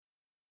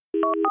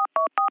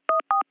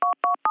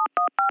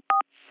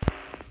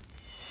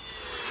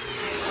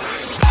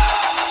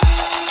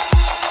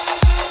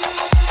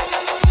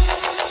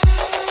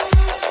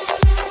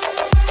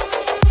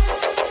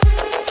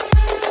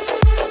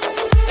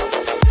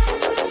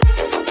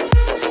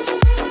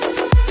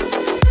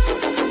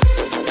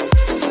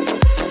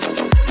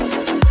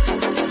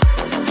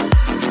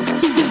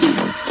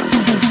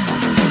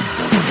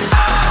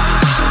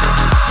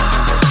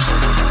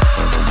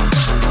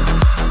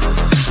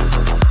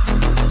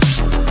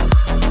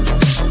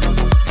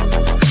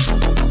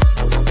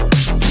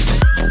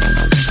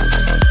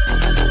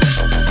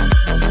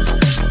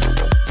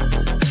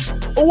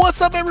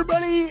What's up,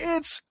 everybody?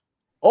 It's,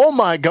 oh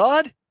my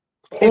God,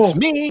 it's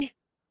me,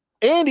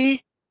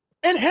 Andy,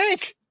 and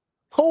Hank.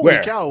 Holy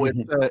cow,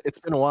 it's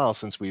been a while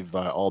since we've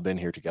all been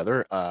here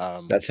together.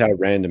 That's how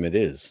random it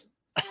is.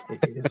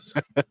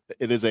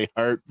 It is a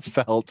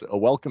heartfelt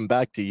welcome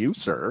back to you,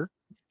 sir.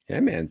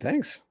 Yeah, man,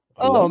 thanks.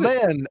 Oh,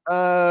 man.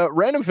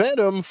 Random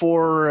Fandom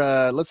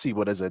for, let's see,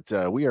 what is it?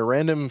 We are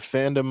Random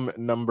Fandom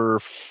number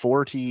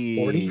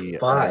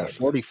 45.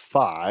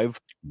 45.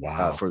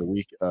 Wow. For the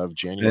week of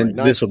January 9th.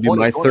 And this will be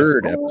my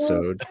third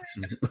episode.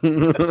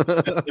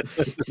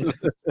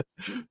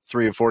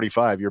 3 of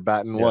 45. You're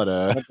batting what?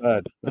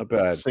 Not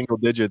bad. Single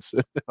digits.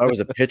 I was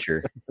a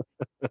pitcher.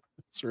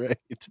 That's right.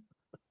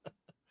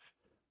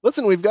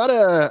 Listen, we've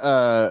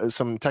got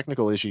some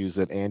technical issues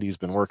that Andy's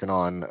been working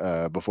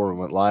on before we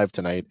went live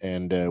tonight,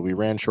 and we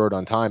ran short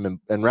on time.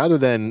 And rather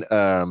than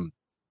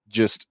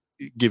just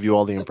give you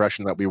all the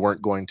impression that we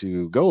weren't going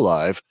to go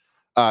live,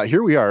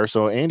 here we are.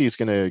 So Andy's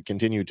going to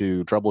continue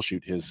to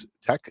troubleshoot his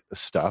tech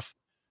stuff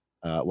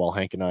while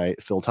Hank and I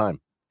fill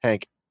time.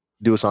 Hank,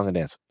 do a song and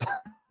dance.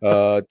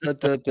 No,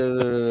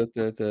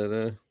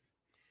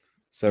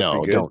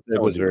 don't.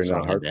 It was very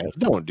not hard.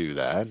 Don't do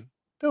that.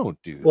 Don't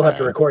do that. We'll have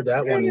to record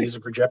that one and use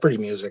it for Jeopardy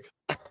music.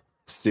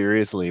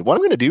 Seriously. What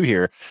I'm going to do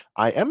here,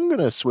 I am going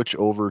to switch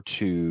over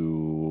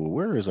to,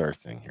 where is our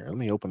thing here? Let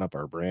me open up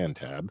our brand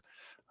tab.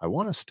 I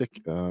want to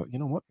stick, you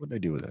know what did I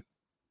do with it?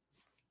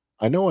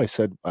 I know I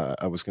said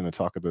I was going to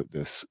talk about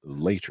this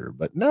later,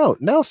 but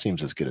now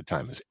seems as good a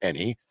time as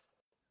any.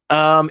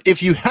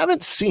 If you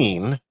haven't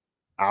seen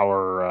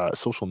our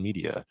social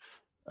media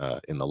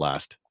in the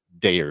last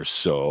day or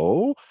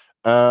so,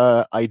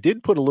 I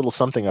did put a little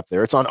something up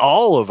there. It's on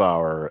all of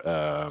our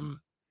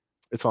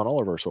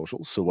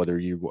socials. So whether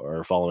you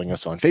are following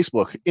us on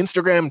Facebook,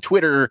 Instagram,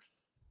 Twitter,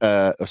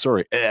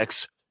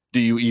 X, do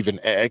you even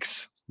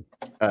X?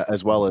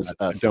 As well as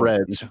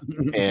Threads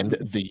and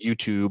the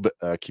YouTube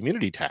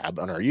community tab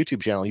on our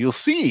YouTube channel, you'll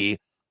see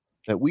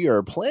that we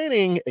are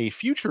planning a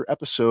future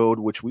episode,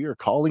 which we are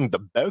calling the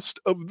Best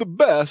of the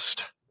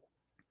Best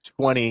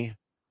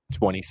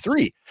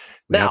 2023.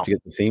 We have to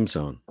get the theme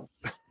song.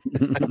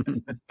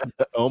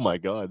 Oh my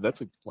God,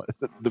 that's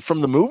from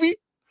the movie?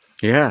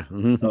 Yeah.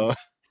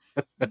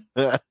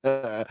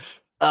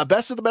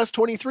 Best of the Best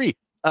 23.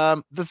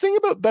 The thing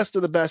about Best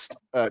of the Best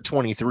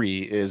 23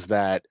 is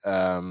that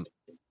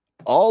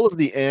all of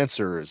the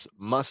answers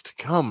must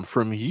come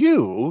from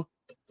you,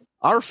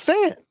 our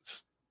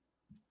fans.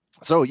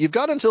 So you've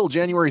got until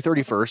January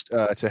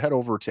 31st to head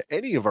over to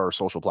any of our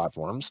social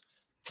platforms,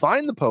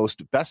 find the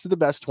post Best of the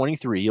Best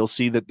 23. You'll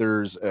see that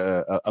there's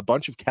a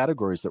bunch of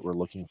categories that we're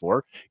looking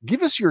for.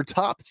 Give us your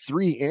top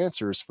 3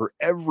 answers for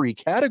every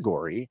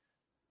category.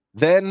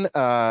 Then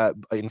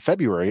on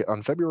February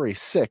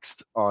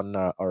 6th on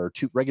our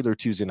regular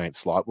Tuesday night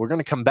slot, we're going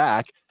to come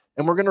back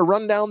and we're going to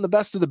run down the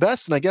best of the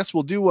best. And I guess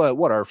we'll do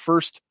our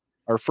first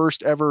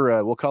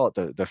ever, we'll call it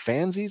the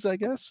fansies, I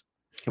guess.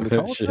 Can we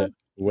call it that?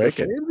 The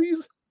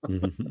fansies?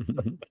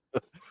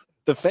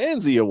 The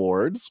Fansy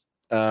Awards,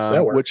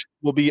 which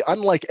will be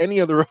unlike any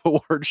other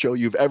award show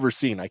you've ever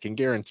seen. I can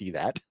guarantee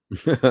that.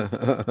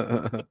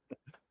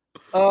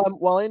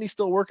 While Andy's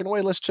still working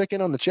away, let's check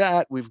in on the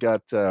chat. We've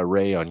got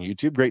Ray on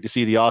YouTube. Great to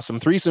see the awesome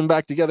threesome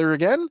back together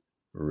again.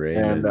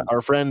 Raymond. And our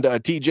friend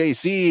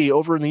TJC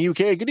over in the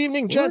UK. Good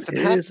evening, gents, and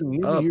happy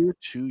new year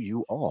to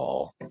you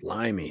all.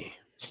 Blimey.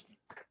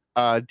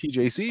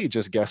 TJC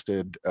just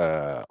guested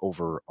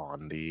over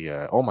on the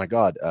oh my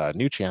God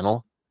new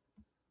channel,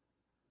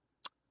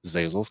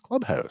 Zazel's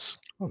Clubhouse.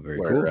 Oh, very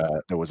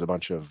cool. There was a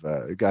bunch of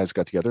guys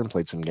got together and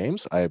played some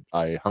games. I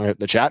hung out in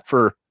the chat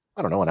for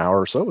I don't know an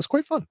hour or so. It was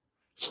quite fun.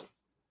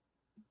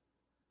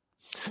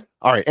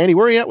 All right, Andy,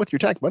 where are you at with your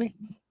tech, buddy?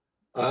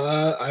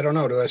 I don't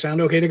know. Do I sound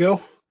okay to go?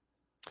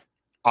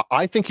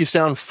 I think you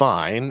sound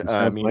fine.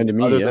 I mean, to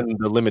me, other than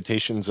the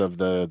limitations of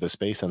the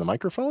space and the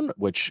microphone,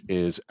 which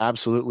is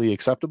absolutely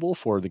acceptable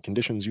for the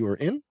conditions you are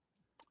in.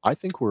 I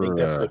think we're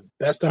that's the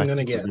best I'm going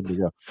to get.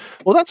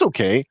 Well, that's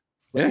okay.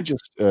 Let me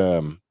just.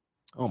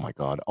 Oh my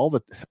God!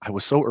 I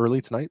was so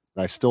early tonight,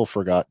 and I still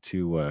forgot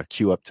to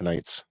queue up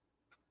tonight's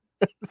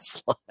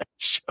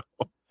slideshow.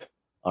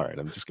 All right,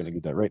 I'm just going to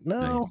get that right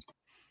now. Nice.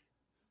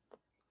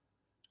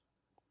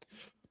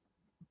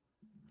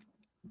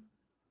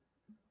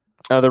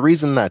 The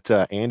reason that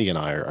Andy and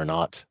I are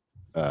not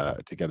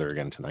together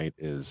again tonight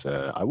is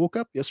I woke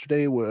up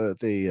yesterday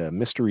with a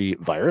mystery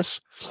virus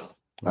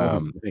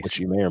which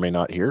you may or may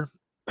not hear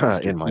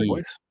in my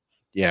voice.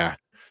 Yeah.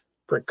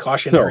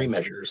 Precautionary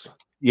measures.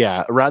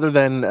 Yeah. Rather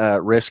than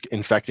risk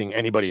infecting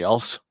anybody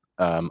else,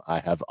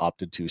 I have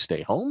opted to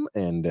stay home,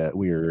 and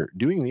we are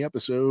doing the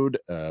episode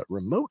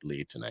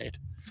remotely tonight.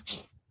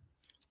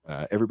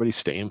 Everybody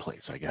stay in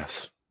place, I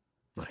guess.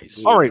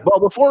 Nice. All right. Well,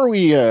 before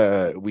we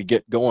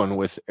get going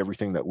with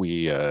everything that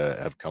we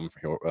have come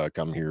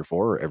here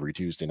for every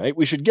Tuesday night,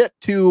 we should get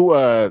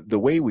to the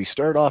way we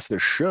start off the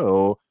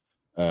show.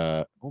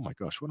 Oh my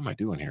gosh, what am I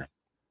doing here?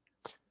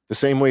 The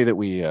same way that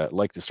we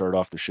like to start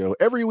off the show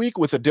every week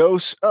with a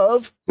dose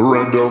of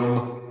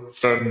random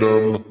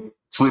fandom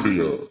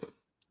trivia.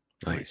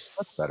 Nice.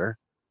 That's better.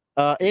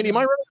 Andy, am I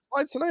running the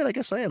slides tonight? I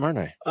guess I am, aren't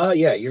I?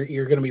 Yeah,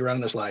 you're going to be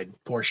running the slide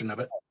portion of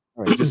it.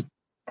 All right,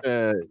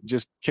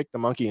 just kick the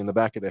monkey in the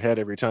back of the head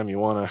every time you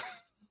want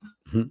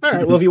to. All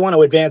right. Well, if you want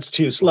to advance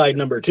to slide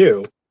number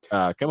 2.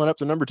 Coming up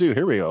to number 2.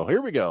 Here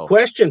we go.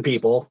 Question,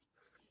 people.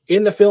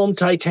 In the film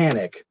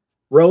Titanic,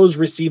 Rose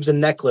receives a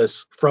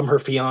necklace from her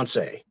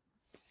fiance.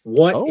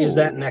 What is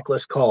that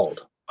necklace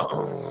called?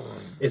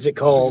 Is it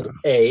called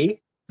A,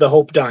 the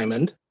Hope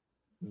Diamond,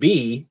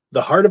 B,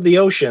 the Heart of the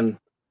Ocean,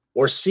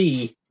 or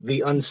C,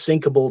 the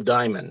Unsinkable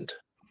Diamond?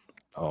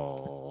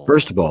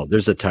 First of all,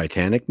 there's a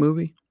Titanic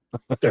movie?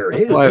 There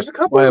is. There's a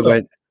couple of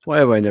them. Why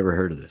have I never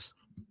heard of this?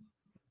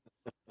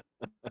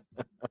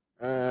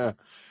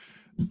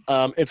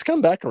 It's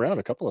come back around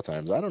a couple of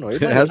times. I don't know.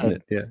 It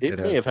hasn't. It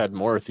may have had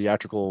more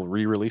theatrical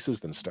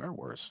re-releases than Star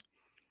Wars,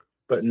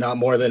 but not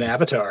more than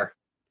Avatar.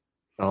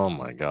 Oh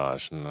my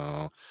gosh,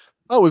 no.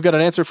 Oh, we've got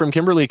an answer from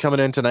Kimberly coming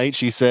in tonight.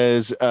 She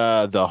says,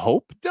 the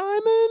Hope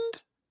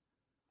Diamond?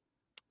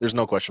 There's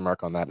no question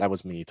mark on that. That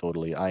was me,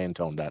 totally. I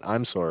intoned that.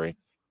 I'm sorry.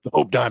 The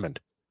Hope Diamond.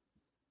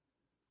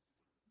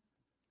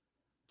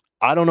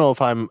 I don't know if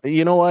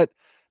you know what?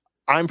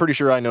 I'm pretty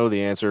sure I know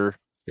the answer,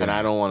 and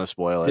I don't want to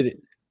spoil it.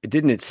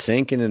 Didn't it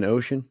sink in an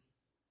ocean?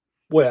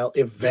 Well,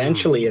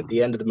 eventually at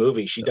the end of the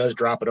movie, she does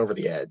drop it over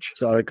the edge.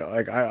 So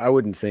I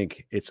wouldn't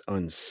think it's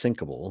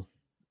unsinkable.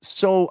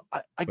 So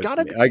I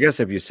guess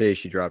if you say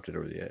she dropped it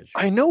over the edge.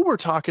 I know we're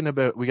talking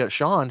about, we got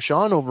Sean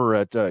over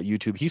at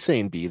YouTube. He's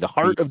saying B, the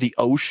Heart of the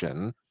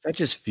Ocean. That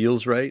just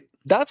feels right.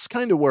 That's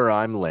kind of where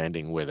I'm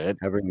landing with it.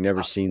 Having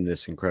never seen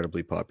this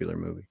incredibly popular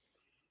movie.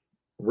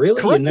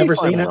 Really? You've never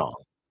seen it? Wrong.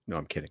 No,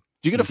 I'm kidding.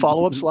 Do you get a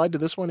follow-up slide to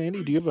this one,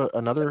 Andy? Do you have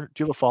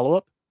a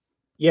follow-up?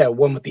 Yeah,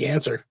 one with the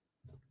answer.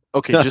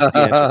 Okay, just the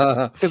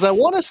answer. Because I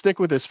want to stick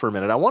with this for a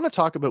minute. I want to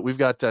talk about, we've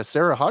got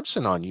Sarah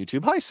Hodgson on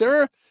YouTube. Hi,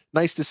 Sarah.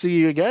 Nice to see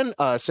you again.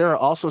 Sarah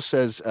also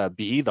says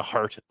B, the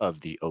Heart of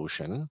the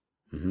Ocean.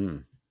 Mm-hmm.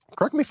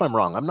 Correct me if I'm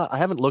wrong. I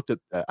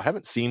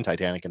haven't seen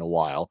Titanic in a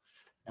while,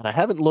 and I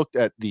haven't looked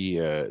at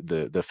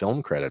the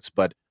film credits,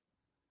 but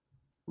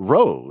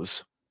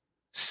Rose,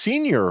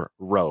 Senior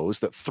Rose,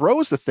 that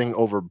throws the thing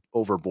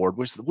overboard,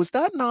 was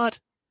that not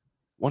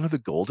one of the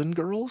Golden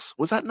Girls?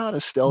 Was that not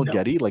Estelle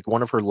Getty, like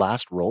one of her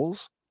last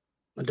roles?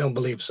 I don't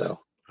believe so.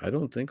 I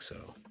don't think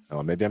so.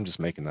 Oh, maybe I'm just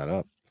making that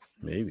up.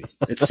 Maybe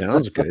it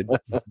sounds good.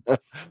 Did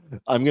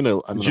you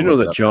know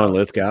that John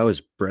Lithgow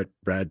is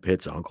Brad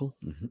Pitt's uncle?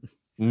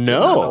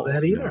 No,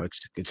 that either. No,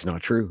 it's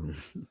not true,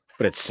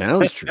 but it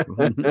sounds true.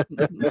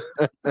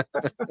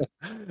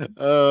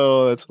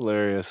 Oh, that's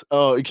hilarious.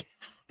 Oh,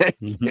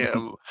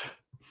 Kim.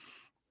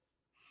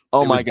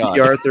 Oh my God,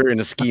 Arthur in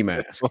a ski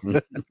mask.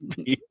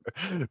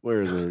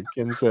 Where is it?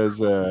 Kim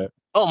says,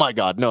 "Oh my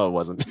God, no, it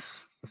wasn't."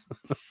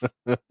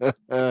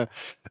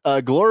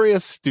 Gloria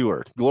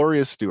Stewart.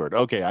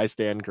 Okay, I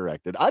stand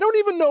corrected. I don't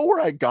even know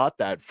where I got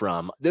that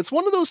from. It's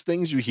one of those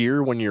things you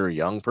hear when you're a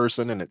young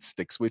person and it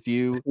sticks with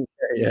you.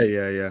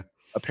 Yeah.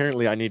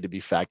 Apparently, I need to be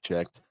fact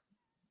checked.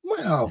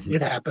 Well,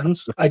 it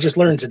happens. I just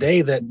learned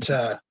today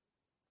that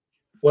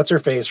what's her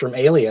face from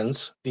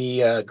Aliens,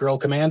 the girl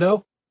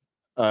commando,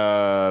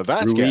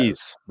 Vasquez.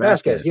 Yes,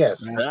 Vasquez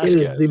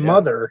is the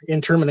mother in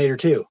Terminator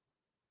 2.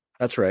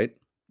 That's right.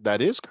 That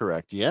is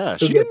correct. Yeah,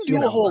 she didn't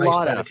do a whole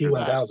lot after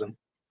that.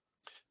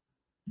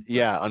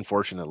 Yeah,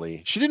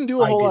 unfortunately, she didn't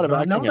do a whole lot of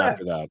acting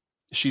after that.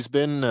 She's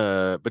been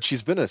a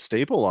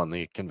staple on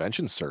the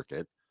convention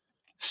circuit.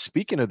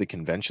 Speaking of the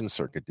convention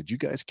circuit, did you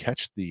guys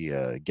catch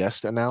the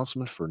guest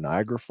announcement for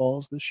Niagara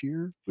Falls this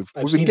year?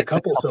 I've seen a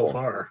couple so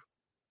far.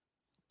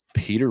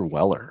 Peter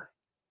Weller.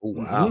 Oh,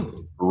 wow.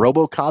 Mm-hmm.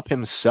 RoboCop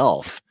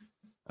himself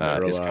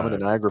is coming to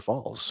Niagara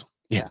Falls.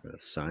 Yeah.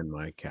 Sign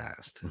my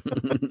cast.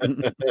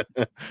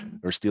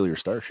 Or steal your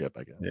starship,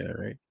 I guess. Yeah,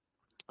 right.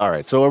 All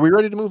right. So are we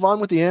ready to move on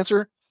with the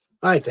answer?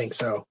 I think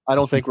so. I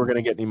don't think we're going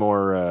to get any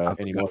more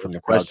from the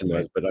crowd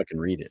tonight, but I can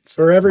read it.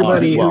 So. For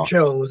everybody who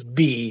chose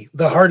B,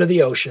 the Heart of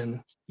the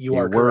Ocean, you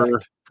are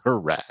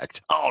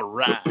correct. All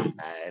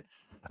right.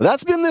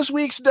 That's been this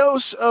week's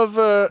dose of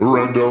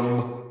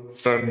random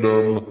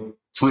fandom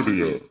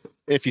trivia.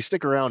 If you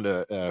stick around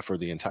for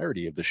the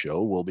entirety of the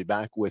show, we'll be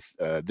back with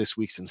this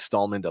week's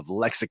installment of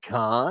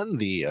Lexicon,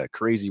 the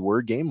crazy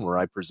word game where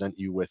I present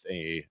you with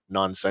a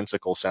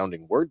nonsensical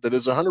sounding word that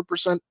is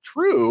 100%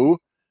 true,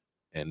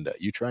 and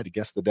you try to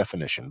guess the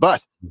definition.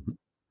 But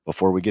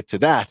before we get to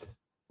that,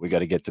 we got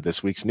to get to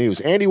this week's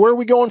news. Andy, where are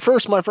we going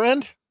first, my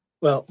friend?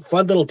 Well,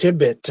 fun little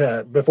tidbit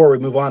before we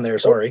move on there.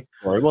 Sorry.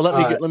 All right. Well,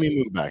 let me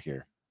move back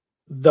here.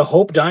 The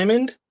Hope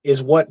Diamond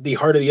is what the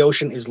Heart of the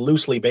Ocean is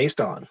loosely based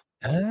on.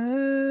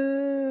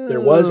 There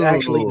was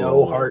actually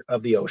no Heart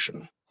of the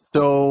Ocean.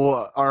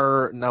 So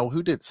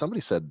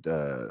somebody said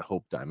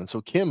Hope Diamond. So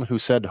Kim, who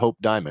said Hope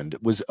Diamond,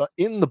 was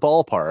in the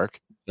ballpark.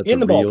 In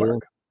the ballpark.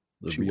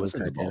 She was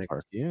in the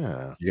ballpark.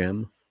 Yeah.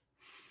 Gem.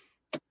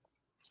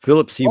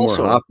 Philip Seymour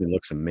Also- Hoffman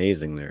looks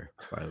amazing there,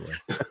 by the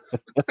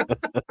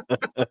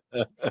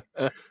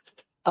way.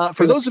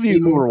 For those of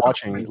you who were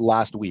watching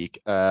last week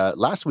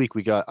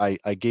I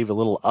gave a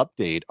little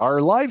update.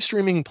 Our live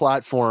streaming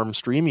platform,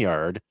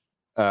 StreamYard,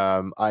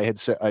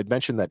 I'd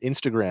mentioned that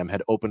Instagram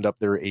had opened up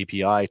their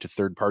API to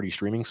third-party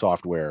streaming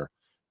software.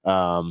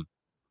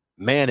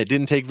 Man, it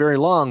didn't take very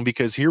long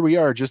because here we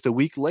are just a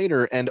week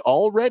later, and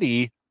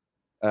already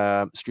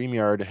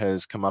StreamYard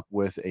has come up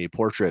with a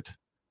portrait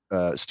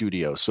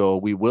studio. So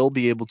we will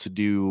be able to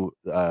do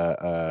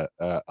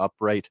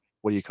upright,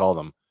 what do you call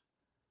them?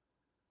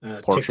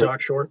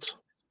 TikTok shorts.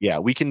 Yeah,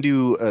 we can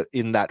do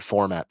in that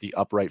format, the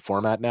upright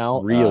format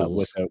now.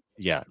 Reels.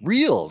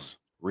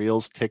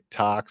 Reels,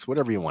 TikToks,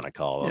 whatever you want to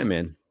call them. Yeah,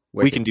 man.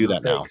 We can do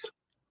that now.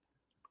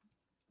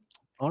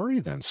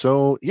 Alrighty then.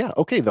 So yeah,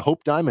 okay. The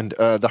Hope Diamond,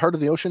 the Heart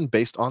of the Ocean,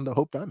 based on the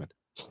Hope Diamond.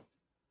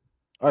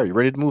 All right, you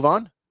ready to move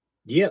on?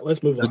 Yeah,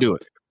 let's move on. Let's do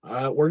it.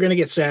 We're gonna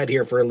get sad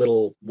here for a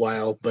little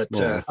while, but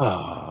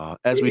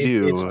as we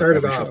do, it started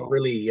every off show.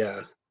 really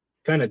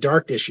kind of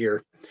dark this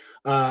year.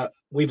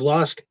 We've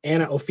lost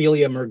Anna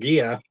Ophelia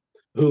Murguia,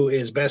 who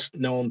is best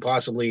known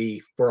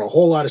possibly for a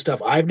whole lot of stuff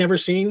I've never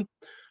seen,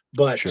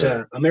 but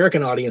Sure.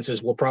 American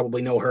audiences will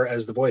probably know her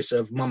as the voice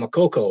of Mama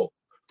Coco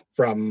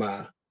from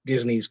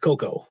Disney's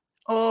Coco.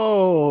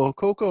 Oh,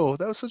 Coco,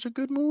 that was such a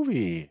good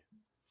movie.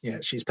 Yeah,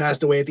 she's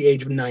passed away at the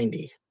age of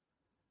 90.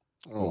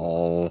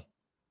 Oh,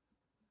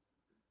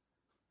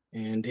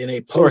 And in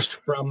a Sorry. post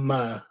from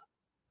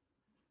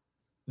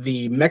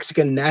the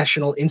Mexican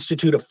National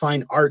Institute of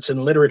Fine Arts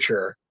and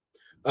Literature,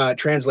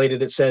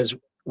 translated, it says,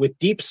 "With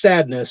deep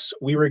sadness,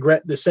 we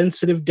regret the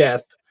sensitive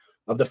death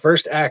of the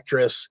first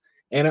actress,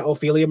 Ana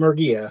Ofelia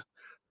Murguia,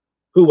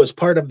 who was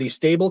part of the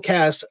stable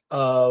cast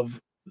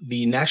of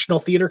the National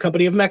Theater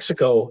Company of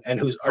Mexico and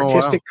whose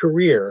artistic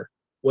career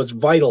was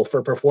vital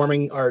for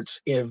performing arts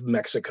in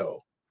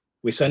Mexico.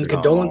 We send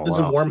condolences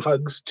and warm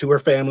hugs to her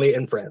family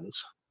and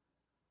friends."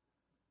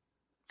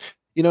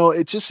 You know,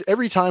 it's just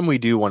every time we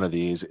do one of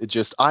these, it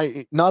just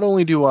I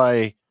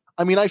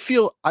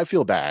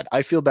feel bad.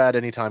 I feel bad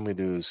anytime we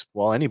lose,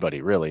 well,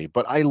 anybody really,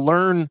 but I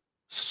learn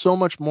so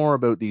much more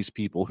about these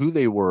people, who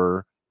they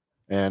were,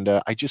 and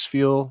I just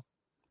feel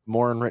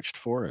more enriched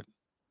for it.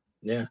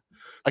 Yeah.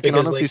 I can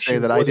Because, honestly like, say she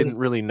that I wasn't- didn't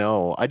really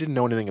know. I didn't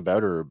know anything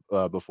about her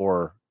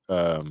before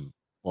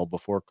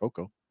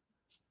Coco.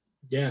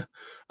 Yeah.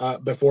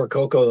 Before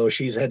Coco, though,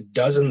 she's had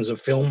dozens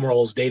of film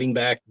roles dating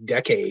back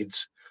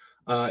decades,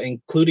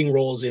 including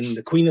roles in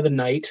The Queen of the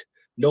Night,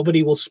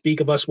 Nobody Will Speak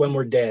of Us When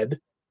We're Dead,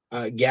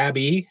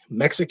 Gabby,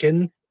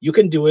 Mexican, You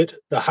Can Do It,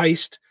 The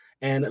Heist,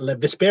 and La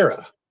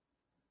Vispera.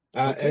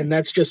 Okay. And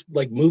that's just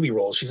like movie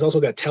roles. She's also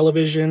got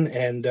television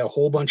and a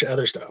whole bunch of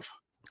other stuff.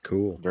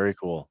 Cool. Very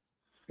cool.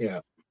 Yeah.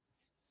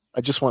 I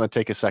just want to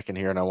take a second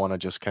here, and I want to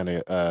just kind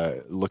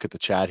of look at the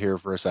chat here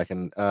for a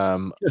second.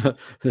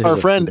 Our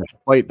friend-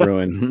 White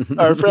Bruin.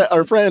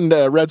 Our friend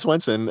Red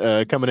Swenson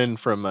coming in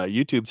from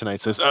YouTube tonight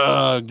says,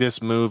 "Ugh,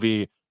 this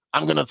movie.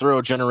 I'm gonna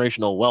throw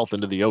generational wealth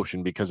into the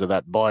ocean because of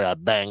that boy I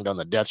banged on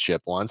the death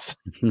ship once."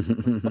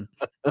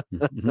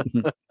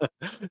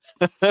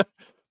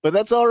 But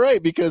that's all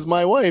right because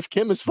my wife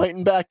Kim is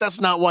fighting back.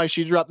 That's not why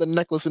she dropped the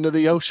necklace into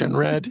the ocean,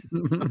 Red.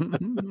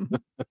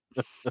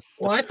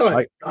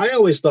 Well, I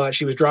always thought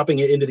she was dropping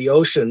it into the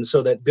ocean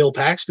so that Bill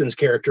Paxton's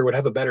character would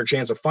have a better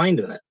chance of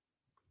finding it.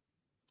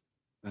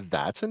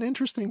 That's an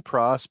interesting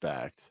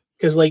prospect.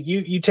 Because like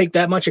you take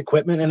that much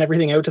equipment and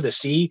everything out to the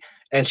sea,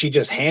 and she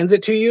just hands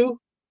it to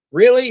you.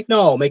 Really?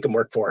 No, make him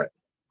work for it.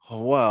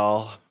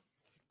 Well,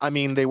 I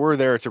mean, they were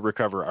there to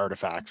recover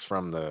artifacts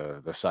from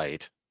the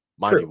site.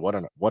 Mind True. you,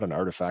 what an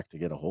artifact to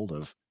get a hold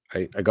of.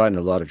 I got in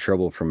a lot of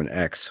trouble from an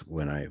ex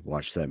when I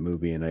watched that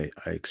movie, and I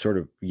sort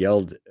of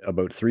yelled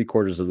about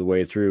 3/4 of the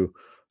way through,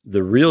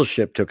 the real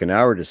ship took an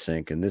hour to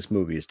sink, and this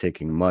movie is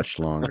taking much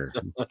longer.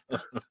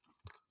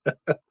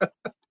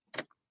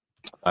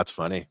 That's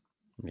funny.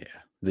 Yeah.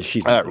 The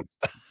sheep.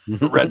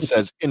 Red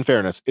says, in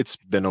fairness, it's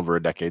been over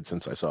a decade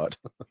since I saw it.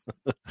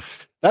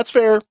 That's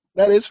fair.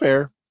 That is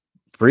fair.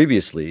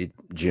 Previously,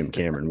 Jim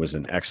Cameron was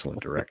an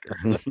excellent director.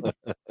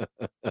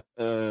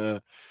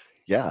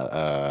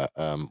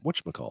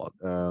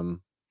 Whatchamacallit?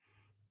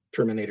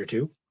 Terminator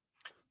 2.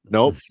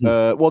 Nope.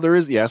 Well, there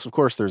is. Yes, of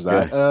course, there's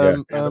that.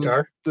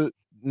 Avatar.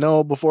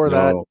 No, before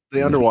that, No.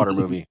 the underwater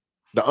movie,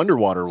 the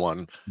underwater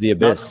one, The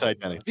not Abyss. the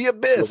Titanic. The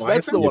Abyss.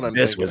 That's the Leviathan? one The I'm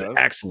Abyss thinking was of.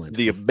 excellent.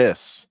 The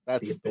Abyss.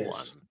 That's The the Abyss.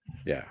 one.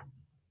 Yeah.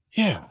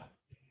 Yeah.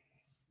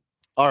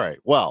 All right.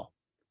 Well,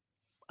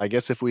 I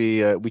guess if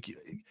we are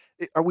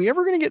we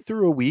ever going to get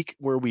through a week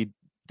where we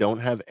don't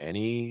have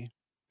any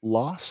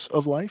loss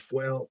of life?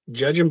 Well,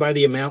 judging by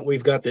the amount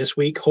we've got this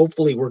week,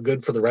 hopefully we're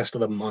good for the rest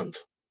of the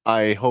month.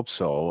 I hope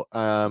so.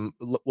 Well,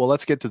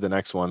 let's get to the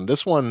next one.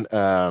 This one,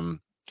 man,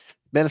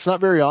 it's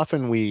not very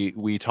often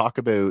we talk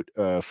about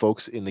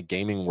folks in the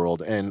gaming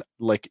world and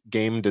like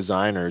game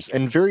designers,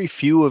 and very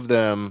few of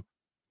them,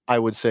 I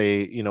would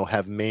say,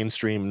 have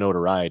mainstream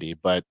notoriety.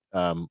 But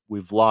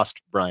we've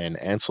lost Brian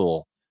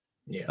Ansell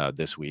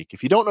this week.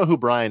 If you don't know who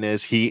Brian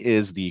is, he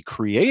is the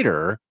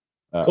creator,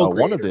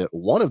 one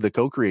of the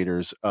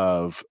co-creators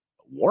of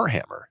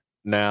Warhammer.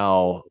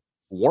 Now,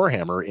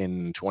 Warhammer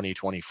in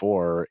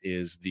 2024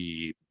 is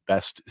the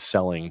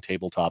best-selling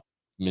tabletop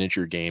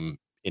miniature game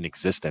in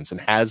existence and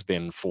has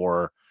been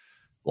for,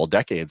 well,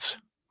 decades.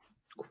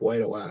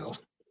 Quite a while.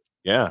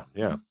 Yeah.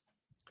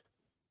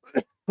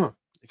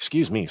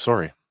 Excuse me,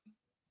 sorry.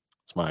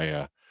 It's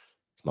my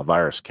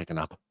virus kicking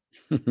up.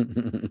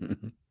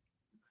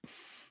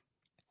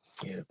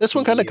 Yeah, this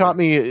one kind of caught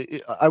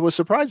me. I was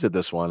surprised at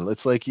this one.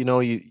 It's like,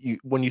 you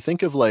when you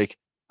think of like,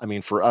 I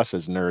mean, for us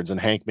as nerds, and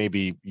Hank,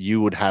 maybe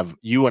you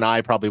and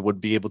I probably would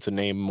be able to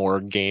name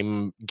more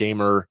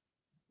gamer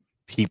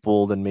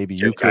people than maybe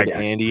you could,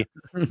 Andy.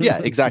 Yeah,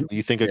 exactly.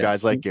 You think of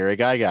guys like Gary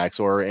Gygax,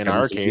 or in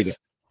our case,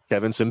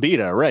 Kevin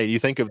Simbita, right? You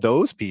think of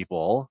those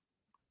people,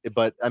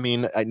 but I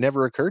mean, it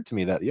never occurred to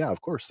me that, yeah,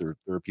 of course, there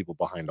are people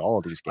behind all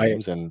of these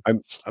games. And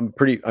I'm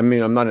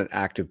not an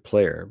active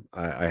player.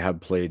 I have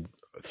played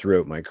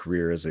throughout my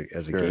career as a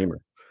gamer.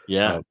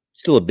 Yeah.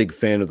 Still a big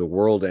fan of the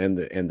world and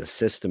the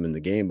system in the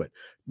game, but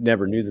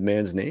never knew the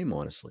man's name,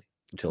 honestly,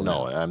 until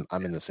now.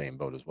 I'm in the same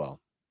boat as well.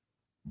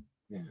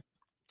 Yeah.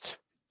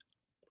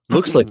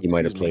 Looks like he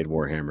might have played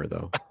Warhammer,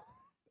 though.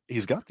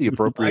 He's got the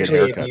appropriate Actually,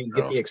 haircut. if you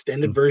get the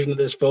extended version of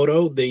this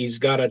photo, he's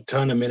got a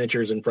ton of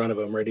miniatures in front of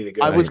him ready to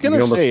go. I was going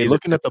to say,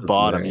 looking at the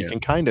bottom, you can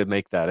kind of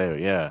make that out.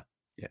 Yeah.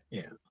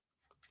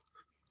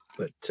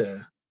 But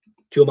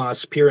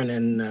Tuomas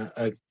Pirinen,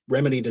 a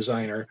Remedy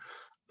designer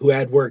who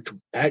had worked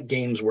at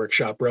Games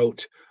Workshop,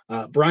 wrote,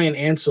 Brian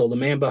Ansell, the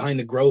man behind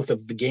the growth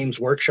of the Games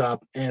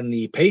Workshop and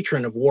the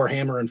patron of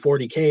Warhammer and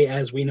 40K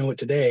as we know it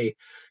today,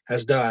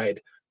 has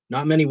died.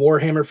 Not many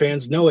Warhammer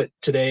fans know it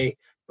today,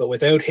 but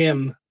without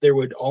him, there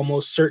would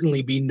almost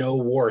certainly be no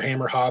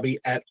Warhammer hobby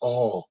at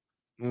all.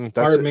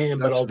 That's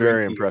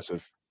very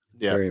impressive.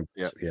 Yeah. Very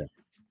impressive. Yeah.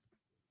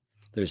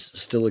 There's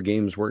still a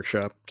Games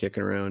Workshop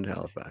kicking around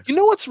Halifax. You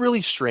know what's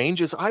really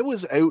strange is I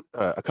was out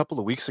a couple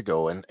of weeks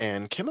ago,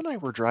 and Kim and I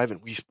were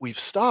driving. We've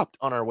stopped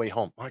on our way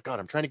home. My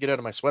God, I'm trying to get out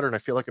of my sweater, and I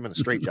feel like I'm in a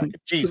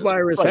straitjacket. Jesus, the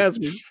virus has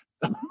me.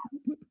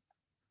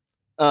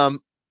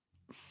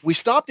 We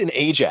stopped in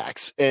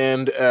Ajax,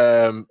 and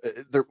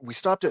we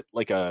stopped at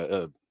like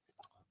it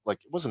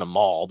wasn't a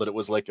mall, but it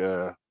was like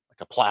a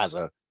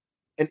plaza,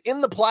 and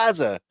in the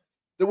plaza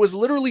there was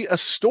literally a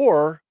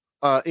store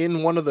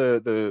in one of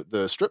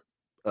the strip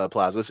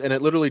plazas, and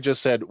it literally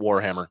just said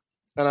Warhammer,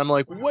 and I'm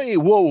like, wait,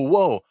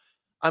 whoa,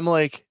 I'm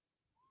like,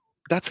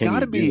 that's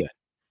got to be that?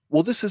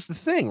 Well, this is the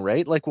thing,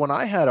 right? Like when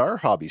I had our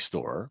hobby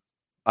store,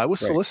 I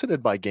was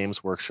solicited by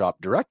Games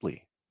Workshop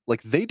directly.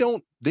 Like they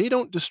don't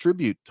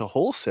distribute to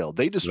wholesale,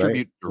 they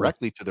distribute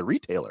directly to the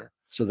retailer.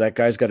 So that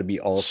guy's got to be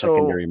all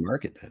secondary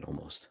market then,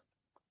 almost.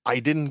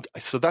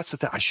 So that's the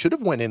thing. I should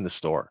have went in the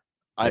store.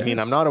 I mean,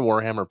 I'm not a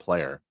Warhammer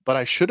player, but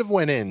I should have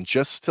went in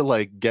just to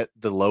like get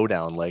the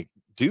lowdown. Like,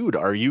 dude,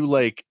 are you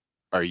a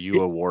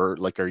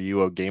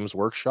Games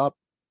Workshop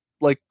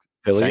like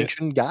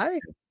sanctioned guy?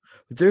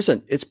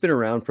 It's been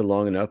around for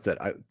long enough that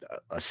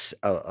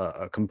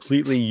a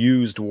completely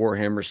used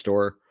Warhammer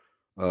store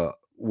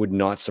would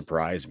not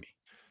surprise me.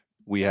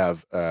 We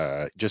have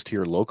just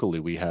here locally,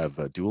 we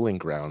have Dueling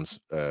Grounds,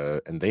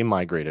 and they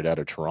migrated out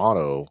of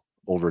Toronto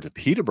over to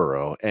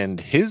Peterborough, and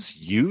his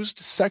used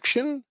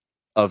section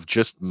of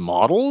just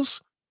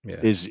models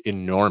is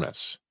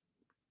enormous.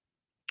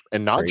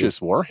 And not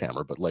just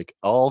Warhammer, but like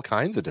all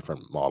kinds of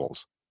different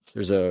models.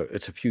 It's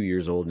a few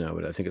years old now,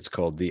 but I think it's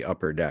called The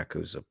Upper Deck. It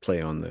was a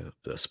play on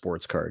the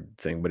sports card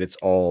thing, but it's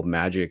all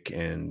Magic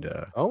and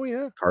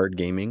card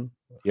gaming.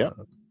 Yeah.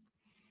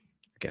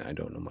 Again, I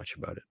don't know much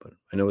about it, but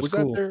I know it's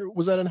cool.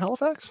 Was that in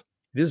Halifax?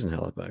 It is in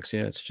Halifax.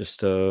 Yeah, it's just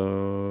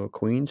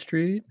Queen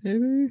Street,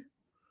 maybe.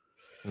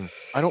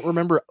 I don't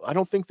remember. I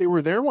don't think they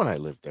were there when I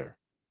lived there.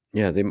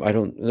 Yeah,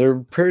 they're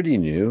pretty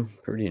new.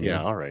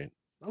 Yeah, all right.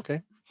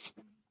 Okay.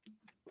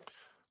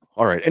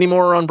 All right. Any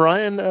more on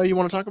Brian you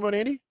want to talk about,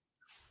 Andy?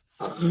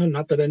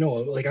 Not that I know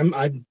of. Like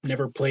I've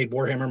never played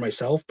Warhammer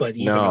myself, but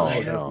even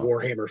I have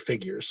Warhammer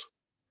figures.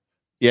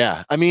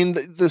 Yeah, I mean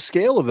the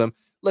scale of them.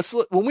 Let's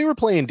look. When we were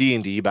playing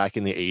D&D back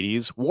in the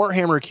 80s,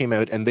 Warhammer came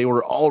out and they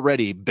were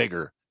already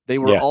bigger. They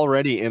were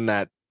already in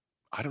that,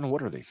 I don't know,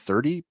 what are they,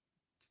 30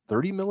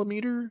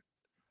 millimeter?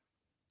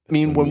 I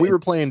mean, when we were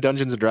playing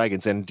Dungeons and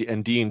Dragons and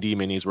D&D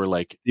minis were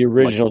like the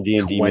original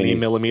D&D 20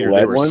 millimeter.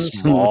 They were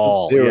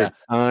small. They were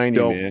tiny,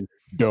 man.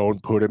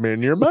 Don't put them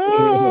in your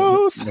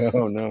mouth.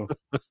 No.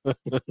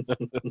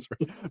 That's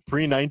right.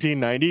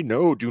 Pre-1990,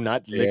 no, do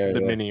not lick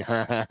the mini.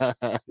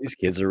 These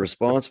kids are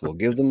responsible.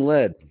 Give them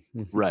lead.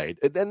 Right.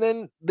 And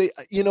then they,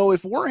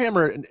 if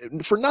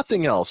Warhammer, for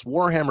nothing else,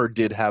 Warhammer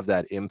did have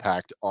that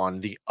impact on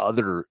the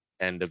other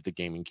end of the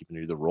gaming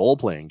community, the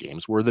role-playing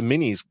games, where the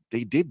minis,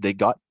 they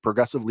got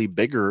progressively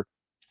bigger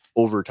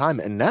over time.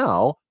 And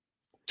now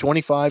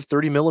 25,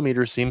 30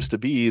 millimeters seems to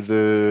be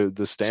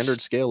the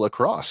standard scale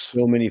across.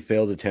 So many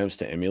failed attempts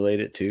to emulate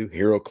it too.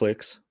 Hero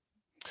clicks.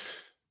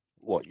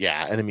 Well,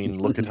 yeah, and I mean,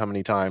 look at how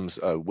many times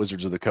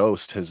Wizards of the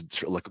Coast has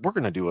like, we're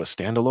going to do a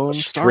standalone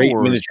Star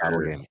Wars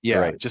battle game. Yeah,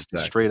 right, just a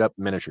straight up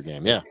miniature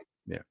game. Yeah,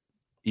 yeah.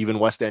 Even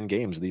West End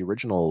Games, the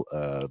original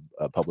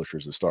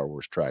publishers of Star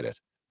Wars, tried it.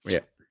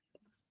 Yeah.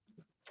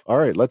 All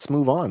right, let's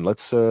move on.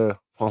 Let's get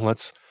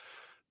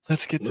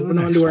to moving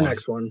on to our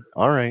next one.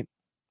 All right.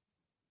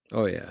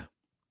 Oh yeah.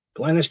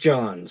 Glynis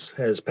Johns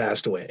has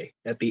passed away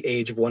at the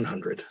age of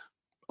 100.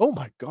 Oh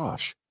my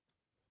gosh!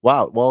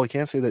 Wow. Well, you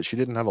can't say that she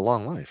didn't have a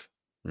long life.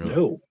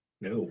 No.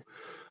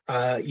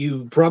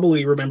 You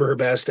probably remember her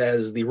best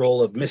as the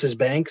role of Mrs.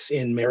 Banks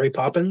in Mary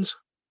Poppins.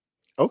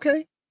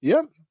 Okay.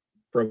 Yeah.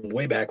 From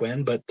way back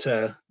when, but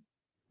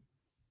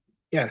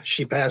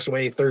she passed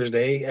away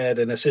Thursday at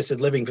an assisted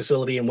living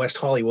facility in West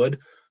Hollywood,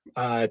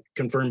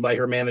 confirmed by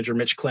her manager,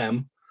 Mitch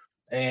Clem.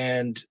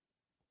 And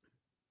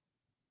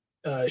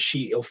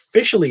she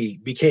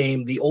officially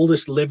became the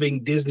oldest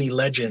living Disney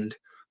legend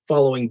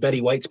following Betty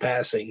White's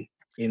passing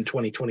in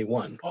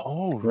 2021.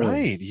 Oh,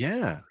 right.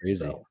 Yeah. Crazy.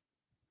 So,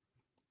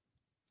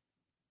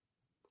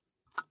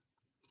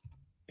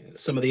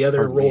 some of the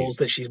other roles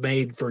that she's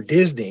made for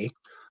Disney,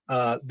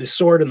 The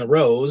Sword and the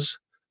Rose,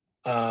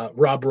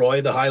 Rob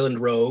Roy, the Highland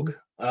Rogue,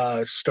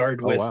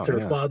 starred with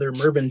her father,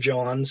 Mervyn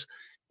Johns,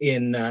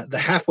 in The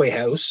Halfway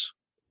House,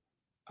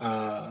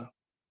 The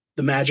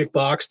Magic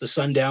Box, The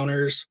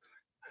Sundowners,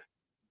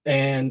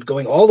 and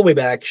going all the way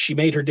back, she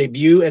made her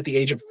debut at the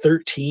age of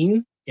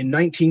 13 in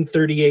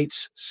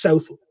 1938's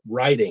South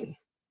Riding.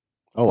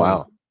 Oh,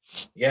 wow.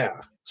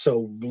 Yeah.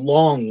 So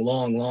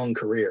long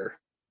career.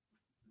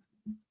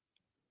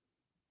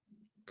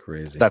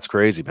 Crazy. That's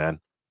crazy, man.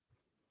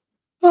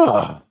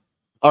 Oh.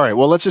 All right.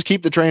 Well, let's just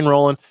keep the train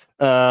rolling.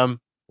 Wow.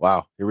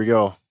 Here we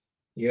go.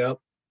 Yep.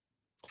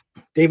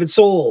 David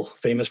Soul,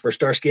 famous for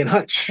Starsky and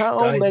Hutch.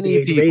 How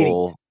many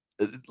people,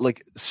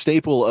 like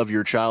staple of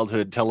your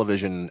childhood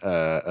television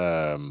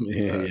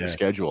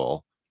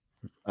schedule?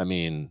 I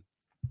mean,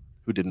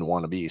 who didn't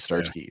want to be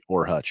Starsky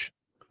or Hutch?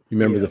 You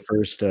remember the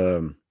first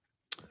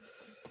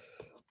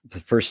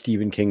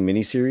Stephen King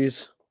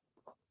miniseries,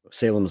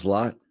 Salem's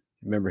Lot?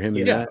 Remember him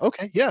in that?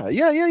 Okay. Yeah.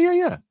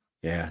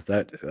 Yeah,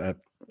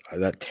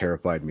 that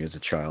terrified me as a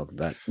child.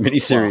 That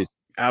miniseries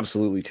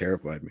absolutely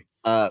terrified me.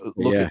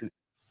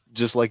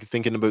 Just like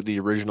thinking about the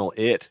original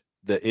the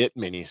It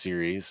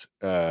miniseries,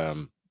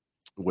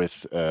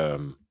 with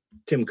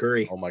Tim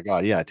Curry. Oh my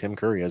God, yeah, Tim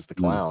Curry as the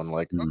clown.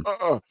 Like,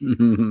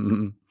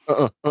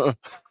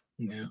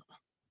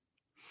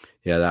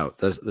 yeah.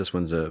 This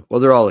one's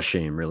they're all a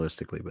shame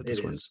realistically, but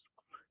this one's.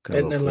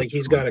 And then, like,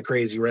 he's got a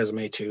crazy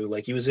resume too.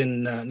 Like, he was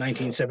in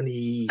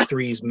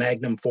 1973's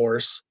Magnum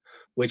Force,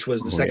 which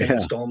was the second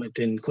installment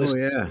in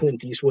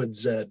Clint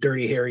Eastwood's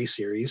Dirty Harry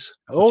series.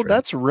 Oh,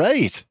 that's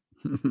right.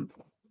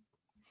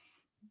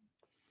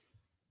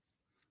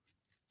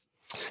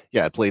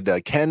 Yeah, I played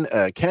Ken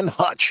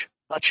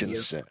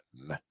Hutchinson.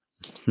 Yep.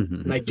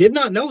 And I did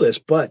not know this,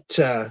 but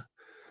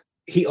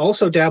he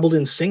also dabbled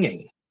in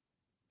singing.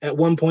 At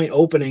one point,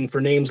 opening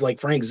for names like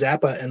Frank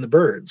Zappa and the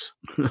Byrds.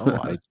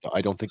 Oh, I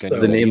don't think I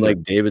know the name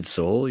like David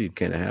Soul. You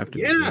kind of have to.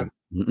 Yeah,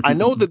 I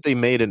know that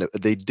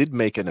they did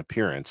make an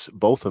appearance.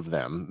 Both of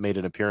them made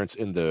an appearance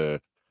in the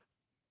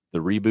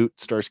reboot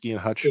Starsky and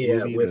Hutch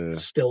movie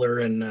with Stiller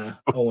and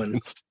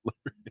Owen.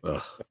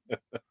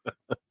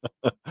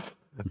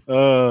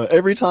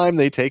 Every time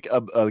they take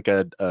a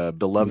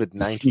beloved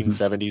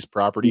 1970s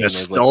property,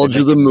 nostalgia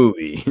and the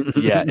movie.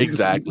 Yeah,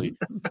 exactly.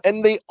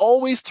 And they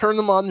always turn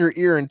them on their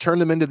ear and turn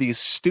them into these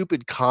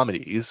stupid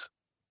comedies.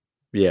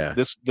 Yeah,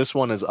 this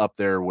one is up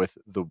there with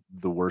the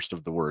worst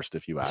of the worst,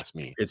 if you ask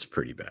me. It's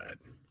pretty bad,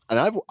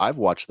 and I've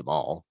watched them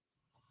all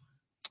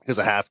because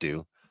I have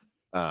to,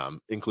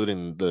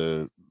 including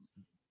the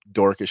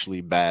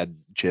dorkishly bad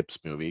Chips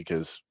movie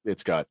because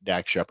it's got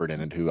Dax Shepard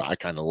in it, who I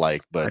kind of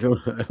like. But I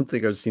don't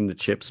think I've seen the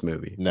Chips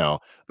movie. No,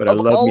 but I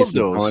love me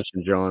some Ponch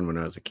and John when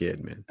I was a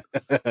kid, man.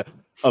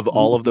 Of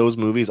all of those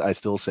movies, I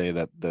still say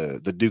that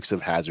the Dukes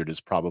of Hazzard is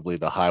probably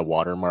the high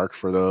watermark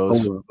for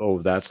those.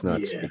 Oh, that's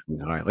not speaking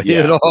highly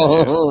at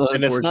all.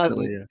 And it's not.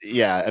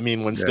 Yeah, I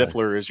mean, when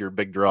Stifler is your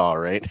big draw,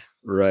 right?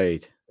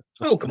 Right.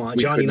 Oh, come on.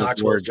 Johnny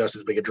Knoxville is just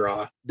as big a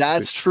draw.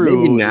 That's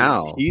true. Maybe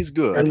now. He's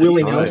good. And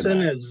Willie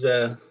Nelson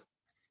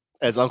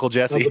as Uncle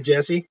Jesse. Uncle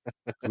Jesse.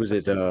 Was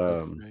it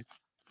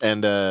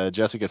and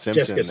Jessica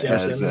Simpson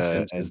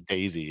as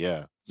Daisy,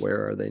 yeah.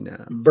 Where are they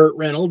now? Burt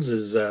Reynolds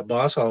is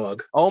Boss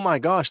Hog. Oh my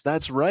gosh,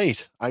 that's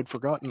right. I'd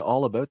forgotten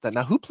all about that.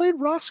 Now, who played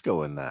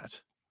Roscoe in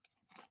that?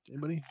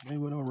 Anybody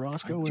know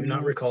Roscoe? I do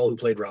not recall who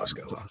played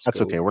Roscoe.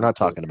 That's okay. We're not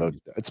talking about.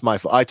 It's my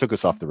fault. I took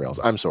us off the rails.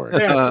 I'm sorry.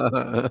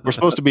 We're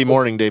supposed to be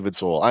mourning David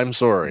Soul. I'm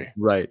sorry.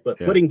 Right. But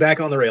putting back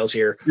on the rails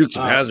here,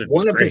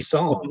 one of his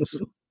songs,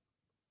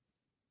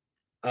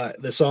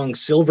 the song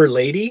 "Silver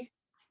Lady,"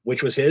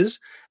 which was his,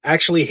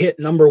 actually hit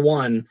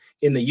 _1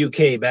 in the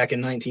UK back in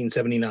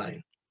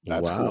 1979.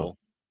 That's cool.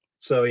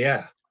 So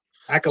yeah.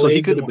 So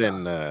he could have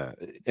been,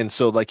 and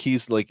so like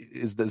he's like,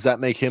 does that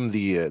make him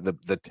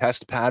the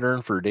test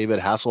pattern for David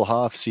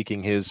Hasselhoff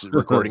seeking his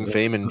recording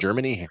fame in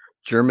Germany?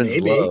 Germans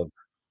love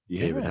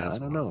David Hasselhoff. I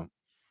don't know.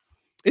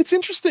 It's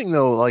interesting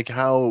though, like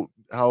how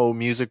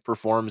music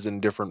performs in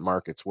different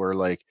markets where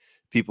like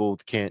people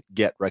can't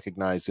get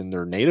recognized in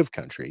their native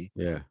country,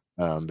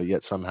 but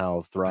yet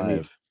somehow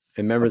thrive.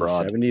 And remember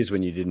abroad. The 70s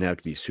when you didn't have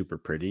to be super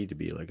pretty to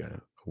be like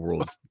a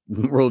world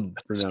renowned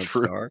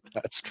star.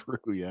 That's true.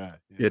 Yeah.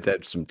 You had to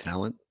have some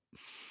talent.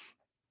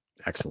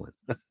 Excellent.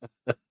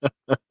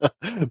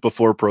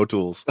 Before Pro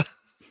Tools.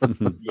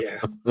 Yeah.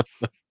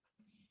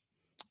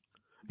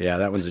 Yeah,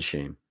 that one's a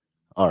shame.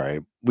 All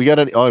right. We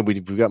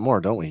got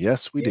more, don't we?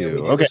 Yes, we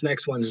do. Okay. This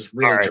next one is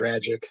really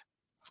tragic.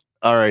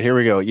 All right, here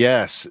we go.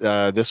 Yes,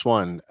 this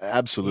one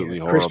absolutely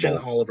horrible. Christian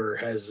Oliver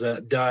has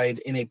died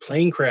in a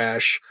plane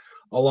crash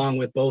along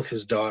with both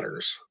his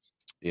daughters.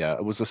 Yeah,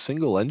 it was a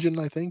single engine,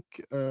 I think,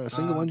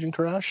 engine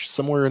crash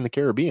somewhere in the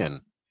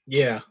Caribbean.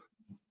 Yeah.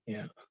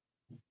 They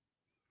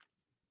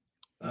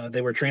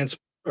were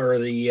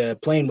the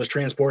plane was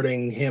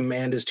transporting him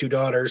and his two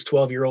daughters,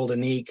 12-year-old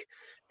Anik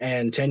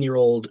and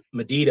 10-year-old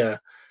Medita,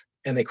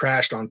 and they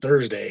crashed on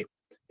Thursday.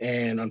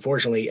 And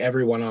unfortunately,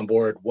 everyone on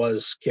board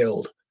was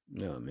killed.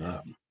 Oh, man.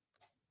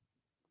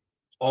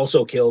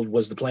 Also killed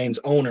was the plane's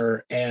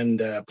owner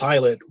and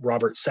pilot,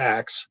 Robert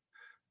Sachs.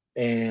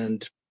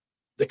 And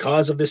the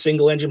cause of this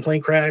single engine plane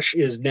crash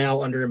is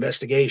now under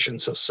investigation.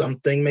 So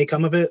something may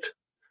come of it.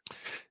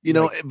 You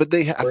know, but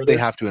they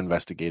have to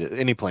investigate it.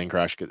 Any plane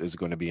crash is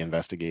going to be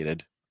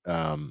investigated.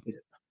 You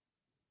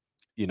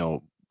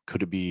know,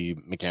 could it be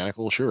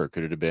mechanical? Sure.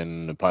 Could it have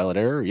been a pilot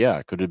error?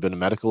 Yeah. Could it have been a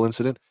medical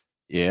incident?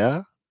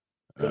 Yeah.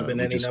 Could have been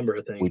any number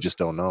of things. We just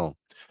don't know.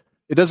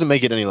 It doesn't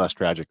make it any less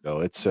tragic,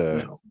 though. It's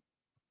no.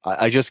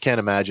 I just can't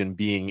imagine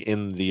being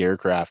in the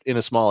aircraft, in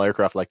a small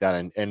aircraft like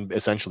that, and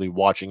essentially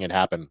watching it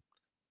happen,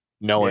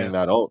 knowing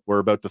that, oh, we're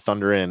about to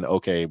thunder in.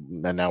 Okay,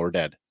 and now we're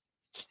dead.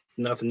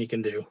 Nothing you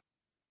can do.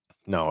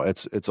 No,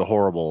 it's a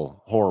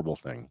horrible, horrible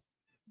thing.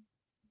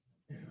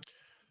 Yeah.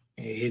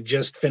 He had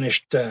just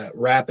finished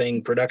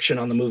wrapping production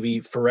on the movie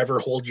Forever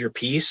Hold Your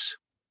Peace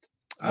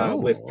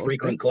with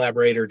frequent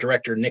collaborator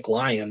director Nick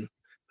Lyon,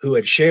 who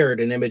had shared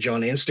an image on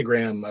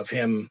Instagram of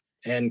him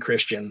and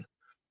Christian.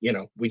 You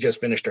know, we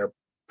just finished our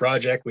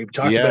project. We've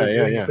talked about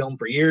doing the film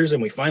for years,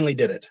 and we finally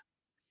did it.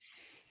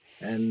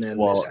 And then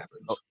this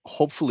happened.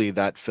 Hopefully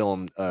that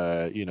film,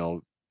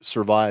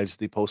 survives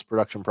the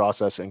post-production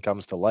process and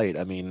comes to light.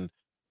 I mean,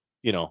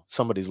 you know,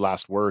 somebody's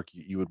last work,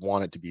 you would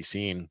want it to be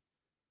seen.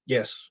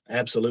 Yes,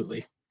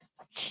 absolutely.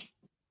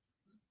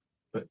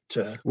 But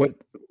what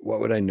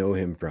would I know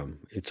him from?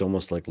 It's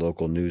almost like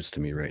local news to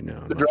me right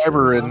now. The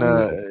driver in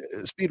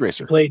Speed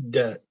Racer. He played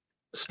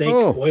Snake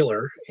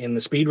Oiler in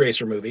the Speed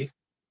Racer movie.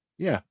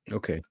 Yeah.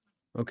 Okay.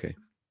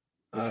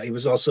 He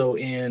was also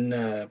in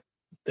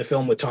the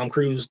film with Tom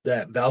Cruise,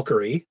 that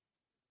Valkyrie.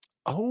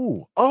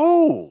 Oh,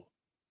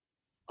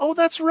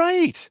 that's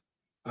right.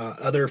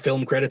 Other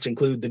film credits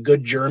include The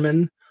Good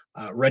German,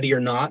 Ready or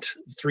Not,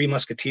 Three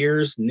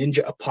Musketeers,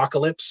 Ninja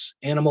Apocalypse,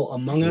 Animal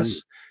Among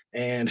Us,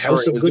 and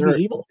House of Good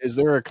and Evil. Is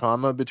there a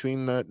comma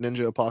between that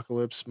Ninja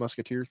Apocalypse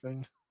Musketeer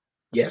thing?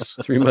 Yes.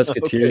 Three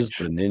Musketeers,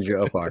 The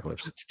Ninja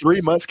Apocalypse. Three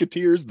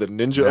Musketeers, The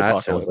Ninja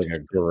Apocalypse. That sounds like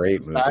a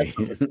great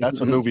movie.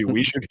 That's a movie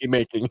we should be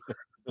making.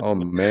 Oh,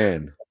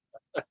 man.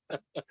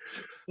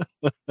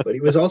 But he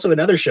was also in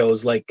other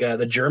shows like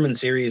the German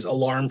series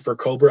Alarm for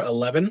Cobra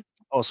 11.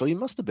 Oh, so he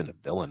must have been a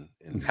villain.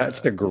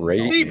 That's a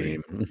great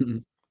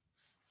name.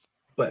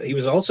 But he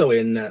was also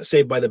in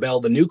Saved by the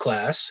Bell, The New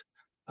Class,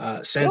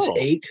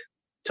 Sense8,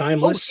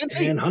 Timeless,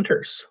 and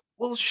Hunters.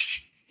 Well,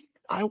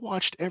 I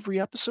watched every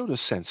episode of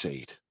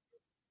Sense8.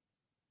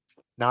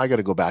 Now I got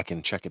to go back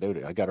and check it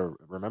out. I got to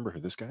remember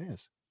who this guy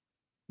is.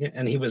 Yeah,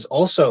 and he was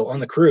also on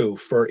the crew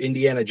for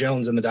Indiana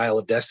Jones and the Dial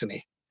of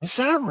Destiny. Is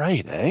that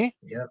right, eh?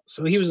 Yeah.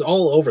 So he was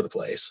all over the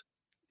place.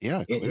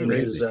 Yeah, in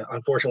his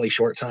unfortunately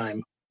short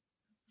time.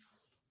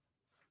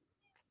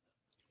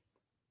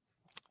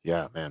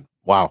 Yeah, man.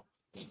 Wow.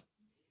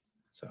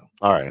 So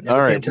all right. Moving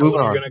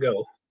on. You're gonna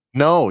go.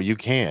 No, you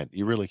can't.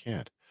 You really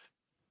can't.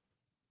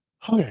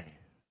 Okay.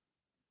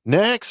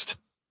 Next.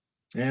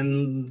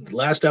 And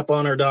last up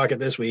on our docket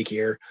this week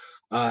here,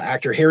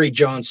 actor Harry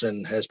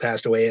Johnson has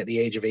passed away at the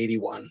age of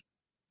 81.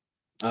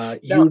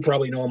 You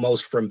probably know him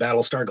most from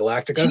Battlestar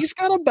Galactica. He's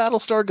got a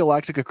Battlestar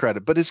Galactica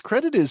credit, but his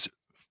credit is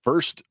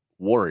First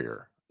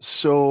Warrior.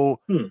 So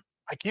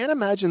I can't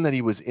imagine that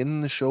he was in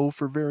the show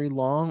for very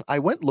long. I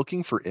went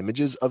looking for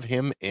images of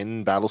him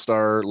in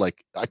Battlestar.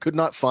 Like, I could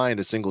not find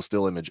a single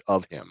still image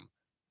of him.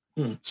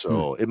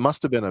 So it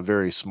must have been a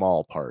very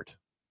small part.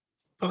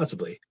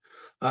 Possibly.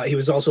 He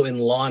was also in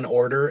Law and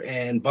Order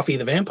and Buffy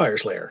the Vampire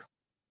Slayer.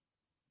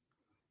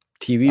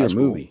 TV That's or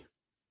cool. movie?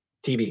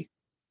 TV.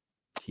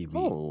 TV.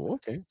 Oh,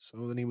 okay.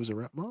 So then he was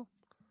around. Well,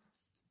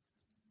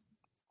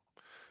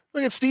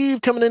 look at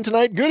Steve coming in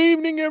tonight. Good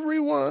evening,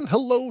 everyone.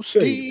 Hello,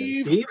 Good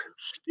evening,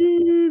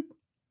 Steve.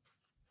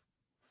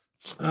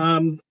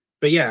 Steve.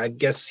 But yeah, I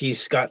guess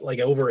he's got like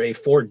over a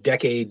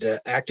 4-decade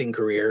acting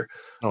career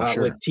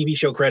Sure. with TV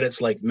show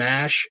credits like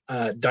MASH,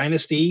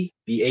 Dynasty,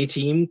 The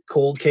A-Team,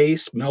 Cold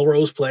Case,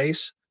 Melrose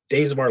Place,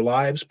 Days of Our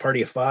Lives,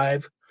 Party of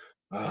Five,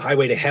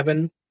 Highway to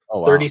Heaven,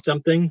 Oh, wow.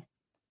 30-something.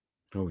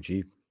 Oh,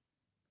 gee.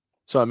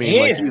 So I mean,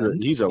 like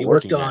And he's a he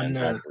working worked man's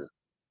on actor.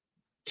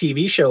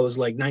 TV shows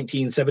like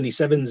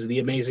 1977's The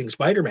Amazing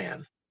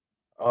Spider-Man,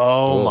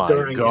 Oh Oh, my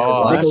starring as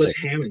god! Nicholas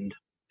Hammond.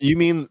 You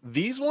mean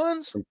these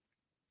ones?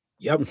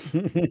 Yep.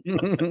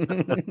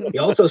 He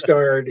also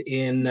starred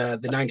in the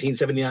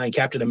 1979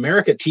 Captain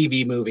America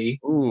TV movie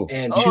Ooh.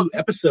 and Oh. 2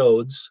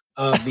 episodes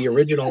of the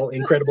original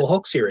Incredible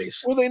Hulk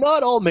series. Were they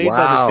not all made by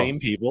the Wow. same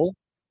people?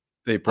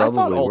 They I thought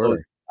probably all were.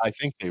 those. I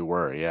think they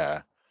were.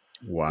 Yeah.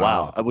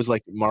 Wow. It was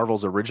like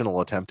Marvel's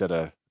original attempt at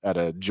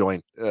a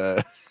joint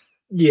Yeah.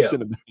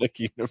 cinematic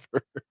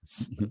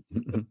universe,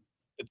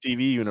 a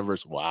TV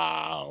universe.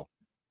 Wow.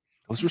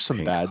 Those were some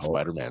Pink bad Hulk.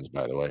 Spider-Mans,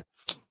 by the way.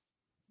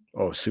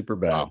 Oh, super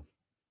bad. Wow.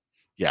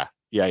 Yeah.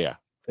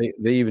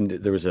 They even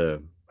there was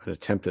an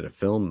attempt at a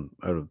film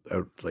out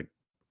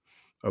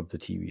of the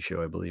TV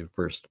show, I believe,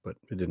 first, but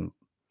it didn't.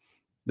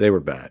 They were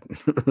bad.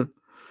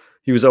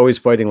 He was always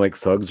fighting like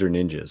thugs or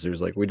ninjas.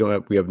 There's like we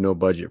have no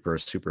budget for a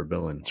super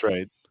villain. That's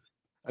right.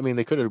 I mean,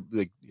 they could have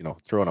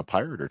thrown a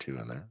pirate or two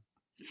in there.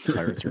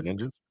 Pirates or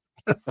ninjas.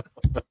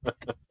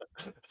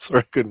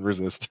 Sorry, I couldn't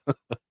resist.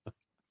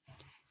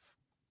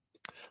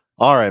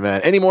 All right,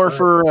 man. Any more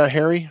for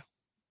Harry?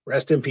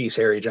 Rest in peace,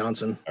 Harry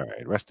Johnson. All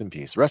right, rest in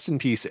peace. Rest in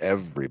peace,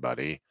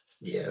 everybody.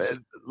 Yes.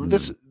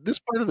 This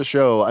part of the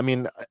show, I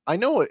mean, I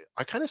know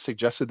I kind of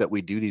suggested that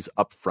we do these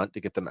up front to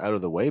get them out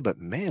of the way, but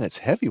man, it's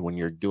heavy when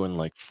you're doing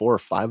like 4 or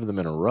 5 of them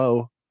in a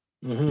row.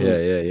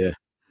 Mhm. Yeah.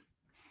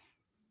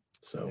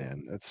 So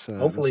And that's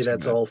hopefully too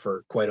that's bad. all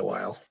for quite a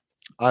while.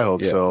 I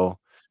hope Yeah. so.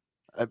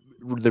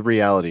 The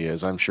reality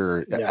is, I'm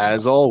sure, Yeah.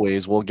 as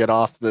always, we'll get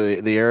off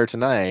the air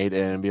tonight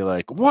and be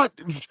like, what?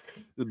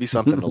 There'll be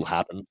something that'll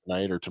happen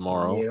tonight or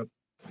tomorrow. Yep.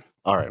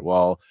 All right.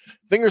 Well,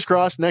 fingers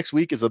crossed. Next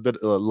week is a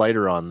bit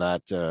lighter on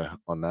that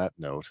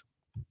note.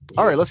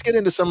 All right. Let's get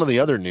into some of the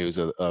other news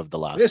of the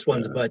last. This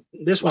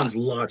one's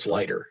lots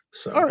lighter.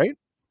 So all right.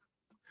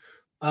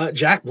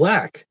 Jack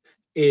Black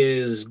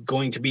is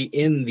going to be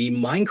in the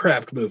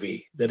Minecraft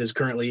movie that is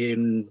currently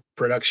in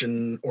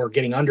production or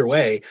getting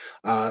underway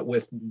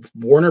with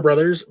Warner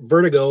Brothers,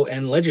 Vertigo,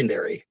 and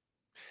Legendary.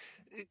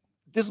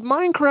 Does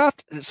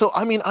Minecraft? So,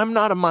 I mean, I'm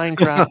not a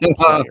Minecraft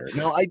player.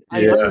 No, I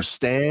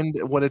understand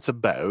what it's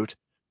about.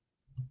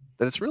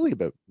 That it's really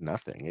about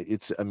nothing.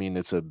 It's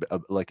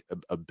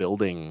a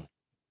building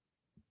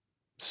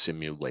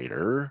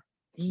simulator.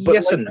 But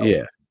Yes and no.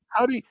 Yeah.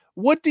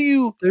 What do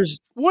you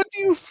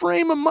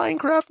frame a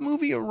Minecraft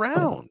movie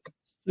around?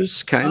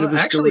 There's kind of a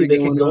actually story they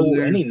can going go on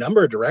there. any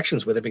number of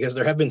directions with it because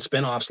there have been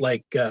spin-offs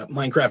like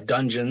Minecraft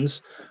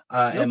Dungeons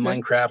and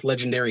Minecraft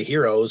Legendary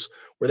Heroes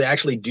where they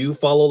actually do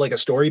follow like a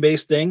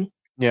story-based thing.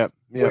 Yeah.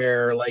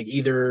 Where like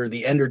either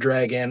the Ender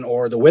Dragon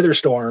or the Wither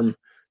Storm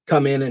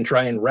come in and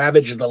try and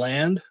ravage the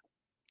land.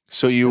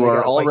 So you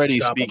are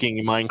already stop 'em.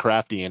 speaking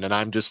Minecraftian, and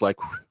I'm just like,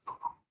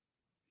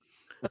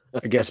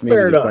 I guess maybe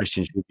Fair the enough.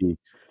 question should be,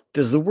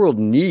 does the world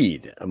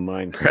need a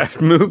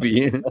Minecraft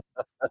movie?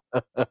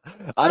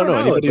 I don't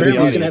know. know. Anybody in the Apparently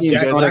audience? you You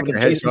can guys have have Jack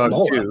any- Black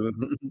and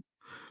Jason too.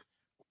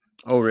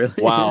 Oh, really?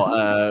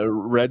 Wow.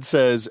 Red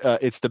says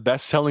it's the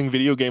best-selling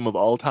video game of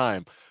all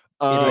time.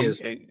 It is.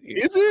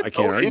 Is it? I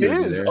can't argue it with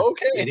you is. there.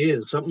 Okay. It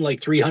is something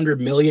like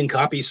 300 million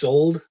copies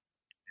sold.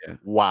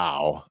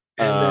 Wow.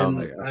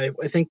 And then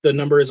I think the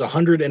number is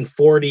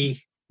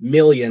 140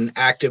 million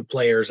active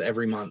players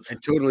every month. I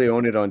totally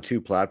own it on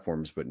 2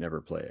 platforms, but never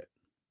play it.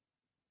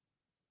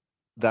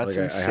 That's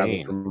I have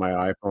insane. it for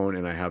my iPhone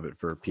and I have it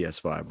for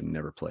PS5 and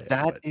never play it.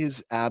 That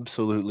is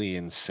absolutely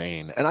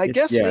insane. And I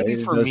guess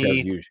maybe for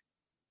me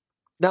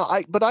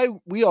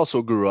we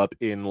also grew up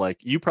in, like,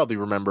 you probably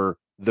remember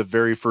the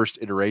very first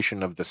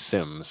iteration of The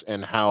Sims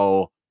and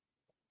how,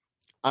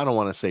 I don't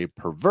want to say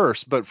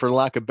perverse, but for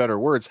lack of better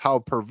words, how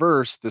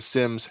perverse The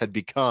Sims had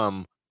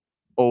become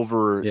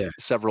over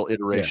several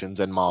iterations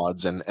and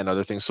mods and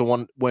other things. So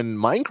when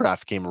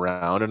Minecraft came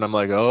around and I'm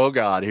like, oh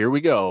God, here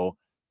we go.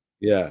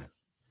 Yeah.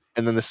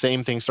 And then the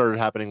same thing started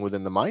happening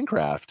within the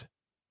Minecraft.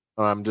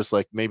 I'm just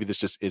like, maybe this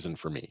just isn't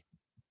for me.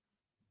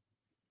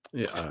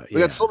 We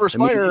got Silver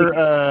Spider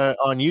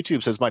on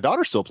YouTube says my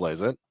daughter still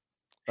plays it.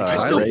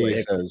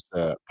 Ray says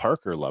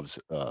Parker loves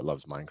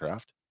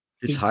Minecraft.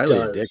 It's highly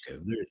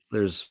addictive.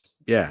 There's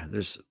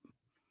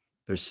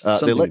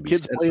they let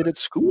kids play it at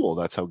school.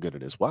 That's how good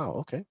it is. Wow.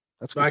 Okay.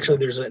 That's so actually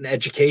there's an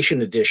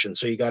education edition,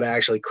 so you got to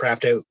actually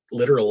craft out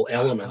literal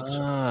elements.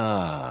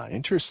 Ah,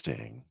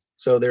 interesting.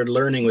 So they're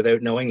learning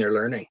without knowing they're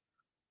learning.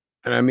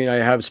 And I mean, I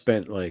have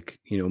spent like,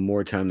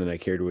 more time than I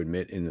care to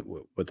admit in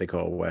what they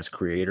call West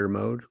creative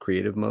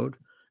mode,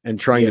 and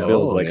trying to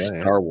build like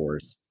Yeah. Star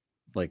Wars,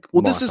 like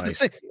Well, this Mos is the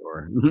thing. Eisley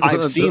or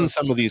I've seen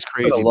some of these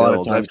spent a crazy lot of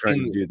builds. time I've trying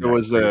to seen do there that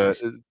was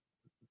crazy.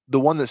 the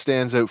one that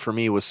stands out for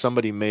me was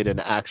somebody made an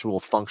actual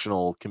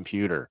functional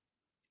computer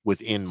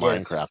within Yes.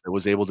 Minecraft that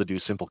was able to do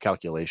simple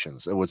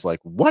calculations. It was like,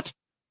 what?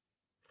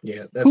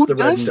 Yeah, that's Who the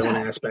does redstone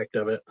that? aspect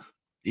of it.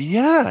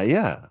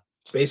 Yeah.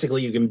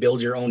 Basically, you can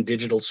build your own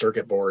digital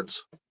circuit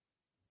boards.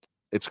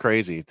 It's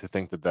crazy to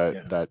think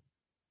that Yeah.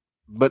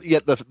 but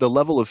yet the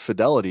level of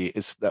fidelity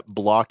is that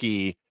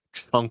blocky,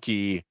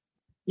 chunky.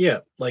 Yeah,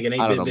 like an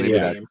I don't 8-bit know.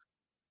 video game.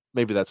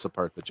 Maybe that's the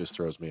part that just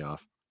throws me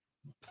off.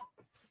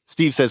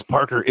 Steve says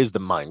Parker is the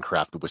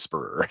Minecraft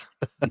whisperer.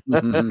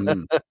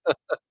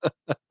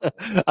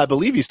 I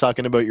believe he's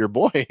talking about your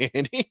boy,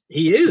 Andy.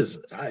 He is.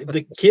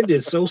 The kid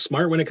is so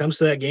smart when it comes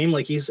to that game.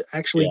 Like he's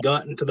actually Yeah.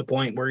 gotten to the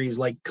point where he's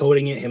like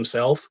coding it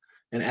himself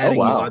and adding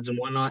mods and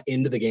whatnot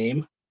into the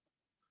game.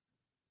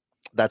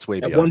 That's way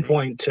At beyond one me.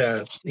 point,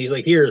 he's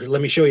like, "Here,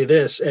 let me show you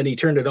this," and he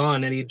turned it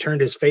on and he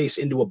turned his face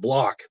into a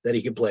block that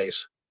he could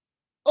place.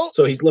 Oh.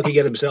 So he's looking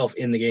at himself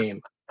in the game.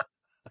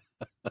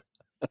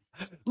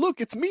 Look,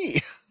 it's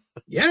me.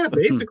 Yeah,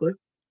 basically.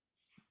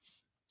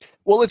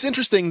 Well, it's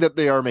interesting that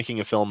they are making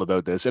a film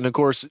about this. And of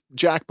course,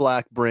 Jack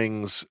Black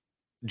brings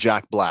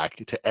Jack Black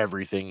to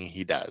everything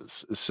he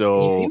does. He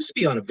So seems to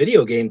be on a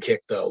video game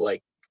kick, though,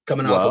 like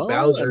coming off of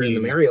Bowser in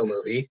the Mario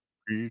movie.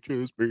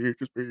 Peaches.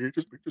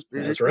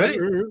 That's right.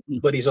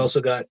 But he's also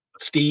got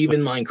Steve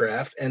in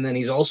Minecraft, and then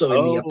he's also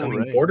in the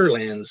upcoming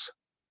Borderlands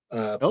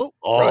project.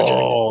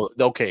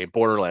 Okay,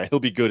 Borderlands. He'll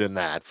be good in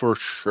that for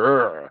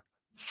sure.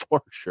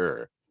 For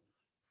sure.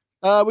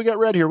 We got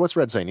Red here. What's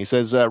Red saying? He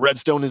says,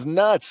 Redstone is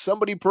nuts.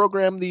 Somebody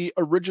programmed the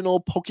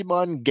original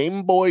Pokemon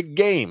Game Boy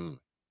game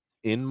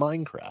in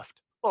Minecraft.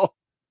 Oh,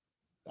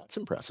 that's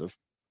impressive.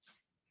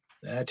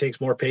 That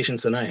takes more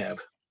patience than I have.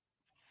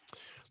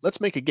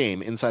 Let's make a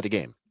game inside a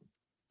game.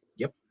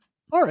 Yep.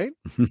 All right.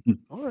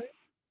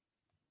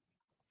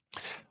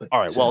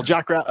 Well,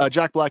 Jack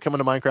Black coming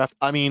to Minecraft.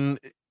 I mean,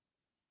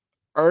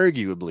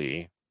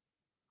 arguably,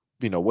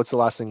 what's the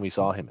last thing we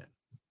saw him in?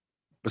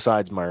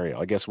 Besides Mario,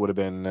 I guess would have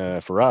been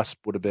for us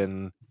would have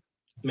been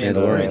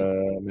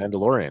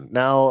Mandalorian.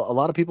 Now, a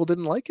lot of people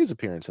didn't like his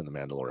appearance in the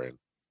Mandalorian.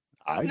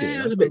 I did.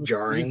 It was a bit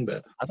jarring,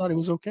 but I thought he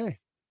was okay.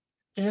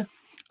 Yeah,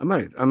 I'm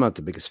not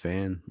the biggest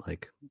fan,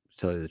 like to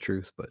tell you the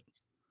truth, but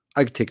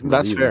I could take him.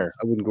 That's fair.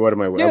 I wouldn't go out of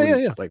my way.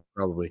 Yeah. Like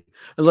probably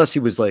unless he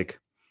was like,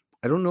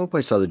 I don't know if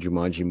I saw the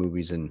Jumanji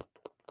movies and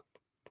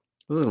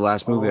the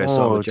last movie I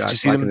saw with Jack did you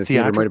see Black them in the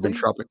theater might have been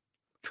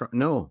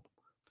theatrically?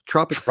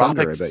 Tropic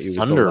Thunder. I bet you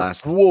was the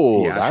last.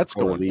 Whoa, that's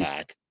theatrical going release.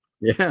 back.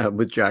 Yeah,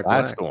 with Jack Black.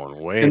 That's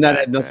going way and that back,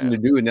 had nothing man.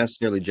 to do with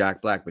necessarily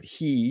Jack Black, but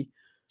he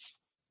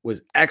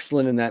was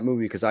excellent in that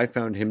movie because I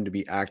found him to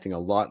be acting a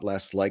lot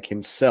less like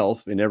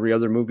himself in every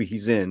other movie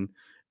he's in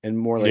and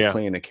more like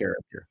playing a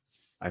character.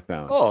 I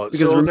found. Because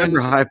so remember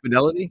High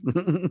Fidelity?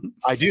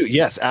 I do.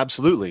 Yes,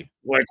 absolutely.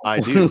 Like I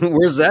do.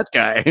 Where's that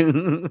guy?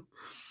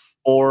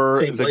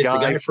 Or same the place guy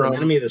the guy from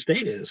Enemy of the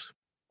State is.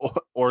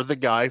 or the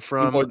guy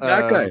from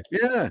that guy.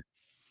 Yeah.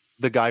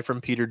 The guy from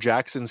Peter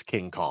Jackson's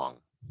King Kong.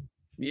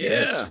 Yeah.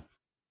 Yes.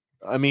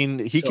 I mean,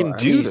 he can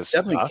do this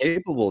definitely stuff.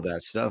 Capable of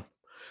that stuff.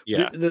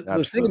 Yeah.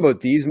 The thing about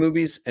these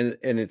movies, and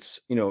it's,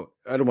 I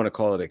don't want to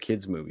call it a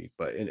kids movie,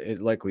 but it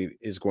likely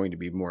is going to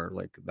be more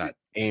like that,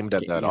 aimed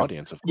at that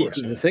audience, of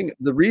course.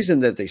 The reason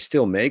that they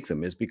still make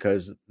them is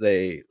because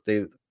they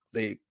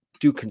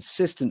do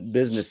consistent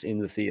business in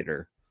the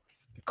theater,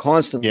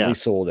 constantly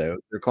sold out.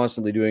 They're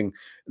constantly doing,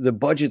 the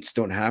budgets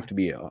don't have to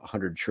be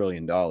 $100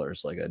 trillion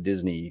like a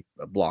Disney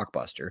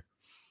blockbuster.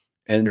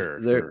 And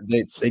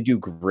they do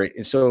great.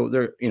 And so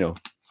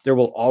there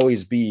will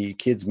always be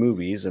kids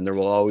movies and there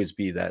will always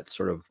be that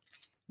sort of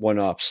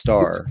one-off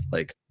star.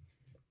 Like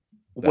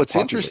what's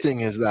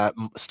interesting is that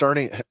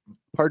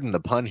pardon the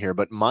pun here,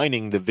 but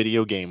mining the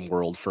video game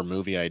world for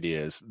movie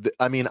ideas.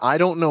 I mean, I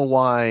don't know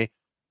why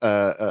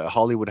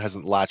Hollywood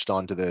hasn't latched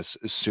onto this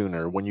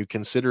sooner when you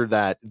consider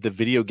that the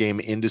video game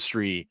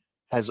industry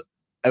has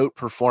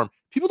outperformed.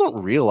 People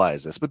don't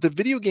realize this, but the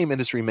video game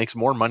industry makes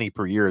more money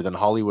per year than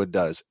Hollywood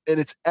does, and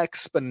it's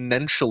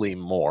exponentially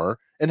more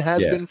and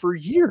has been for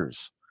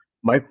years.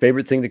 My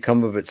favorite thing to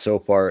come of it so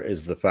far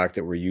is the fact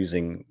that we're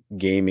using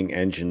gaming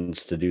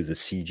engines to do the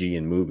CG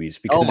in movies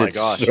because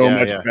it's so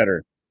much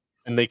better.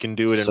 And they can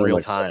do it in real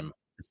time.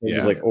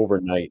 It's like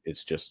overnight,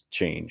 it's just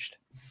changed.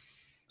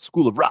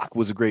 School of Rock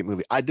was a great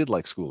movie. I did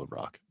like School of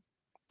Rock.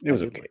 It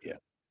was okay,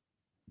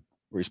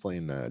 where he's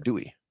playing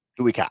Dewey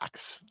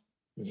Cox.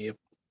 Yep.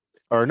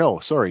 Or no,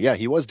 sorry,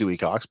 he was Dewey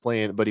Cox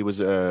playing, but he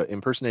was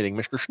impersonating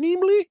Mr.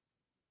 Schneebly.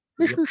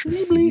 Mr.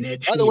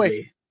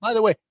 Schneebly. By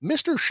the way,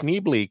 Mr.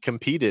 Schneebly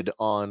competed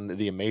on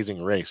The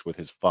Amazing Race with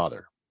his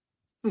father.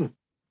 It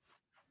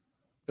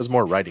was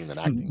more writing than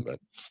acting, but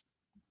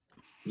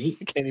I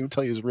can't even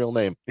tell you his real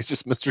name. It's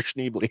just Mr.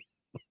 Schneebly.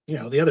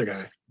 The other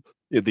guy.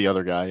 The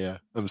other guy, yeah.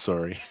 I'm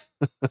sorry.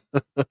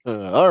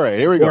 All right,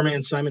 here we go. Poor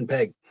man Simon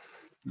Pegg.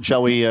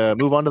 Shall we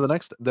move on to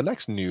the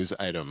next news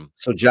item?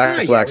 So Jack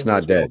Yeah, Black's yeah,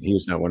 not dead. He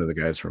was not one of the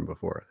guys from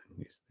before.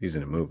 He's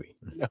in a movie.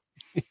 No,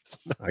 he's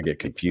not. I get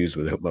confused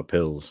with my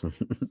pills.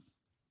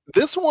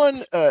 This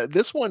one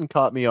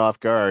caught me off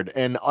guard,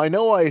 and I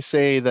know I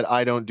say that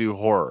I don't do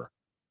horror.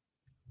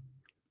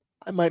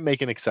 I might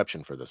make an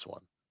exception for this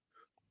one.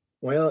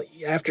 Well,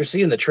 after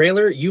seeing the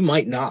trailer, you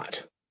might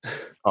not.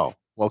 Oh,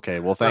 okay.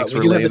 Well, thanks We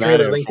for do have laying the that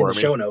trailer out linked in for the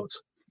me. show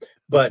notes.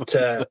 But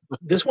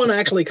this one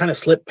actually kind of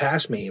slipped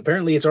past me.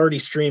 Apparently, it's already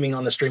streaming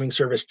on the streaming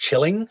service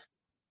Chilling,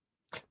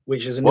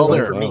 which is a new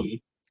one for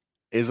me.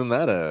 Isn't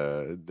that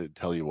to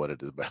tell you what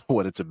it is about?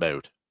 What it's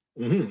about?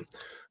 Mm-hmm.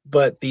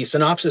 But the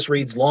synopsis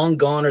reads: "Long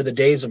gone are the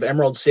days of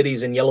emerald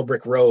cities and yellow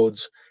brick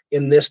roads.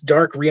 In this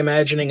dark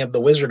reimagining of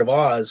the Wizard of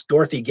Oz,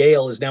 Dorothy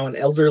Gale is now an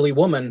elderly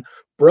woman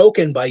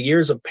broken by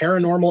years of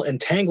paranormal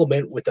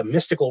entanglement with the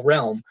mystical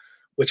realm,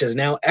 which has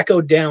now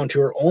echoed down to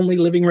her only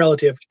living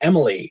relative,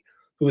 Emily,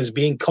 who is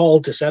being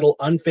called to settle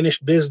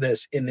unfinished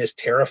business in this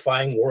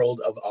terrifying world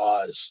of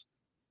Oz."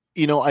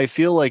 You know, I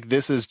feel like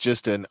this is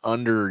just an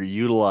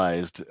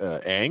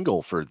underutilized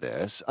angle for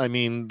this. I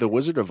mean, The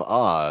Wizard of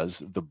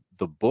Oz,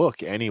 the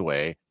book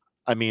anyway.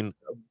 I mean,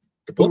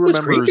 The book was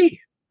creepy.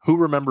 who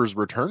remembers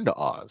Return to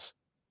Oz,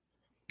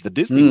 the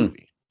Disney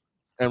movie?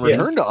 And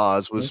Return to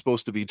Oz was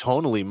supposed to be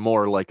tonally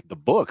more like the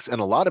books, and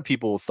a lot of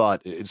people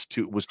thought it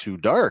was too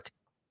dark.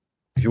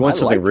 If you want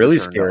something really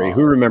scary,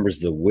 who remembers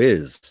The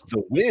Wiz?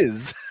 The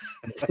Wiz.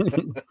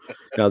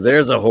 Now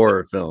there's a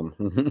horror film.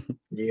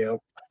 Yeah.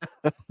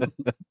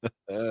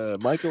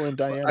 Michael and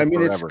Diana. I mean,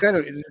 forever. it's kind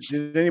of.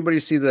 Did anybody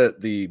see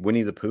the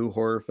Winnie the Pooh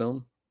horror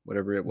film?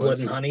 Whatever it was. Blood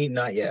and Honey,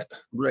 not yet.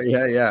 Right?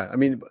 Yeah. I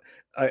mean,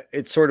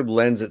 it sort of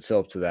lends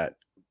itself to that.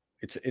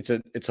 It's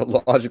a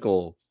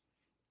logical.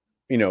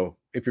 You know,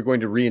 if you're going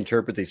to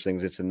reinterpret these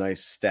things, it's a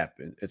nice step.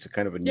 It's a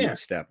kind of a neat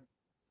step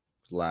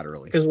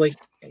laterally. Because, like,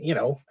 you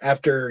know,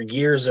 after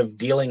years of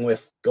dealing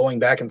with going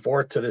back and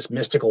forth to this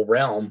mystical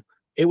realm,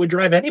 it would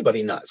drive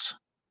anybody nuts.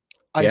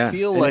 I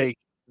feel like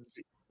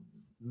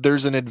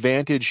there's an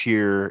advantage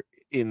here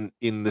in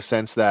the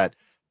sense that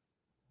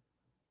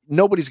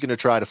nobody's going to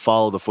try to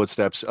follow the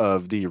footsteps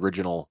of the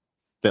original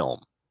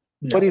film.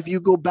 No. But if you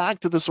go back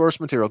to the source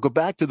material, go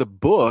back to the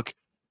book,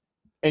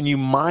 and you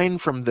mine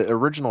from the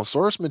original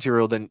source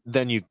material,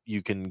 then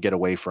you can get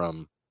away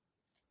from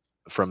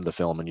the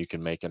film, and you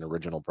can make an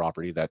original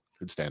property that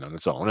could stand on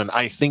its own. And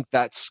I think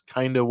that's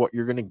kind of what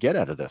you're going to get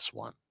out of this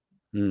one.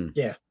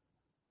 Yeah.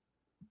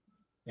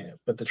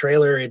 But the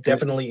trailer, it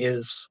definitely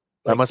is.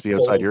 That must be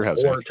outside your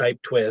house. Horror type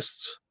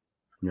twists.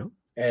 No.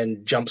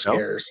 And jump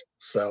scares. No.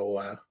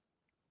 So.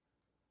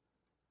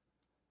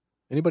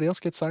 Anybody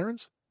else get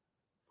sirens?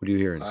 What are you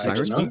hearing?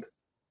 Sirens?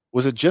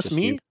 Was it just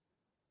me? You.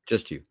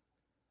 Just you.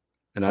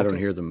 And I don't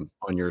hear them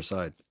on your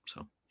side.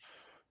 So.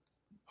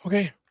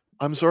 Okay.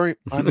 I'm sorry.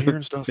 I'm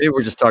hearing stuff. Maybe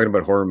we're just talking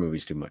about horror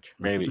movies too much.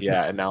 Maybe.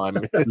 Yeah. And now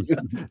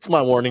it's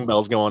my warning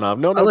bells going off.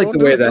 No, I like the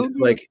way that,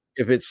 like,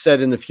 if it's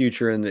set in the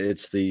future and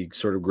it's the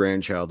sort of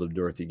grandchild of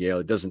Dorothy Gale,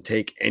 it doesn't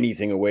take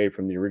anything away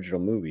from the original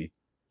movie.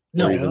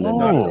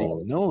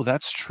 No,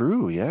 that's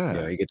true. Yeah.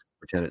 Yeah. You get to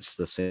pretend it's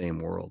the same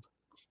world.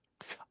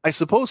 I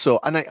suppose so.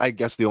 And I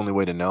guess the only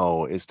way to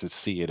know is to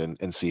see it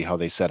and see how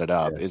they set it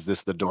up. Yeah. Is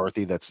this the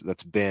Dorothy that's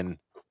been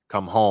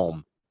come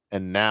home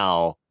and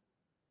now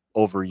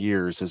over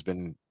years has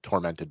been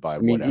tormented by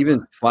whatever?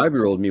 Even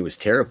 5-year-old me was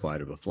terrified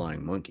of a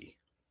flying monkey.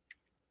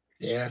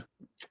 Yeah.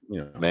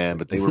 You know, man,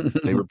 but they were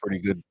pretty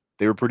good.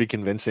 They were pretty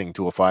convincing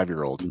to a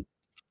 5-year-old.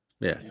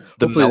 Yeah.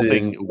 The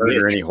melting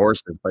murder any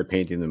horses by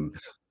painting them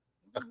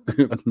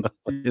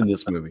in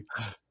this movie.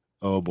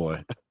 Oh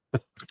boy.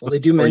 Well, they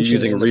do mention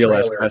using real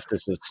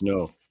asbestos as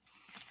snow.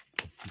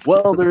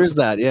 Well, there is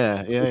that.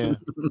 Yeah.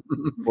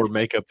 Or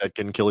makeup that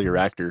can kill your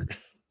actor.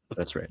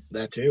 That's right.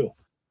 That too.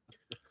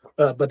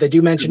 But they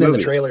do mention in the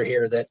trailer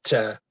here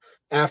that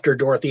after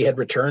Dorothy had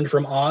returned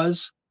from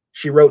Oz,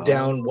 she wrote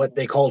down what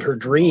they called her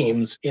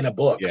dreams in a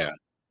book. Yeah.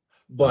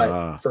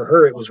 But for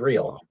her, it was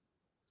real.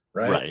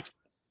 Right.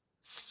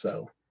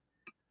 So.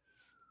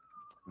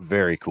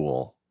 Very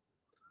cool.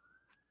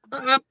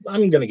 I'm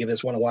going to give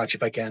this one a watch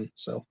if I can.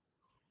 So.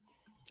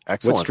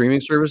 Excellent. What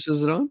streaming service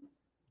is it on?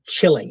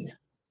 Chilling.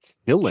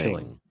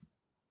 I'll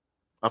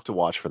have to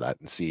watch for that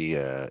and see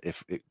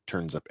if it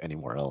turns up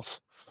anywhere else.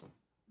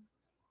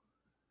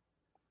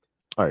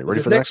 All right,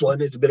 ready for the next one?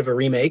 Is a bit of a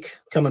remake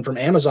coming from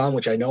Amazon,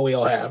 which I know we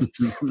all have.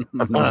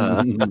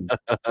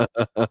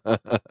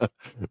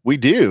 We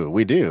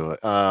do.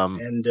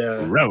 And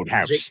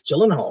Roadhouse. Jake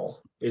Gyllenhaal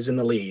is in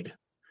the lead,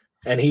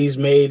 and he's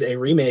made a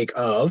remake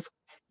of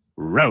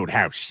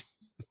Roadhouse.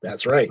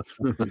 That's right.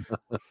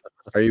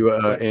 Are you,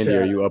 Andy?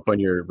 Are you up on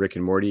your Rick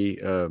and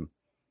Morty? I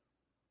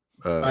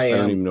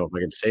don't even know if I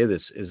can say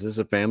this. Is this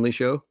a family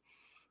show?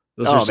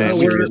 Man,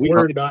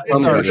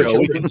 it's our show.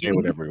 We can say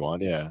whatever we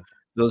want. Yeah.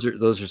 Those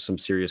are some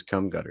serious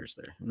cum gutters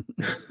there.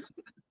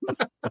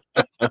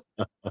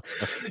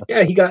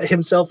 Yeah, he got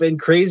himself in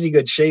crazy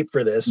good shape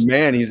for this.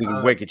 Man, he's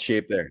in wicked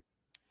shape there.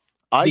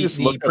 I The- just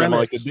the looked at him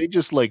like, premise- did they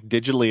just like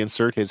digitally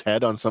insert his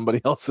head on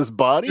somebody else's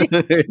body?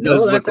 It No,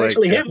 does that's look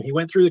actually like, him. He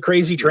went through the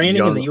crazy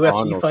training in the young UFC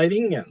Arnold.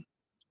 fighting, and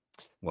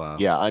Wow.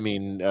 Yeah, I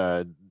mean,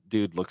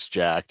 dude looks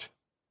jacked.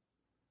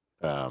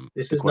 this The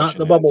is not the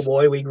question Bubble is-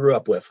 Boy we grew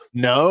up with.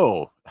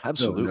 No,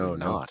 absolutely no.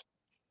 not.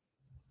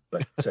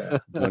 But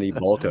Johnny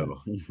Balco.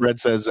 Red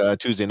says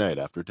Tuesday night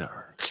after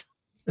dark.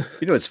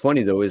 You know what's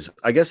funny though is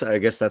I guess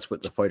that's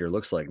what the fighter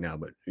looks like now.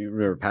 But you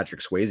remember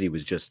Patrick Swayze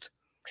was just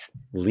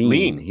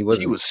lean. He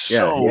was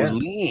so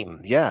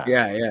lean. Yeah.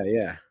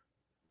 Yeah.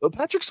 But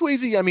Patrick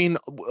Swayze, I mean,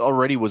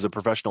 already was a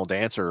professional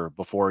dancer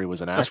before he was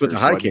an actor. That's what the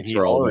high kicks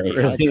are all about,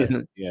 had really.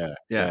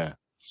 that.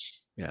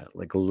 Yeah,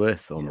 like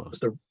lithe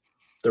almost. but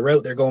the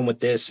route they're going with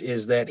this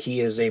is that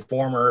he is a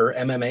former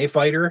MMA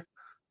fighter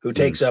who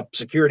takes up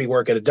security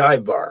work at a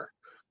dive bar.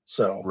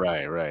 So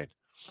Right.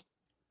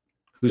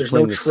 Who's there's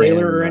playing no the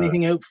trailer Sam, or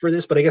anything out for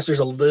this, but I guess there's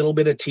a little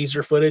bit of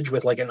teaser footage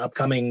with like an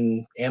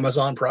upcoming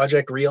Amazon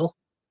project reel.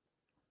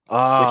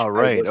 Ah, which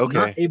right. I was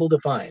not able to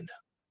find.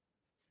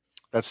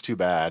 That's too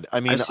bad. I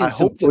mean, I've seen I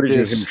some hope that footage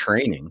this. of him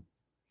training.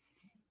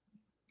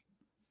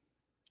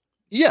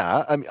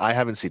 Yeah, I mean, I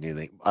haven't seen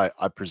anything.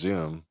 I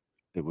presume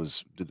it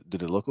was.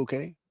 Did it look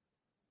okay?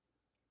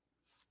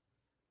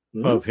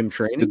 Of him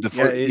training? Did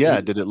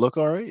did it look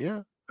all right?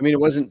 Yeah. I mean, it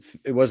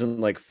wasn't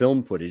like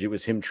film footage. It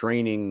was him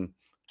training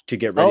to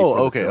get ready. Oh, for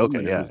the okay, film, okay,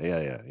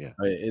 and yeah.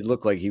 It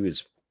looked like he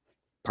was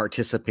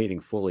participating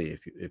fully.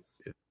 If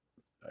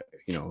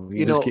he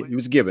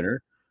was giving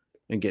her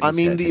and getting. I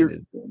mean,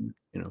 the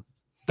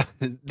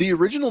the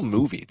original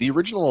movie, the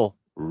original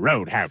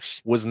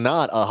Roadhouse, was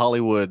not a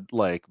Hollywood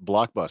like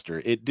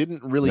blockbuster. It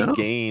didn't really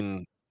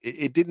gain.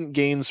 It didn't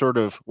gain sort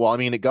of. Well, I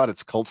mean, it got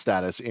its cult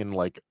status in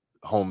like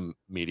home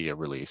media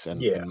release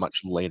and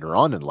much later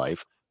on in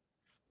life.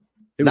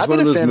 It was not one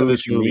been of a those fan of movies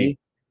this for movie. Me.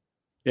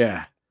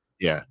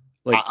 Yeah.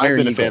 Like I've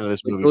been a fan of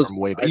this movie from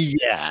way back.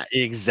 Yeah,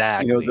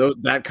 exactly.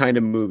 That kind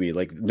of movie.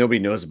 Like nobody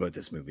knows about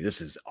this movie.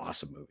 This is an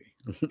awesome movie.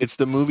 It's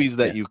the movies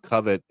that you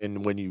covet,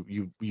 and when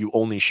you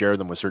only share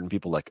them with certain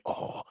people, like,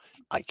 oh,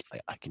 I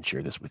can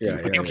share this with you,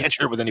 but you can't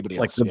share it with anybody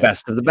else. Like the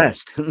best of the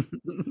best.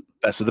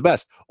 Best of the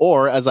best.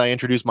 Or as I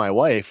introduced my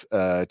wife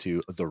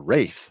to The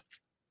Wraith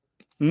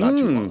not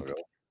too long ago.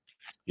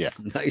 Yeah.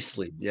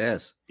 Nicely.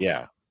 Yes.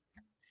 Yeah.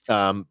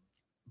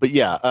 But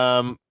yeah,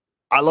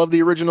 I love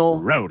the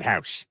original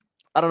Roadhouse.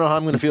 I don't know how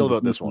I'm going to feel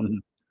about this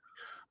one.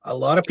 A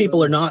lot of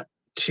people are not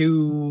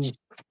too,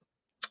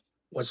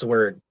 what's the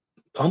word,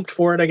 pumped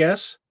for it, I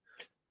guess,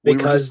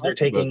 because they're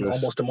taking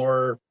almost a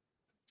more,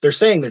 they're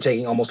saying they're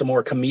taking almost a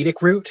more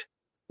comedic route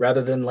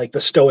rather than like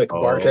the stoic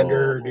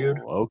bartender dude.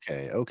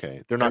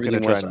 Okay. They're not going to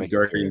try to make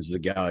Guardians of the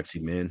Galaxy,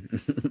 man.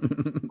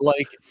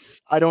 Like,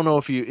 I don't know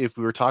if we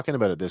were talking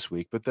about it this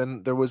week, but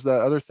then there was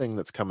that other thing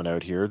that's coming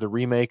out here, the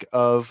remake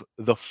of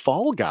The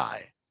Fall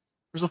Guy.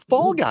 There's a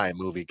Fall Guy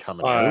movie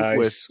coming out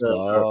with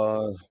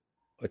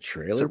a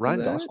trailer. Is it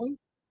Ryan Gosling?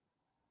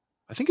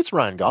 I think it's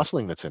Ryan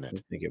Gosling that's in it.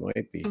 I think it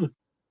might be.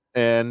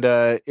 And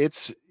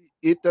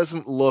it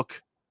doesn't look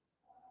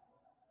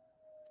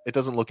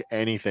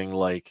anything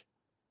like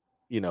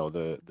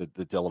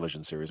the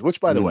television series, which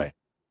by the way,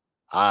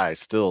 I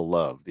still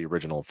love the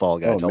original Fall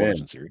Guy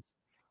television series.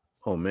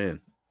 Oh man.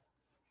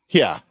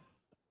 Yeah.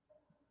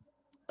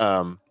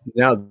 Now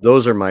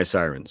those are my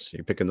sirens.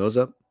 You picking those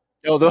up?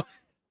 No,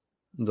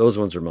 those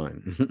ones are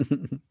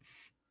mine.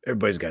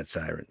 Everybody's got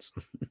sirens.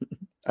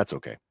 That's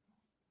okay.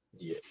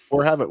 Yeah.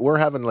 We're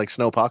having like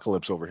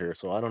snowpocalypse over here,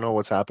 so I don't know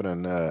what's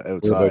happening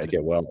outside. We're about to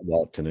get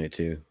walloped tonight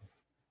too.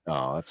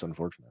 Oh, that's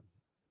unfortunate.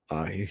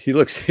 He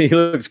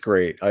looks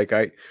great. Like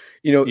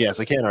yes,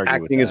 I can't argue.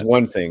 Acting is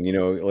one thing,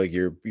 like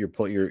you're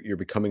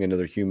becoming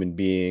another human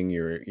being.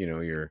 You're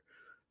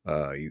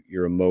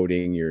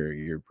emoting,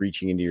 you're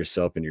reaching into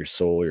yourself and your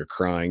soul, you're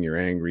crying, you're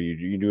angry,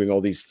 you're doing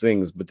all these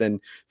things. But then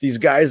these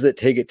guys that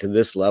take it to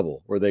this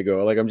level where they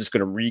go, like, I'm just going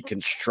to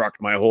reconstruct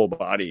my whole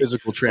body,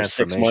 physical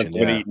transformation, 6 months,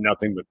 and eat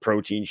nothing but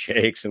protein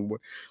shakes, and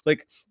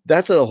like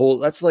that's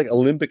like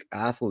Olympic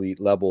athlete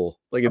level.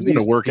 Like I'm going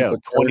to work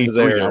out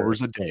 23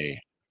 hours a day.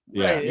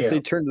 Yeah, right, if they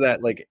turn to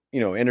that, like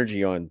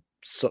energy on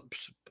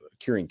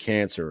curing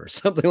cancer or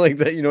something like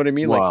that, you know what I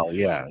mean? Well, like,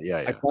 yeah.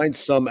 I find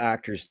some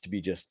actors to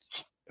be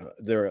just.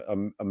 They're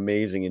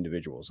amazing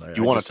individuals.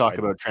 You want to talk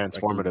about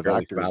transformative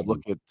actors?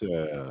 Look at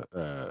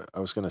I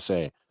was going to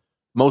say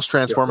most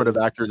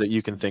transformative actor that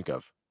you can think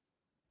of.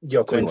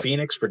 Joaquin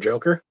Phoenix for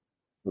Joker.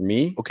 For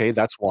me, okay,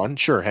 that's one.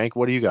 Sure, Hank.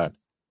 What do you got?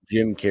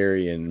 Jim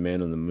Carrey and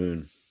Man on the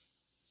Moon.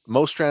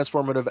 Most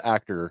transformative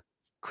actor,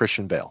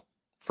 Christian Bale,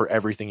 for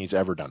everything he's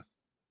ever done.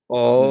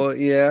 Oh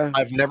yeah,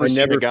 I've never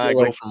seen a guy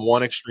go from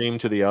one extreme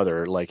to the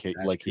other like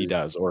he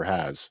does or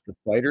has. The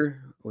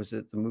Fighter, was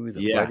it the movie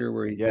The Fighter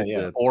where he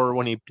did or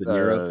when he De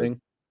Niro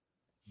thing?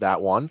 That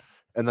one,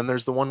 and then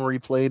there's the one where he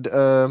played.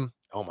 Oh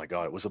my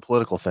god, it was a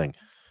political thing.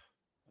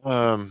 He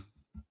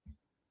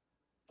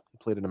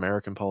played an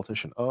American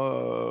politician.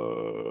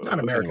 Not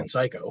American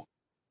Psycho.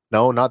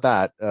 No, not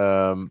that.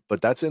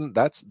 But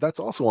that's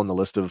also on the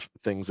list of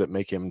things that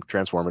make him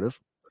transformative.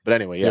 But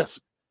anyway, yes.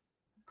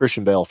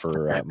 Christian Bale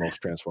for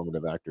most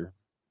transformative actor.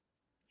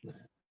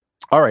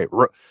 All right,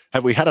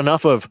 have we had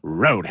enough of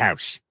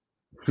Roadhouse?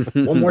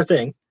 One more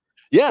thing.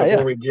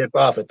 Before we dip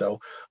off it, though.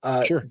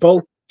 Sure.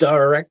 Both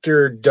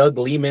director Doug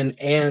Liman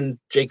and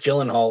Jake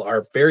Gyllenhaal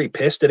are very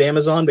pissed at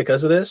Amazon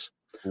because of this.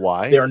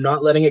 Why? They are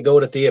not letting it go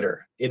to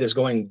theater. It is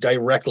going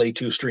directly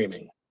to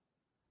streaming.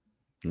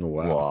 Oh,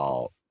 wow.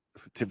 Well,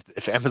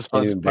 if Amazon's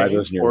can't even buy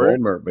those in your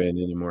Walmart bin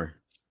anymore.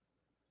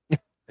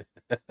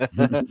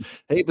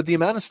 Hey, but the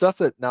amount of stuff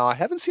that now I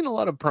haven't seen a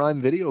lot of Prime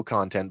Video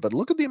content, but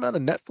look at the amount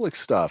of Netflix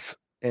stuff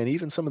and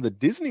even some of the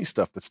Disney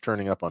stuff that's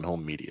turning up on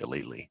home media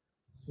lately.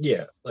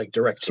 Yeah, like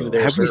direct to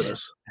their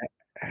service.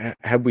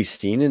 Have we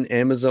seen an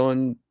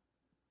Amazon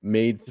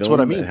made film? That's what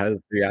I mean. That has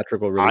a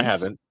theatrical release? I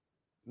haven't.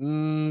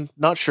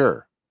 Not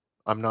sure.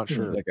 I'm not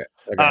sure.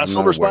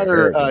 Silver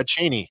Spider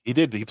Cheney. He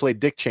played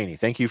Dick Cheney.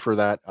 Thank you for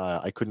that.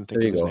 I couldn't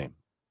think of his name.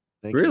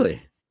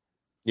 Really?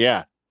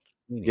 Yeah.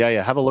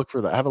 Yeah. Have a look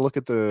for that. Have a look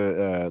at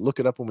the look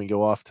it up when we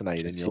go off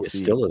tonight, and you'll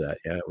see still of that.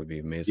 Yeah, it would be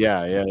amazing.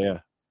 Yeah.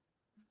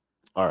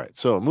 All right.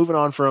 So moving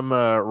on from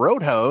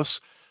Roadhouse,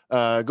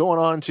 going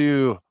on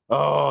to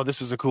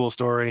this is a cool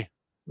story.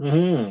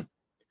 Mm-hmm.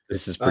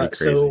 This is pretty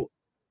crazy. So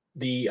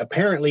the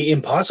apparently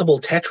impossible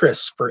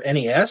Tetris for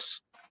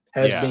NES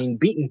has been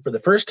beaten for the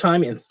first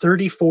time in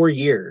 34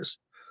 years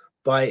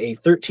by a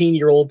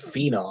 13-year-old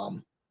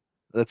phenom.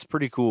 That's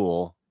pretty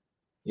cool.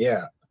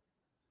 Yeah.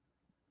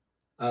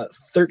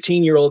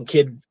 13-year-old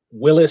kid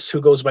Willis,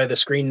 who goes by the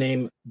screen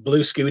name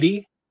Blue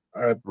Scooty,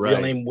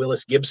 real name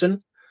Willis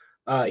Gibson.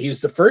 He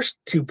was the first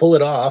to pull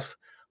it off,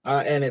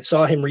 and it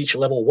saw him reach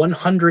level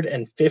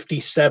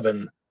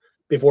 157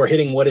 before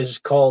hitting what is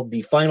called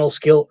the final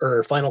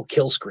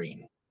kill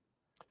screen.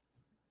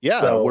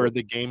 Yeah, where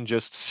the game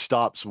just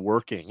stops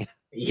working.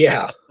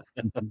 Yeah.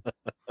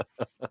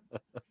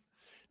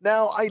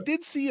 Now, I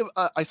did see,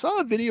 I saw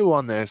a video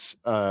on this.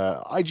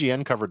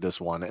 IGN covered this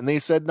one, and they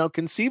said, now,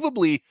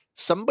 conceivably,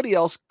 somebody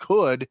else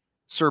could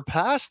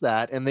surpass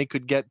that, and they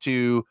could get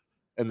to,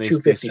 and they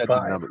said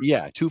the number.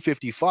 Yeah,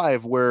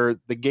 255, where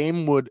the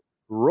game would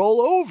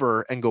roll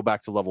over and go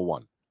back to level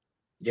 1.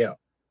 Yeah.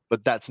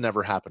 But that's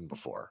never happened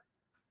before.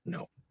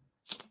 No.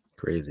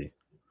 Crazy.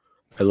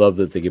 I love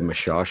that they give him a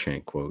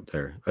Shawshank quote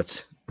there.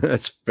 That's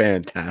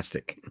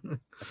fantastic.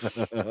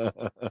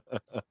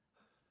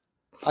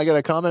 I got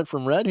a comment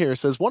from Red here. It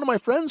says, one of my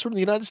friends from the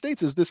United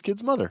States is this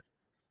kid's mother.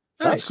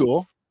 That's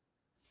cool.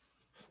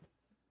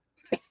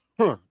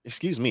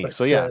 Excuse me. But,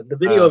 so yeah, the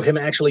video of him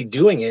actually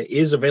doing it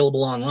is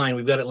available online.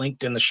 We've got it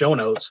linked in the show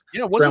notes.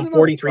 Yeah, it's around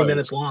 43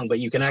 minutes long, but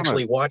you can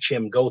actually watch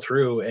him go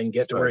through and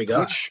get to where he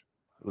got.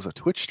 It was a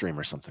Twitch stream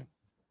or something.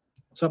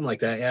 Something like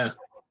that, yeah.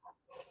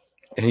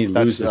 And he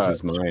loses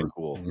his mind.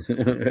 Cool.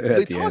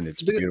 They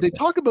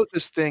talk about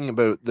this thing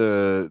about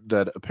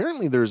that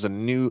apparently there's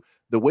the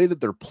way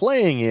that they're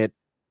playing it.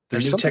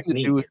 There's something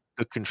to do with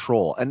the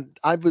control. And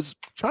I was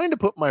trying to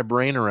put my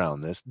brain around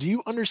this. Do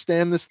you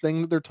understand this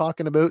thing that they're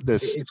talking about?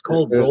 It's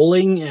called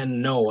rolling,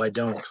 and no, I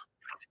don't.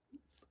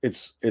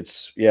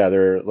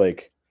 They're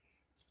like,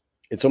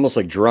 it's almost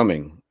like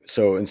drumming.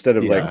 So instead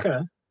of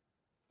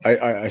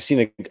I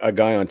seen a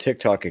guy on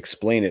TikTok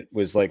explain it,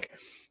 was like,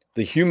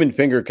 the human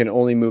finger can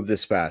only move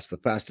this fast. The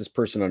fastest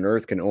person on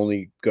earth can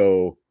only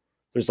go,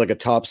 there's like a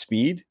top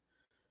speed.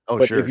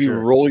 But if you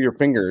roll your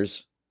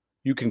fingers,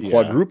 you can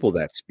quadruple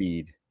that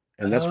speed.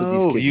 And that's what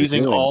these kids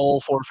using are doing.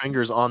 all 4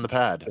 fingers on the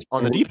pad,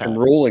 on the D-pad. And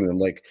rolling them.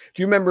 Like,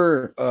 do you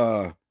remember,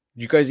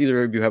 you guys,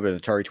 either of you have an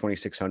Atari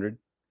 2600?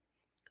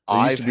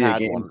 There used to be a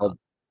game called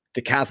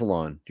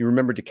Decathlon. Do you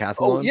remember Decathlon?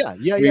 Oh, yeah.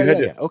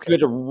 Okay. You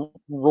had to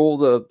roll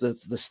the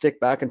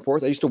stick back and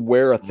forth. I used to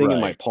wear a thing in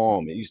my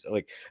palm. It used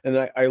to, and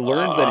I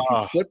learned that if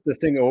you flipped the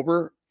thing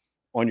over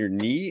on your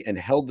knee and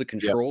held the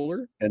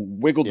controller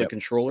and wiggled the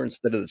controller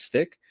instead of the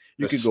stick,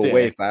 you could go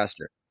way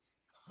faster.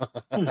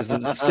 Because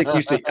the stick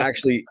used to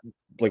actually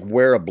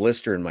wear a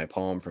blister in my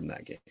palm from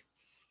that game. It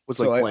was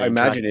like playing I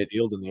imagine it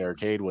field in the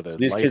arcade with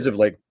these kids have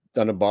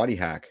done a body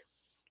hack.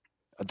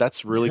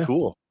 That's really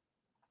cool.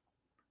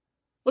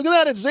 Look at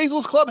that. It's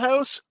Zazel's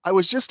Clubhouse. I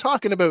was just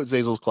talking about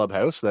Zazel's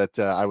Clubhouse that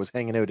I was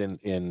hanging out in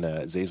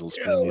Zazel's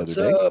stream the other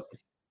day. Up?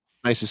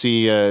 Nice to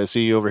see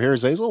you over here,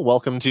 Zazel.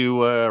 Welcome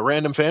to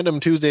Random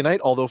Fandom Tuesday night.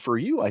 Although for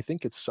you, I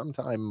think it's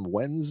sometime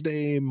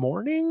Wednesday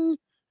morning.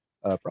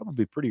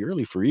 Probably pretty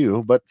early for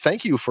you, but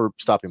thank you for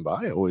stopping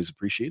by. I always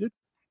appreciate it.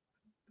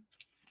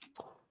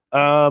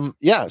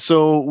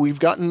 So we've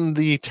gotten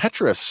the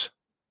Tetris.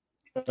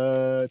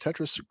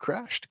 Tetris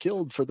crashed,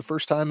 killed for the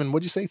first time in,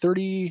 what'd you say,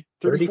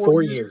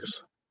 34 years?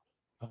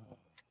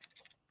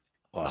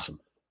 Awesome.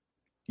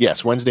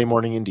 Yes, Wednesday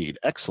morning indeed.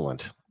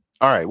 Excellent.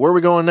 All right, where are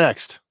we going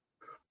next?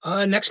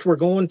 Next, we're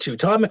going to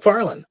Todd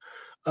McFarlane.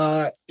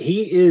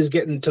 He is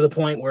getting to the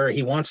point where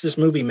he wants this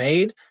movie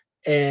made,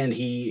 and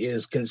he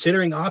is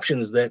considering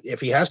options that if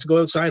he has to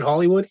go outside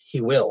Hollywood, he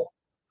will.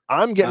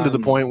 I'm getting to the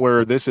point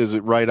where this is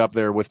right up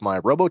there with my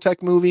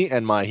Robotech movie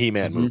and my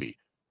He-Man movie.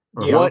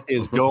 What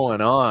is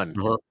going on?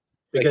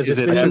 Because is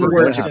if it it's ever an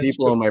gonna bunch of happen? origin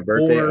people on my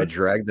birthday, I before-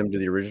 dragged them to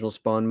the original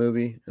Spawn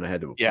movie, and I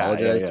had to Yeah,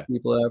 apologize yeah. to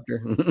people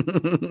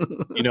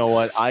after. You know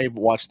what? I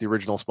watched the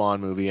original Spawn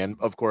movie, and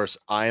of course,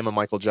 I am a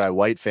Michael Jai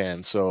White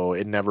fan, so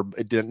it never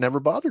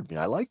bothered me.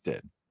 I liked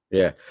it.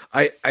 Yeah,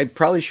 I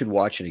probably should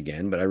watch it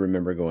again, but I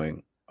remember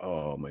going,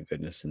 "Oh my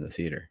goodness!" in the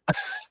theater.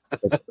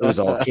 It was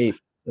all Kate.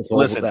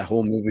 Listen. That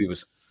whole movie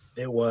was.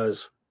 it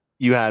was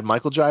You had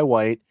Michael Jai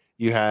White,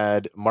 you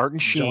had Martin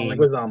John Sheen,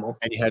 Leguizamo.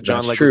 and you had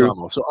John That's true.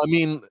 Leguizamo. So I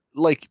mean,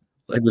 like,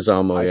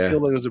 Leguizamo, I yeah,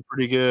 feel like it was a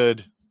pretty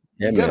good.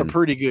 yeah, You got a man.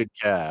 pretty good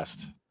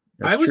cast.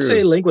 That's I would true.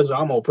 say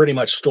Leguizamo pretty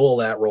much stole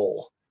that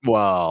role.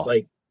 Wow.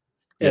 Like,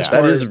 Yeah. as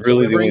That far is as really the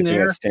only delivering thing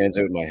there, that stands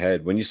out in my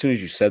head. As soon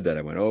as you said that,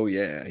 I went, "Oh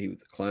yeah, he was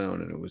the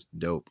clown," and it was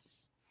dope.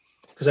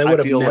 because I would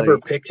have feel never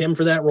like- picked him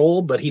for that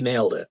role, but he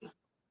nailed it.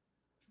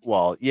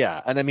 Well,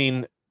 yeah, and I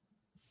mean,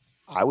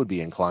 I would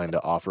be inclined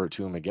to offer it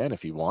to him again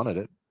if he wanted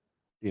it.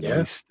 You know, Yeah.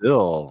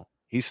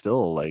 he's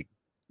still like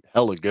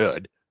hella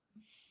good.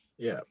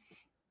 Yeah.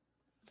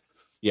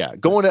 Yeah,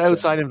 going to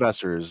outside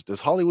investors. Does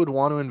Hollywood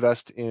want to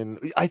invest in?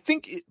 I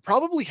think it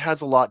probably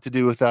has a lot to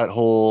do with that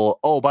whole,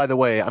 oh, by the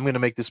way, I'm going to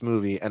make this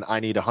movie and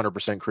I need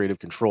 100% creative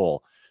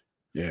control.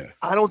 Yeah,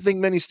 I don't think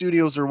many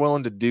studios are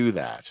willing to do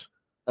that.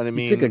 And I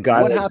mean, you think a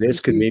guy what like happens this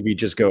could to- maybe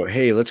just go,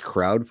 "Hey, let's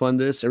crowdfund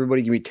this.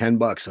 Everybody, give me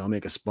 $10. I'll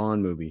make a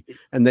Spawn movie,"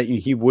 and that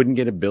he wouldn't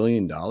get $1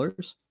 billion?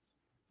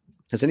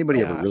 Has anybody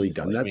Yeah, ever really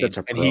done I that? mean, That's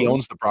a and he pro.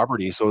 owns the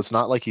property, so it's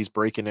not like he's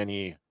breaking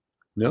any.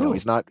 No, You know,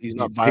 he's not You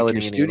pick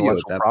violating your any studio at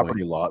intellectual that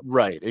property point. law.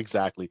 Right,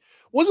 exactly.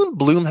 Wasn't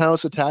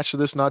Bloomhouse attached to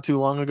this not too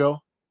long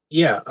ago?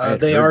 Yeah. I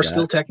had They heard are that.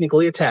 still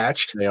technically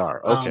attached. They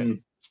are.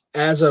 Okay.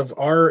 As of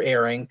our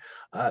airing,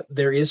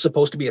 there is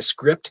supposed to be a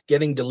script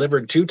getting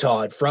delivered to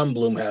Todd from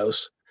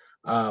Bloomhouse.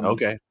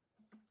 Okay.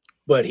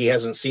 But he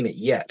hasn't seen it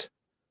yet.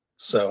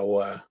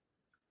 So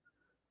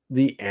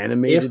The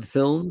animated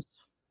films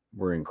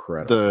were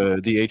incredible.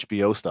 The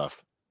HBO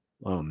stuff.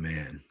 Oh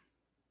man,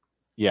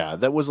 Yeah,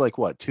 that was like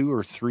what, 2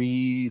 or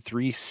 3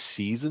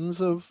 seasons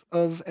of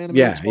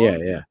animated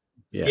Spawn?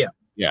 Yeah.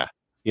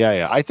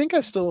 I think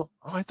I've still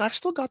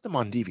got them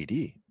on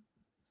DVD.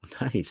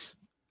 nice.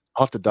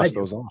 I'll have to dust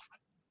do. those off.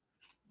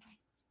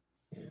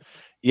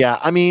 Yeah,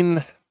 I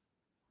mean,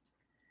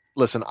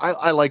 listen,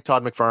 I like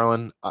Todd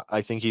McFarlane.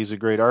 I think he's a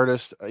great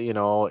artist. You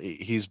know,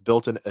 he's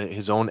built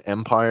his own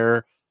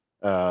empire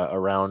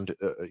around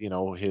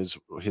his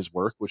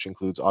work, which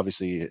includes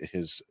obviously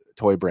his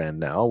toy brand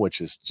now, which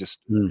has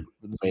just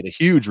made a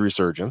huge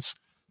resurgence.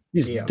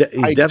 He's Yeah.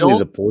 he's definitely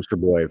the poster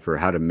boy for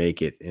how to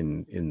make it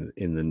in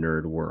the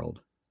nerd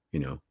world. You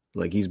know,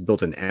 like he's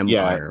built an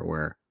empire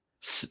where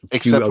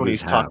except when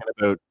he's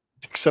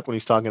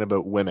talking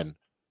about women.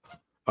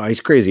 Oh,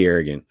 he's crazy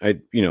arrogant.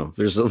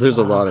 There's a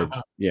lot of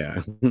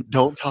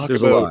Don't talk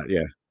there's about a lot,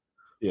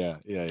 yeah.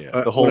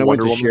 The whole when I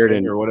went Wonder to Woman Sheridan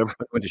thing or whatever.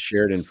 I went to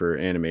Sheridan for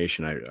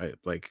animation. I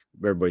like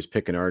everybody's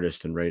pick an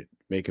artist and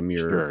make him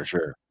your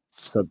Sure.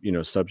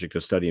 subject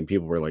of study, and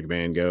people were like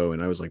Van Gogh,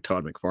 and I was like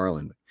Todd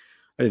McFarlane.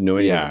 I didn't know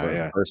anything about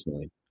him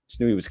personally. Just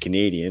knew he was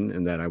Canadian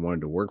and that I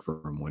wanted to work for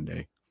him one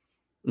day.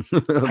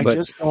 I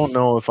just don't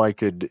know if I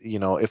could,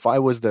 if I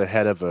was the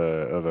head of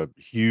a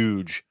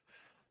huge,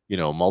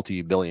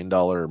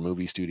 multi-billion-dollar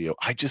movie studio,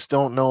 I just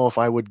don't know if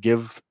I would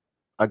give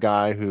a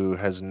guy who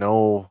has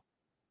no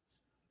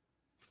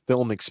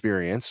film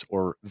experience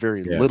or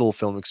very little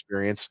film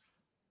experience.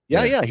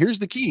 Here's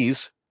the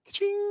keys.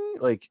 Ka-ching!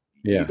 Like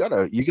you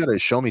gotta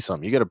show me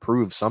something. You gotta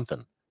prove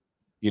something.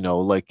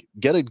 Like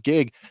get a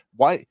gig.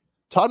 Why?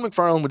 Todd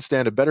McFarlane would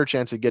stand a better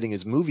chance of getting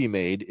his movie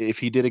made if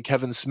he did a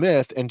Kevin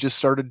Smith and just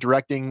started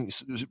directing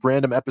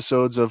random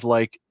episodes of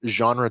like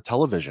genre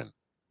television.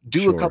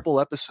 Do a couple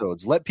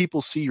episodes, let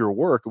people see your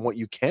work and what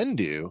you can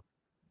do,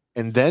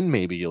 and then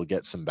maybe you'll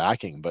get some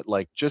backing. But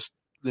like just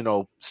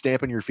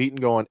stamping your feet and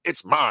going,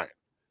 "It's mine."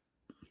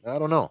 I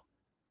don't know.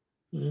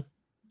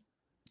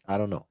 I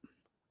don't know.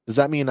 Does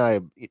that mean I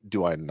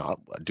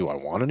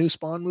want a new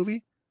Spawn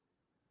movie?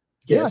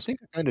 Yes. Yeah, I think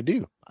I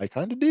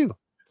kind of do.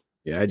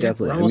 Yeah, I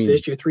definitely. We're almost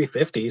issue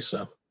 350,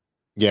 so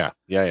Yeah.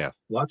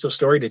 lots of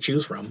story to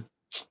choose from.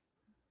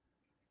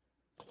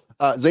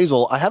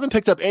 Zazel, I haven't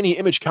picked up any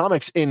Image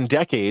comics in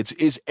decades.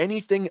 Is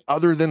anything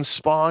other than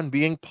Spawn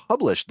being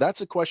published?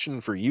 That's a question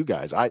for you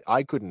guys.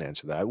 I couldn't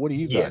answer that. What do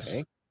you got,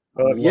 Hank?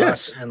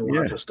 Lots and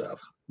lots of stuff.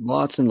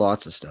 Lots and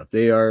lots of stuff.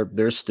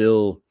 They're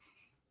still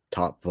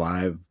top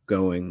 5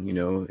 going.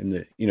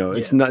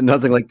 It's not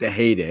nothing like the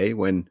heyday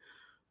when,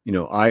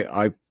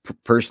 I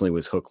personally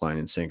was hook, line,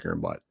 and sinker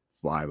and bought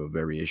 5 of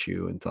every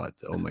issue and thought,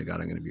 oh my God,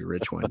 I'm going to be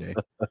rich one day.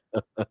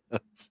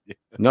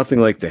 Nothing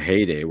like the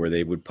heyday where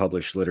they would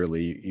publish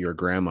literally your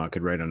grandma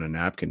could write on a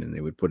napkin and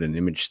they would put an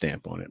image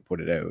stamp on it and put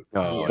it out.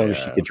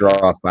 She could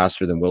draw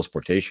faster than Will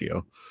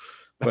Sportatio.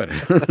 But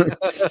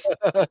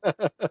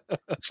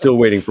still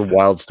waiting for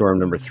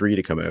Wildstorm #3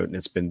 to come out, and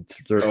it's been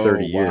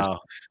 30 years.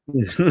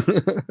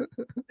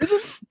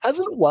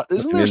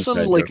 Isn't there some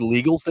like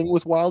legal thing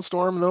with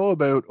Wildstorm though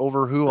about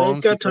over who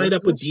owns? It got tied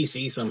up with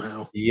DC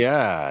somehow.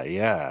 Yeah.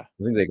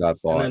 I think they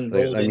got bought. And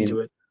then rolled into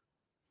it.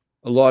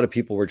 A lot of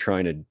people were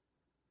trying to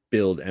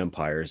build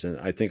empires, and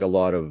I think a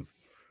lot of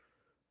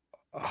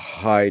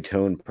high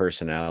tone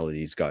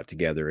personalities got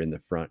together in the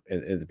front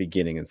at the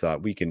beginning and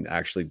thought we can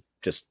actually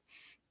just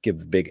give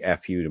the big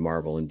FU to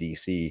Marvel and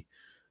DC.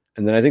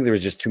 And then I think there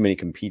was just too many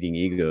competing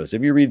egos.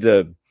 If you read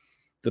the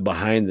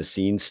behind the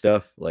scenes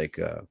stuff, like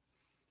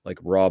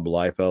Rob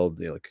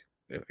Liefeld, like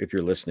if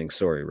you're listening,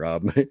 sorry,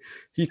 Rob,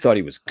 he thought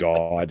he was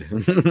God.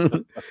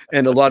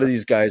 And a lot of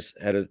these guys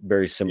had a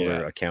very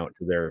similar account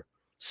to their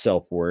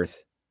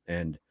self-worth,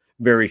 and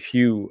very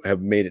few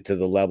have made it to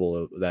the level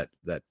of that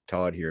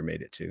Todd here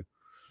made it to.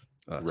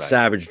 Right.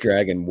 Savage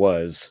Dragon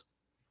was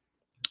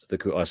the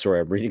cool.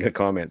 Sorry, I'm reading a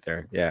comment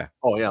there. Yeah.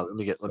 Oh yeah. Let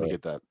me get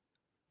that.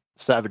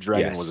 Savage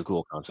Dragon was a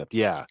cool concept.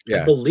 Yeah.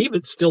 I believe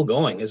it's still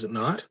going. Is it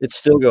not? It's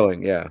still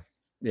going. Yeah.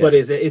 But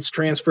it's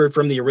transferred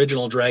from the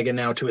original Dragon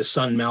now to his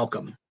son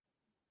Malcolm.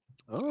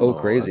 Oh,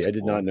 crazy! I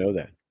did not know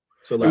that.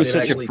 So it was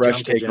such a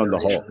fresh take on the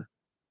Hulk.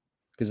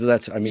 Because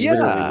literally it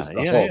was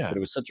the Hulk, but it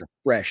was such a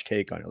fresh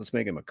take on it. Let's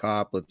make him a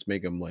cop. Let's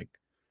make him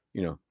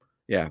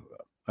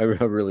I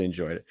really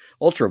enjoyed it.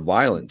 Ultra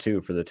violent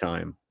too for the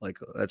time. Like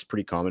that's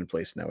pretty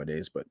commonplace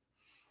nowadays, but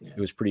it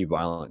was pretty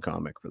violent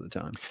comic for the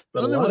time.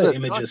 But a lot of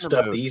Image's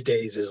stuff these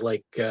days is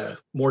like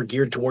more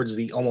geared towards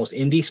the almost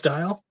indie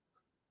style.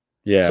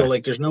 Yeah. So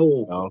like there's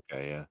no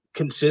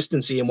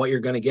consistency in what you're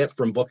going to get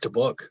from book to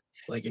book.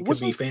 Like it could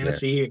be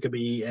fantasy, it could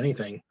be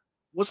anything.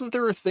 Wasn't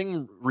there a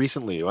thing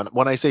recently?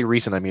 When I say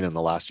recent, I mean in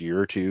the last year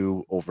or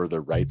two, over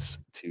the rights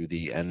to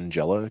the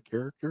Angela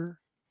character?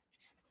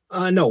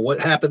 No, what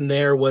happened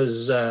there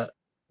was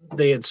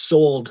they had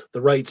sold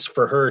the rights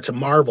for her to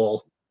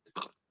Marvel.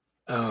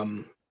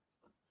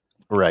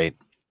 Right.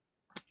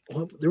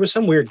 Well, there was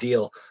some weird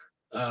deal.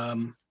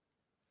 And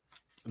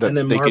then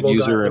they Marvel could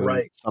use got her the in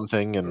right.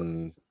 something,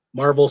 and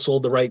Marvel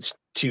sold the rights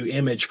to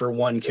Image for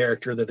one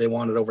character that they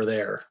wanted over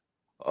there.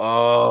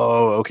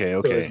 Oh, okay. So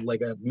it was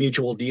like a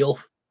mutual deal.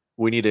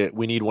 We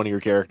need one of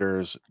your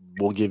characters.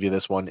 We'll give you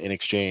this one in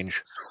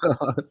exchange.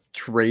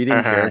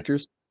 Trading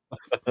characters.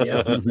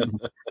 Yeah.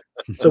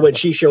 So when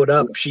she showed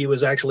up, she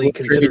was actually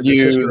considered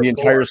the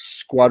entire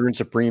Squadron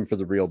Supreme for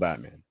the real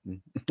Batman.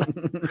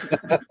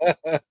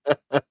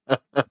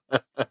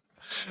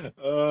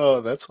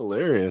 Oh, that's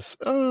hilarious.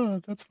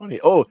 Oh, that's funny.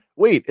 Oh,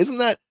 wait, isn't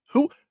that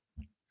who?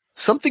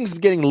 Something's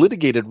getting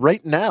litigated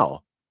right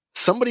now.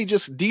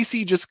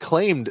 DC just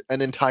claimed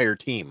an entire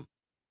team.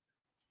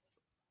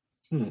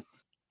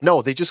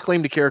 No, they just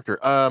claimed a character.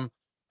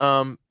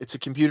 It's a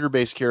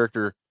computer-based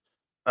character.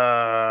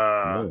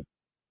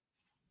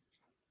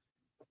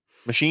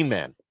 Machine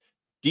Man.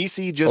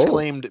 DC just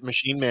claimed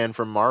Machine Man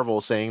from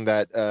Marvel, saying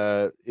that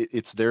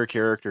it's their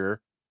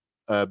character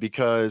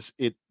because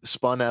it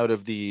spun out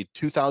of the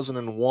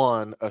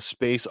 2001 A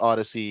Space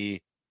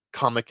Odyssey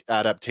comic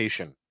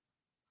adaptation.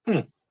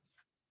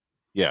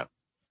 Yeah,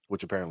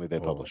 which apparently they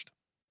published.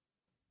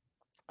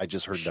 I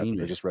just heard that.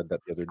 I just read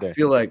that the other day. I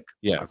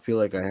feel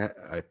like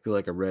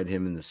I read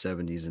him in the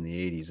 70s and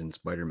the 80s in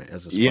Spider-Man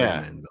as a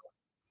Spider-Man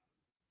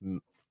villain.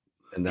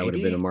 And that would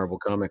have been a Marvel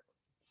comic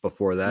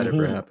before that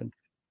ever happened.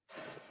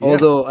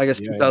 Although I guess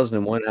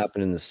 2001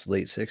 happened in the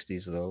late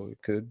 60s, though it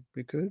could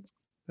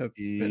have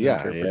been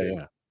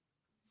interpreted.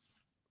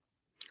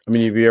 I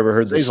mean, have you ever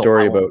heard the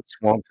story about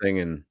Swamp Thing?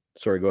 And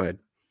sorry, go ahead.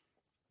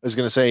 I was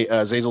going to say,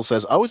 Zazel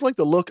says, I always like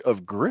the look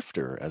of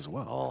Grifter as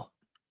well.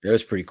 Yeah,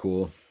 it's pretty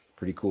cool.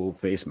 Pretty cool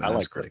face mask. I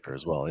like Grifter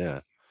as well, yeah.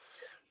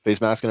 Face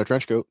mask and a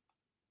trench coat.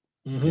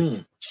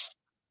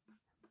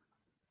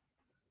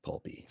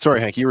 Pulpy.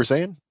 Sorry, Hank, you were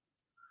saying?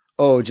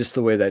 Oh, just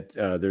the way that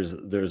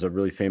there's a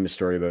really famous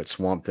story about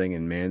Swamp Thing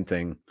and Man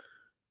Thing,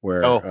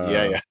 where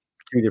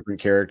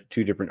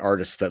two different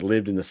artists that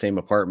lived in the same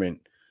apartment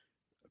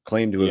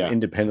claimed to have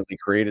independently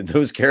created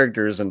those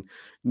characters and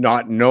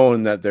not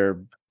known that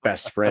their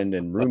best friend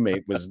and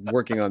roommate was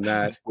working on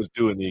that, was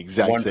doing the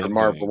exact same one for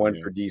Marvel, thing, one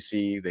for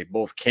DC. They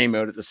both came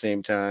out at the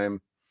same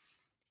time.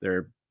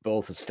 They're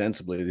both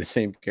ostensibly the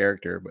same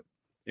character, but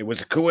it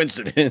was a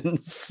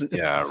coincidence.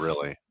 Yeah,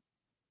 really.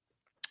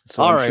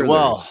 So all right,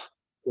 well,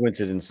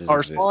 coincidences.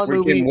 Our Spawn We're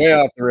movie getting way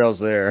off the rails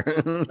there.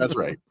 That's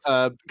right.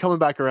 Coming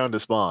back around to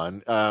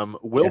Spawn,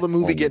 will the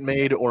movie get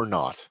made or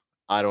not?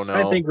 I don't know.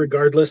 I think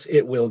regardless,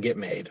 it will get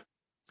made.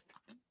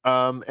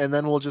 And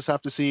then we'll just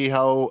have to see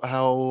how I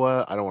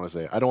don't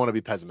want to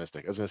be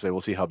pessimistic. I was going to say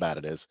we'll see how bad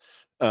it is.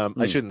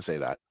 I shouldn't say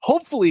that.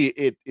 Hopefully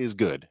it is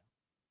good.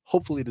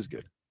 Hopefully it is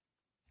good.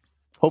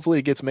 Hopefully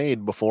it gets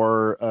made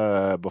before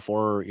the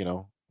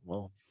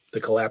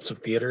collapse of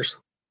theaters.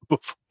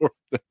 Before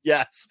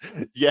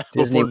Disney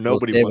before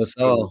nobody wants to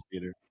go to the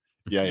theater.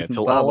 Yeah,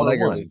 till all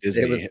one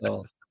Disney.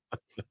 All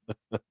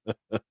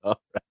right.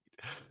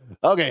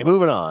 Okay,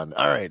 moving on.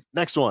 All right,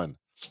 next one.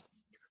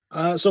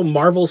 So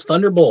Marvel's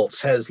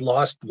Thunderbolts has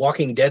lost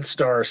Walking Dead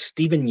star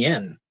Steven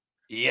Yeun.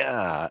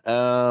 Yeah.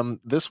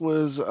 This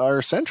was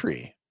our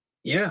Sentry.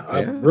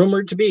 Yeah,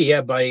 rumored to be.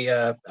 Yeah,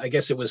 by I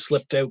guess it was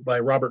slipped out by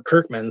Robert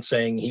Kirkman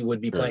saying he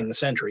would be playing the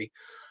Sentry.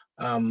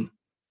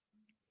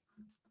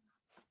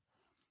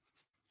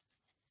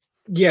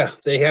 Yeah,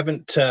 they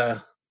haven't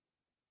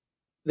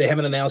they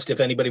haven't announced if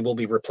anybody will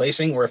be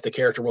replacing or if the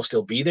character will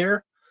still be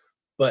there.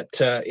 But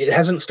it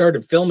hasn't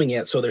started filming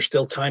yet, so there's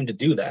still time to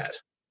do that.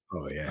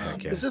 Oh yeah,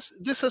 heck yeah. Is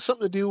this has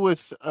something to do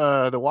with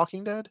The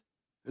Walking Dead?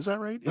 Is that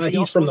right? Is he He's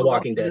also from in The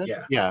Walking Dead,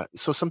 yeah. Yeah.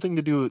 So something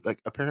to do with, like,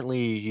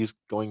 apparently he's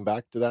going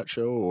back to that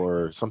show,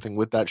 or something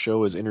with that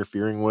show is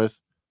interfering with.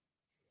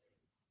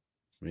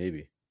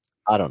 Maybe.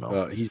 I don't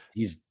know.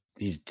 He's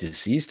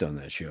deceased on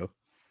that show.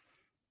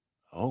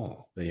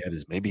 Oh, he had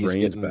his maybe he's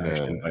brains getting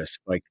bashed in by a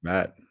spiked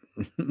bat.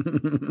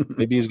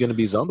 maybe he's going to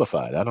be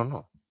zombified. I don't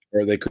know.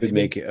 Or they could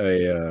make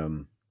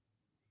a.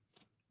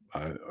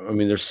 I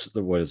mean, there's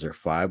what is there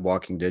 5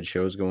 Walking Dead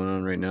shows going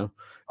on right now?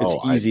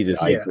 It's easy to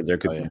think that there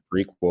could be a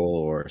prequel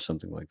or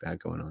something like that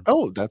going on.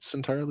 Oh, that's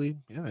entirely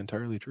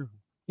true.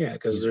 Yeah,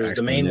 because there's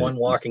the main one,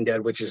 Walking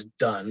Dead, which is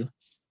done.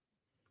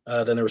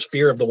 Then there was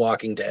Fear of the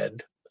Walking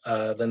Dead.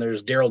 Then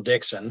there's Daryl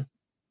Dixon.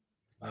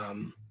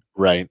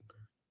 Right.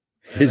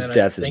 His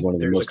death is one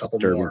of the most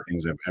disturbing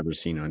things I've ever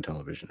seen on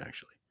television,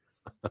 actually.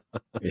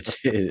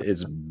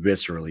 It's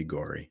viscerally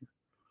gory.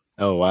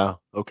 Oh, wow.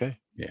 Okay.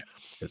 Yeah.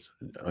 It's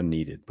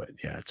unneeded, but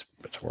yeah, it's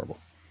horrible.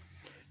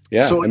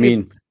 Yeah. So I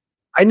mean,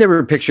 I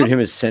never pictured him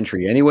as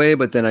Sentry anyway,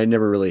 but then I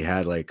never really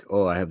had like,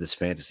 oh, I have this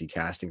fantasy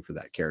casting for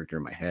that character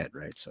in my head,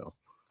 right? So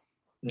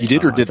you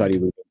did or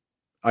didn't?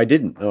 I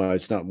didn't. No,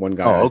 it's not one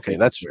guy. Oh, okay,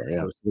 that's fair.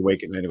 Yeah. I was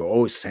awake at night and go,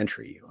 oh,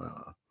 Sentry.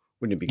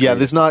 Wouldn't it be? Yeah,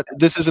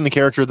 this isn't a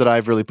character that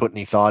I've really put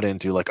any thought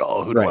into. Like,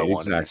 oh, who do I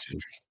want?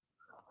 Exactly.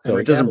 So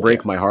it doesn't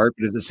break my heart,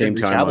 but at the same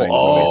time,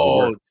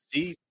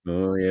 see,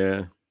 oh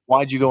yeah.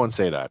 Why'd you go and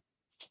say that?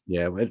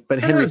 Yeah, but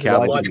Henry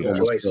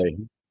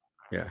Cavill,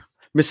 yeah,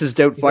 Mrs.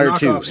 Doubtfire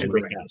too.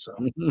 Superman, so.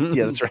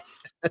 Yeah, that's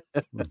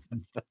right.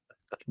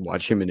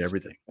 Watch him in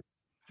everything.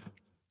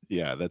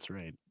 Yeah, that's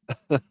right.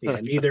 Yeah,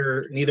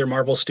 neither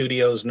Marvel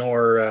Studios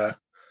nor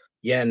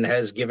Yen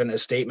has given a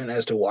statement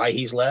as to why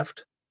he's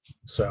left.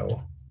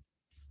 So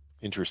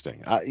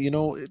interesting.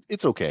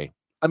 It's okay.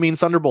 I mean,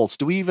 Thunderbolts.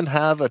 Do we even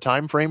have a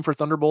time frame for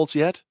Thunderbolts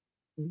yet?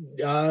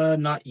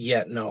 Not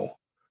yet, no.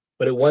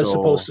 But it was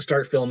supposed to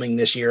start filming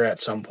this year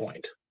at some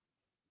point.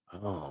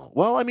 Oh,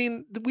 well, I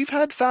mean, we've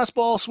had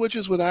fastball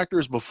switches with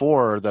actors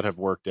before that have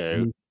worked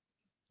out.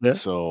 Yeah.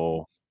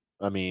 So,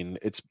 I mean,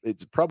 it's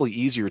probably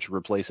easier to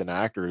replace an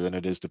actor than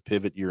it is to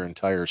pivot your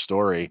entire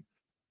story.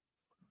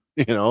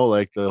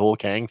 Like the whole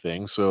Kang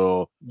thing.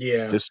 So,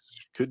 yeah, this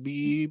could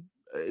be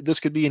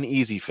an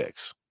easy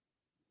fix.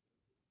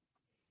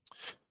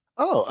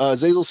 Oh,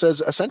 Zazel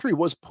says a Sentry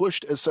was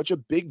pushed as such a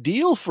big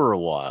deal for a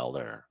while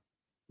there.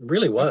 It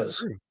really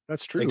was.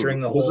 That's true. Like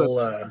during the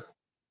whole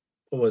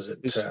what was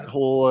it? This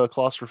whole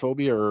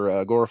claustrophobia or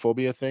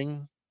agoraphobia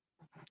thing.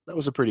 That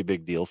was a pretty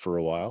big deal for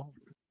a while.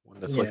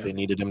 That's like they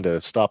needed him to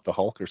stop the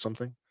Hulk or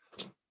something.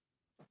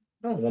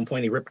 Oh, at one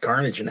point he ripped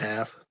Carnage in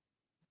half.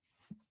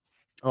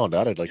 Oh,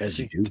 that I'd like to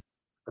see.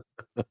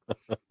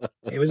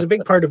 It was a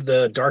big part of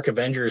the Dark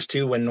Avengers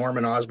too, when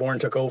Norman Osborn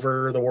took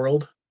over the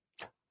world.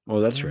 Oh,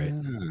 that's right.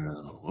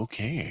 Oh,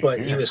 okay. But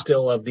he was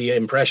still of the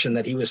impression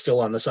that he was still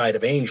on the side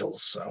of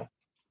angels. So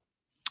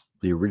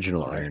the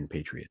original Iron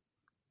Patriot.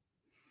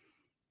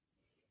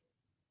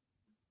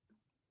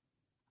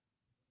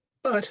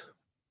 But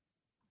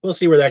we'll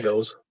see where that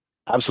goes.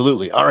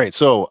 Absolutely. All right.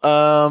 So,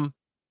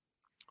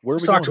 where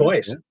Let's talk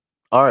toys.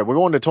 All right, we're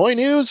going to toy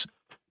news.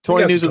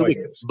 Toy news of the week.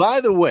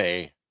 By the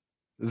way,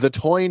 the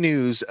toy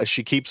news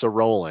she keeps a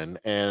rolling,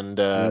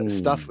 and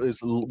stuff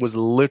was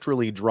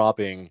literally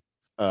dropping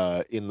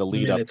in the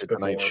lead up to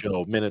tonight's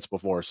show minutes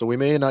before. So we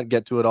may not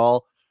get to it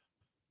all,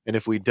 and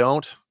if we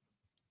don't,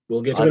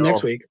 we'll get to it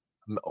next week.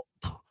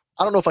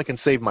 I don't know if I can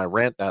save my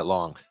rant that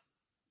long.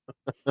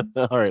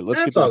 All right,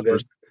 let's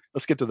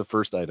get to the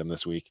first item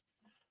this week.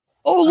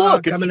 Oh,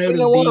 look, it's coming the out thing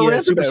of I want to the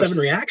rant Super about. 7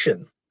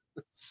 reaction.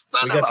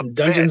 We got some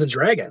Dungeons and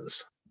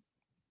Dragons.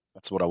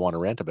 That's what I want to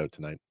rant about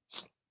tonight.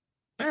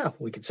 Yeah,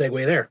 we could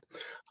segue there.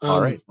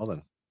 All right, well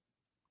then.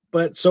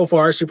 But so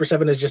far, Super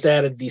 7 has just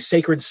added the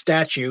Sacred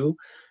Statue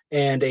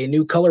and a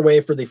new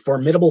colorway for the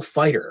Formidable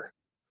Fighter.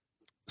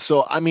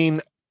 So, I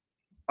mean,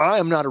 I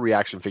am not a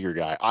reaction figure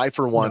guy. I,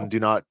 for one, do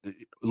not,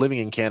 living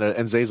in Canada,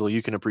 and Zazel,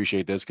 you can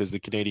appreciate this because the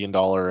Canadian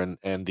dollar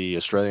and the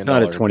Australian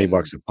dollar. Not at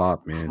 $20 a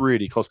pop, man.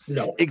 Pretty close.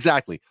 No.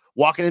 Exactly.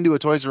 Walking into a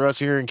Toys R Us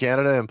here in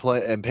Canada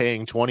and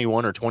paying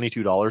 $21 or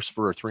 $22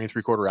 for a 3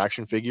 3/4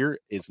 action figure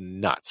is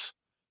nuts.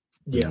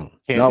 Yeah.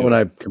 Not when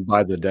I can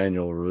buy the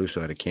Daniel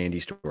LaRusso at a candy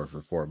store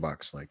for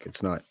 $4. Like,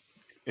 it's not.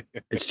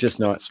 It's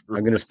just not. I'm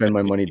going to spend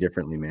my money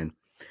differently, man.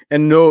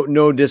 And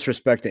no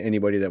disrespect to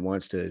anybody that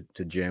wants to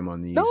jam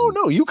on these.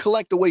 No, you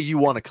collect the way you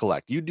want to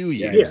collect. You do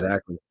you. Yeah,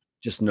 exactly.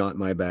 Just not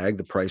my bag.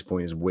 The price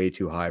point is way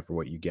too high for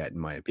what you get, in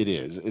my opinion.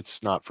 It is.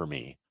 It's not for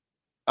me.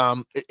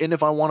 And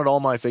if I wanted all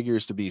my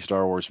figures to be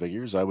Star Wars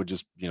figures, I would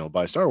just,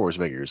 buy Star Wars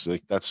figures.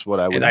 Like, that's what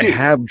I would do. I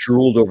have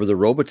drooled over the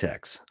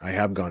Robotechs. I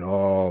have gone,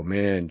 oh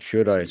man,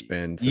 should I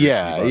spend?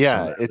 Yeah.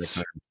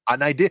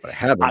 And I did.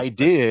 I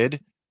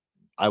did.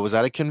 I was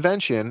at a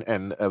convention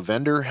and a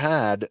vendor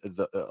had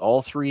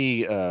all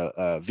 3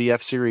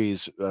 VF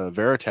series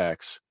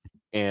Veritechs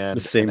and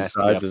The same an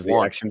size as the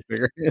SDF-1. action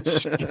figure.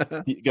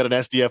 You got an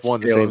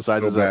SDF-1 the Scale same is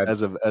size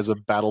so as a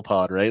battle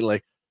pod, right?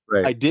 Like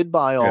right. I did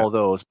buy Yeah. all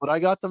those, but I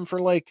got them for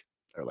like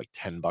they're like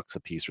 $10 a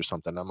piece or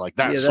something. I'm like,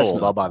 that's Yeah,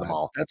 sold. not I'll buy bad. them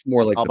all. That's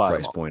more like I'll the buy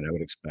them price all. point I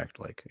would expect.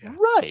 Like, yeah.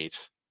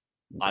 Right.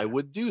 I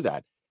would do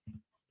that.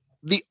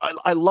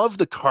 I love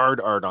the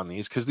card art on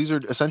these because these are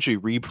essentially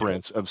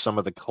reprints of some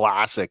of the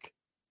classic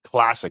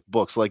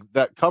books. Like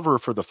that cover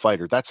for the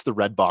fighter, that's the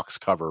red box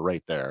cover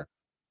right there.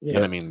 Yeah.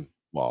 And I mean,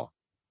 well,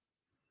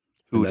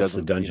 And who that's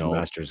doesn't? the Dungeon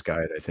Master's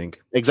Guide, I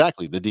think.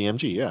 Exactly, the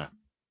DMG. Yeah.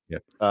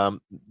 Yep.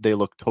 They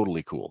look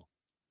totally cool.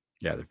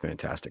 Yeah, they're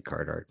fantastic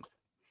card art.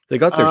 They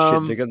got their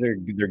shit. They got their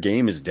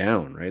game is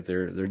down, right?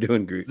 They're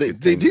doing great.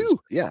 They do.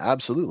 Yeah,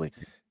 absolutely.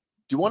 Do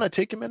you want to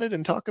take a minute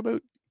and talk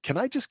about? Can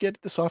I just get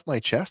this off my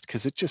chest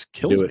because it just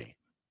kills me?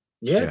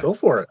 Yeah, go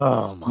for it.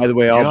 Oh my By the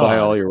way, I'll buy God.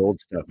 all your old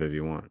stuff if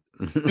you want.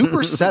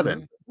 Super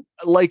 7,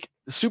 like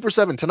Super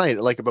 7 tonight,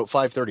 like about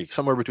 5:30,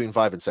 somewhere between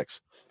 5 and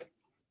 6.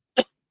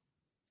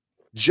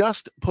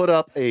 Just put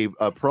up a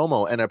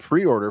promo and a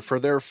pre-order for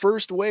their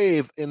first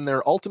wave in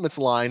their Ultimates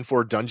line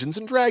for Dungeons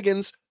and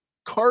Dragons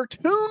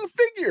cartoon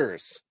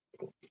figures.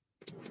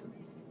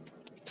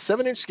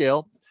 7-inch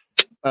scale.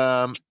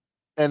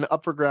 And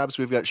up for grabs,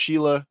 we've got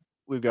Sheila,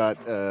 we've got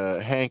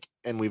Hank,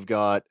 and we've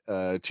got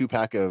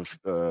 2-pack of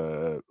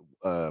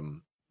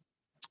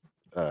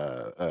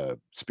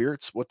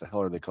spirits. What the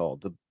hell are they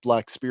called? The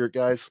black spirit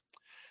guys.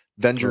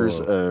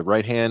 Venger's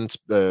right hand.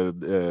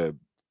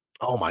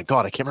 Oh my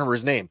God, I can't remember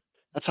his name.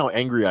 That's how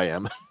angry I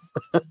am.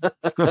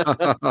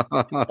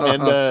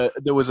 And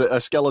there was a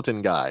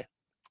skeleton guy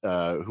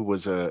who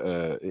was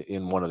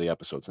in one of the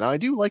episodes. Now I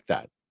do like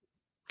that.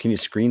 Can you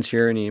screen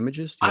share any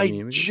images? Do you have any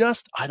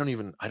images? I don't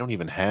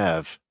even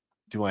have.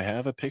 Do I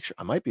have a picture?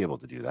 I might be able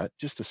to do that.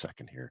 Just a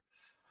second here.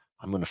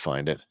 I'm going to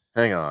find it.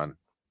 Hang on.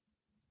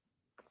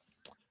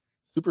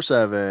 Super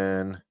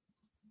 7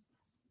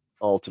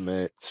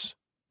 Ultimates.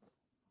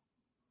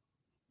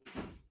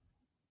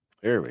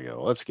 There we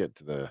go. Let's get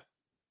to the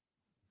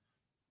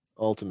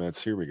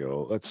Ultimates. Here we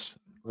go. Let's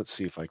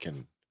see if I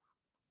can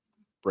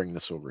bring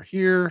this over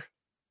here.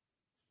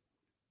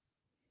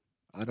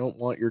 I don't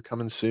want your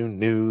coming soon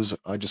news.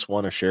 I just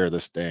want to share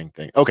this dang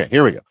thing. Okay,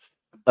 here we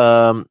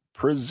go.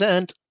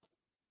 Present.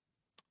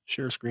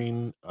 Share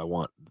screen. I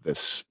want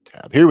this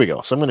tab. Here we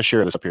go. So I'm going to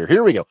share this up here.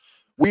 Here we go.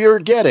 We are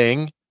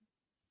getting.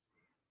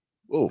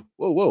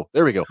 Whoa.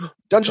 There we go.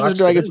 Dungeons and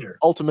Dragons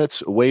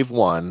Ultimates Wave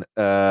 1.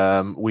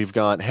 We've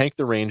got Hank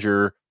the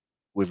Ranger.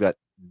 We've got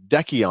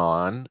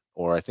Decion,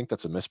 or I think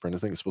that's a misprint. I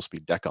think it's supposed to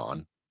be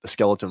Decon, the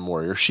Skeleton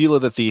Warrior, Sheila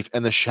the Thief,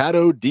 and the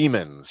Shadow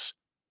Demons.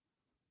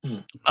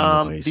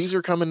 Nice. These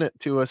are coming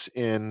to us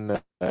in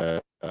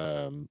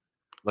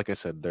like I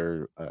said,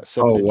 they're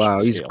 7-inch wow,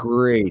 scale. he's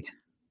great.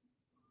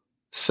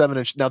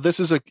 7-inch. Now this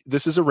is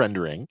a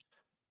rendering.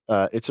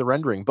 It's a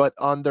rendering, but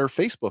on their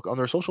Facebook, on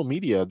their social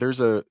media, there's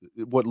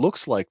what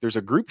looks like there's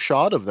a group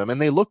shot of them,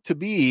 and they look to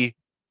be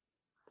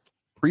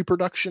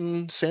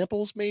pre-production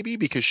samples, maybe,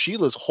 because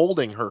Sheila's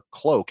holding her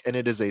cloak, and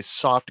it is a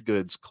soft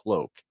goods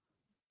cloak.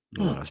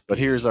 But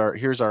here's our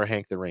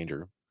Hank the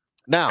Ranger.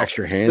 Now,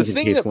 extra hands in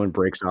case one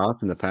breaks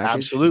off in the package.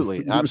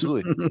 Absolutely.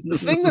 The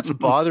thing that's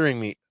bothering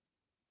me,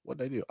 what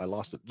did I do? I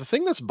lost it. The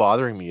thing that's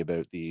bothering me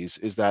about these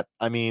is that,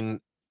 I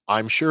mean,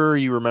 I'm sure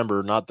you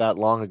remember not that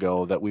long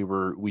ago that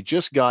we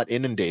just got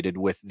inundated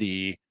with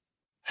the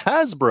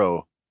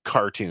Hasbro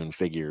cartoon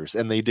figures,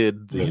 and they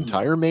did the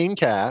entire main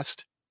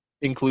cast,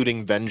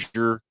 including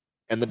Venger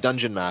and the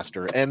Dungeon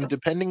Master. And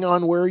depending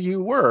on where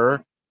you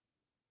were,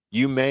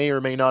 you may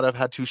or may not have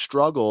had to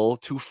struggle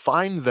to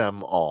find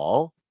them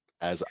all,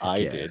 as I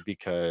did,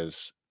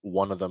 because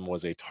one of them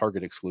was a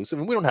Target exclusive,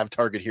 and we don't have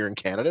Target here in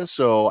Canada,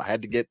 so I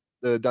had to get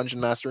the Dungeon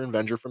Master and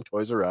Venger from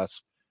Toys R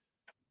Us.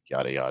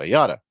 Yada yada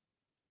yada.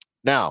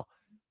 Now,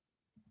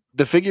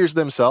 the figures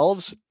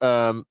themselves,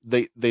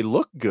 they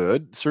look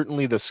good.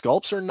 Certainly, the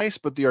sculpts are nice,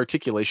 but the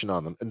articulation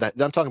on them, and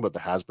I'm talking about the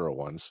Hasbro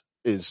ones,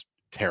 is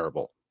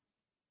terrible.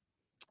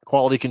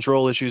 Quality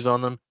control issues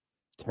on them,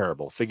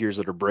 terrible. Figures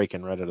that are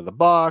breaking right out of the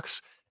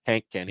box.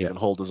 Hank can't even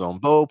hold his own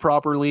bow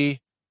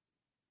properly.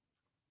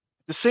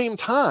 At the same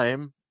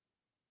time,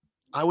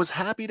 I was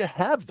happy to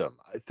have them,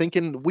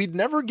 thinking we'd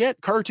never get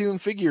cartoon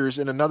figures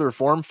in another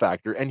form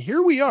factor, and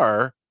here we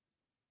are,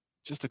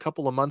 just a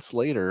couple of months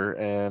later,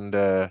 and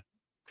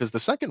because the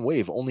second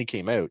wave only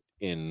came out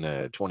in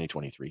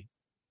 2023.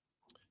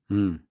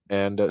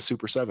 And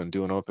Super 7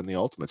 doing up in the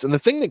Ultimates. And the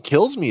thing that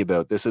kills me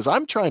about this is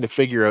I'm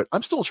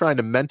still trying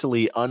to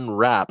mentally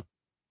unwrap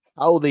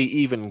how they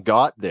even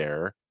got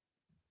there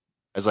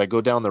as I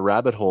go down the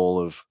rabbit hole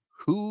of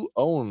who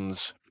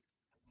owns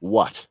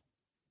what.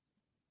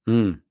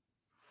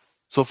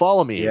 So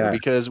follow me here,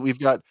 because we've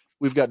got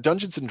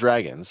Dungeons and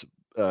Dragons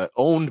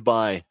owned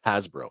by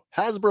Hasbro.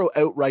 Hasbro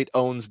outright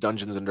owns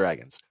Dungeons and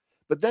Dragons.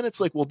 But then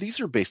it's like, well, these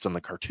are based on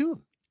the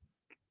cartoon.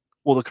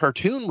 Well, the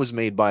cartoon was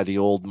made by the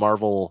old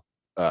Marvel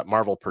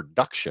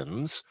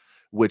Productions,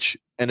 which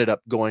ended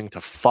up going to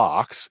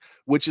Fox,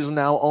 which is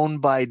now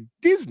owned by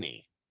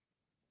Disney.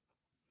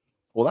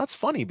 Well, that's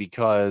funny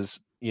because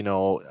you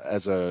know,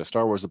 as a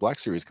Star Wars The Black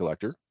Series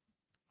collector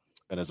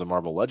and as a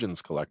Marvel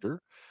Legends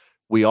collector,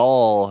 we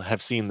all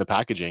have seen the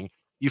packaging.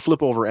 You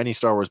flip over any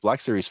Star Wars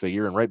Black Series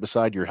figure, and right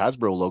beside your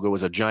Hasbro logo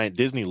is a giant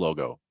Disney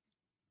logo.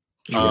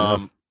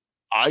 Yeah.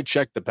 I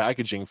checked the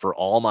packaging for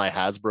all my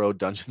Hasbro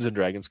Dungeons and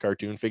Dragons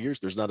cartoon figures.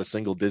 There's not a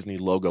single Disney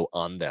logo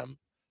on them.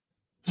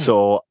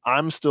 So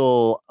I'm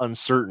still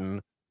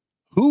uncertain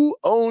who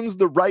owns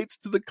the rights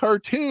to the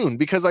cartoon,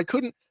 because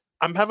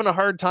I'm having a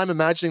hard time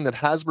imagining that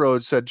Hasbro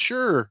had said,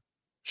 sure,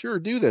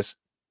 do this.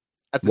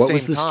 At the What same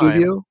was the time,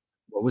 studio?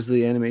 What was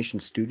the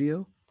animation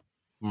studio?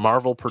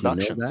 Marvel Do you know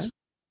Productions. that?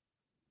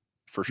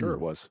 For sure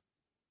it was.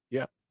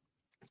 Yeah.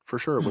 For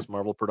sure it was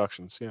Marvel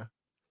Productions. Yeah.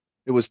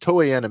 It was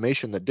Toei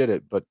Animation that did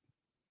it, but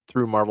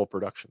through Marvel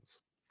Productions.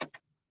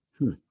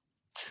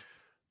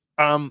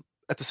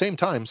 At the same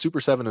time,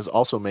 Super 7 is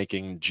also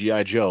making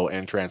G.I. Joe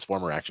and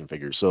Transformer action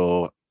figures.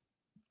 So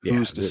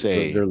who's to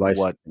say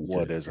what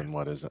is and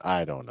what isn't?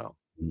 I don't know.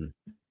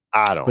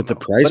 I don't know. But the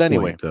price but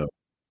anyway, point, though.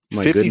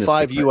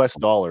 $55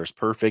 US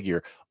per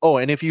figure. Oh,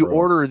 and if you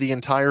order the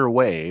entire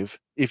wave,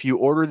 they're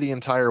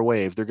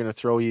going to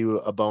throw you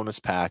a bonus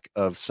pack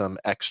of some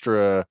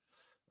extra.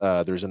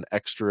 There's an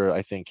extra,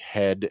 I think,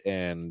 head,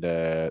 and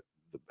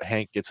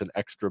Hank gets an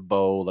extra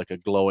bow, like a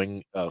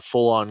glowing,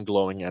 full-on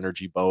glowing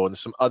energy bow, and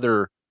some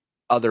other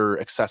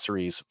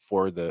accessories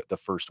for the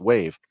first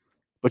wave.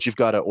 But you've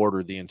got to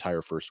order the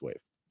entire first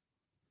wave.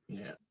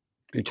 Yeah.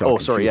 Oh,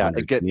 sorry. Yeah.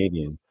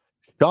 Canadian.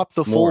 Shop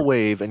the full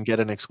wave and get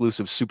an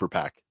exclusive super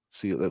pack.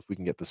 See if we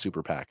can get the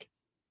super pack.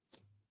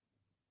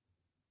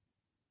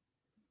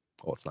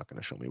 Oh, it's not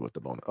going to show me what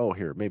the bonus. Oh,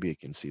 here, maybe you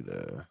can see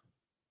the.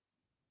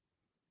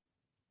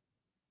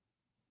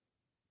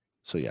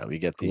 So yeah, we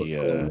get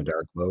the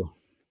dark bow.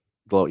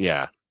 Glow,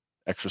 yeah.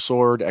 Extra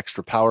sword,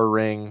 extra power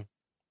ring.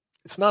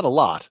 It's not a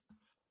lot.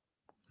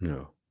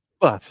 No.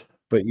 But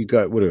you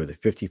got, what are they,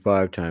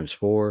 55 times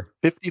 4?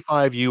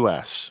 55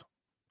 US.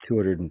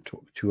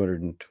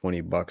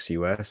 220 bucks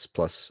US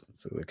plus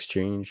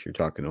exchange. You're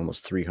talking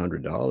almost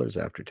 $300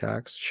 after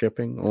tax,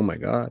 shipping. Oh my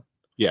God.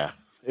 Yeah.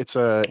 It's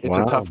a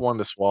tough one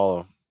to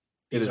swallow.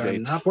 It is a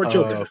not for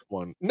children.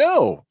 One.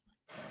 No.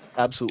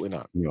 Absolutely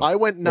not. No. I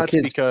went nuts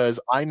because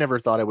I never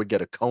thought I would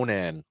get a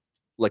Conan,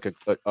 like a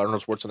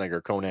Arnold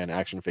Schwarzenegger Conan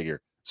action figure.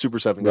 Super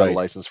 7 got a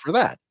license for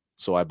that.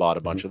 So I bought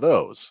a bunch of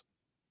those.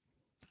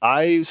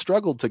 I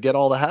struggled to get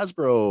all the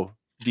Hasbro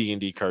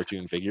D&D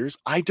cartoon figures.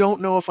 I don't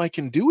know if I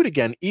can do it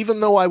again, even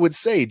though I would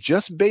say,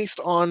 just based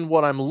on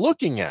what I'm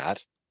looking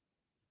at,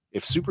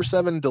 if Super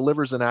 7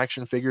 delivers an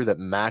action figure that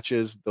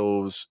matches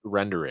those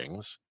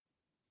renderings,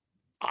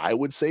 I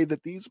would say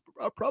that these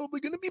are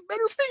probably going to be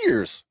better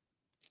figures.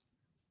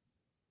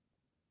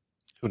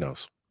 Who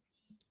knows?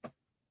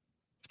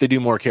 If they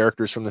do more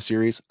characters from the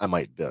series, I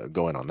might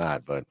go in on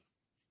that, but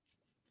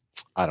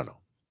I don't know.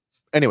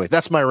 Anyway,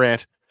 that's my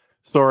rant.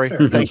 Sorry.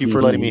 Thank you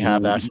for letting me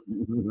have that.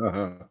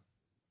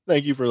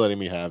 Thank you for letting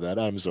me have that.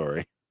 I'm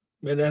sorry.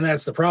 But then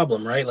that's the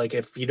problem, right? Like,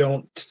 if you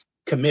don't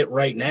commit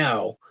right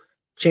now,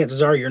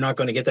 chances are you're not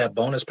going to get that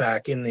bonus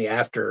pack in the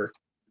after,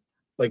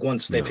 like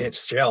once they've hit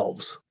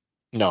shelves.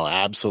 No,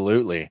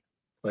 absolutely.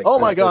 Like, oh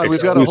my God,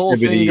 we've got a whole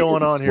thing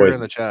going on here in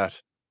the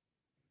chat.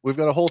 We've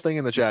got a whole thing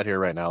in the chat here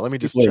right now. Let me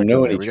just check in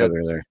there.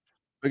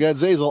 We got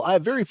Zazel. I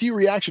have very few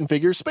reaction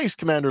figures. Space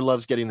Commander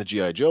loves getting the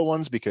G.I. Joe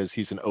ones because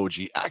he's an OG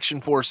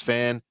Action Force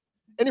fan,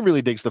 and he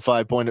really digs the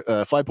five-point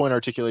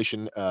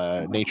articulation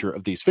nature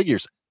of these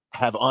figures. I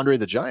have Andre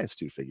the Giant's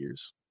 2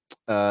 figures.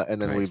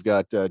 And then we've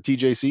got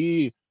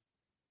TJC.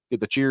 Get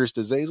the cheers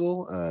to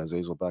Zazel.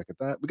 Zazel back at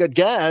that. We got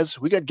Gaz.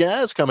 We got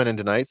Gaz coming in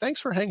tonight. Thanks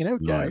for hanging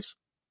out, Gaz.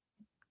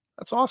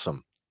 That's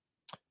awesome.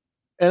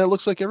 And it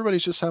looks like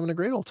everybody's just having a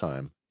great old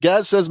time.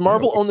 Gaz says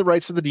Marvel owned the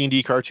rights to the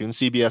D&D cartoon.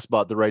 CBS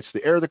bought the rights to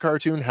the air of the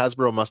cartoon.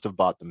 Hasbro must have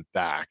bought them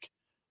back.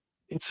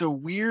 It's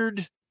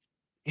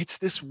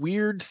this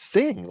weird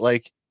thing.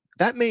 Like,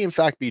 that may in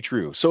fact be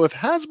true. So if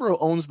Hasbro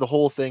owns the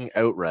whole thing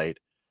outright,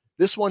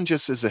 this one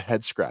just is a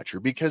head scratcher,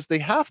 because they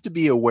have to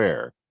be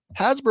aware.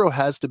 Hasbro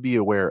has to be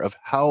aware of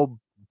how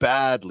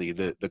badly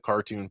the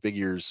cartoon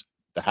figures,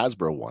 the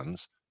Hasbro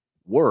ones,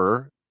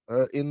 were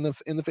in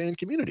the fan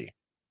community.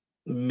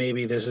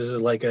 Maybe this is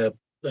like a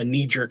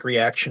knee-jerk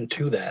reaction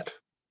to that.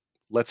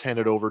 Let's hand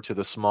it over to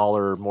the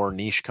smaller, more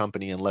niche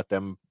company and let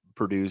them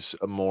produce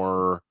a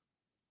more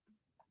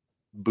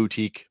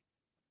boutique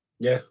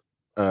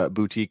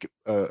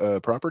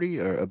property,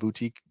 or a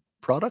boutique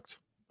product,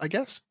 I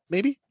guess.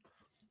 Maybe.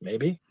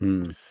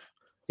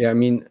 Yeah, I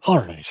mean, all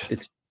right.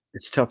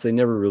 It's tough. They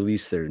never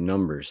release their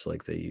numbers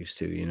like they used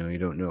to. You know, you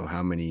don't know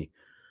how many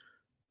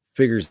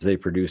figures they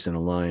produce in a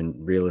line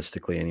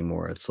realistically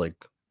anymore. It's like,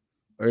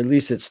 or at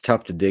least it's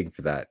tough to dig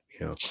for that,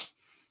 you know.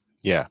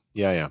 Yeah.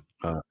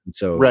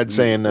 So Red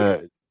saying, how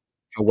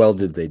well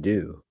did they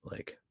do?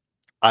 Like,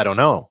 I don't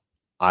know.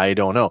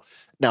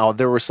 Now,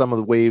 there were some of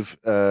the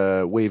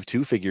Wave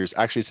 2 figures.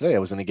 Actually, today I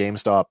was in a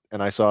GameStop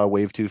and I saw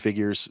Wave 2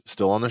 figures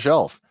still on the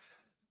shelf.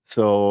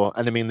 So,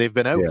 and I mean, they've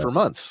been out for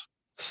months.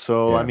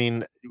 So, I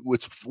mean,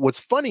 what's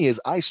funny is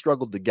I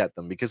struggled to get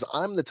them, because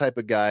I'm the type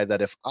of guy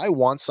that if I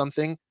want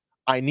something,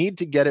 I need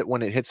to get it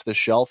when it hits the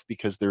shelf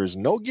because there is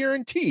no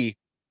guarantee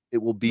it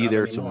will be Not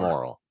there anymore.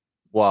 tomorrow.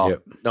 Well,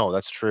 Yep. no,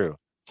 that's true.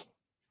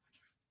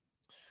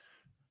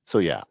 So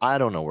yeah, I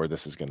don't know where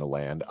this is going to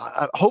land.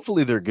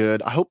 Hopefully they're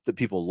good. I hope that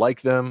people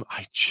like them.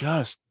 I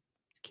just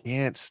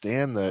can't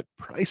stand that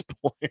price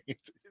point.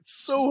 It's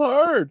so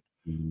hard.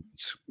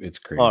 It's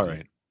crazy. All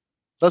right,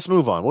 let's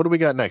move on. What do we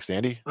got next,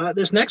 Andy?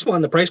 This next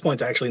one, the price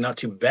point's actually not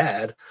too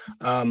bad.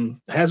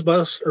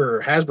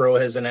 Hasbro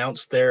has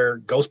announced their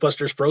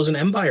Ghostbusters Frozen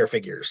Empire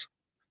figures.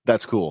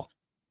 That's cool.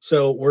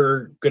 So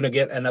we're going to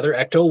get another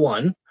Ecto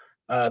 1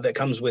 that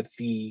comes with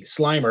the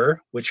Slimer,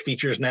 which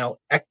features now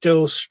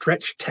Ecto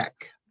Stretch Tech.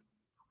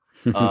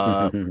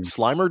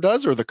 Slimer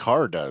does or the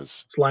car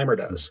does? Slimer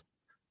does.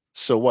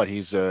 So what?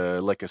 He's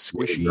like a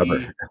squishy,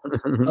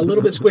 a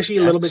little bit squishy,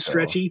 a little bit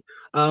stretchy.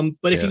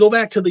 But if you go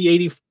back to the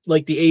 80s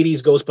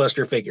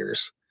Ghostbuster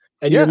figures,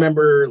 and you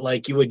remember,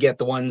 like, you would get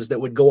the ones that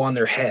would go on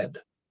their head.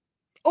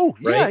 Oh,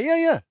 yeah, right?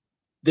 yeah.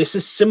 This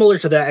is similar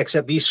to that,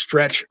 except these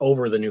stretch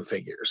over the new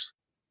figures.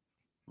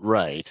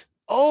 Right.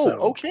 Oh,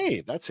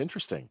 okay. That's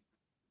interesting.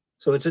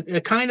 So it's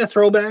a kind of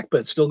throwback,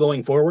 but still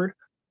going forward.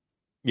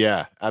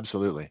 Yeah,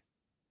 absolutely.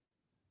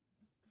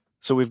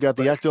 So we've got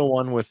the Ecto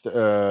one with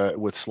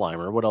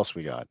Slimer. What else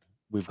we got?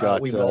 We've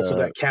also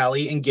got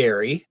Callie and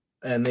Gary,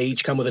 and they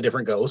each come with a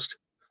different ghost.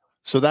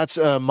 So that's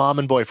mom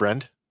and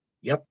boyfriend.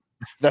 Yep.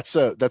 That's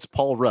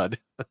Paul Rudd.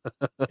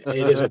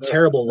 It is a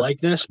terrible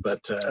likeness,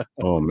 but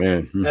oh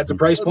man, at the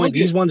price point,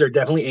 these ones are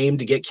definitely aimed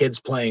to get kids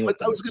playing with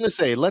them. I was going to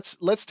say,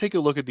 let's take a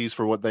look at these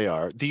for what they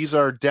are. These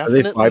are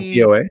definitely Are they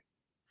 5 POA.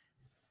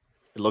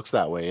 It looks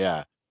that way,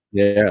 yeah.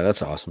 Yeah,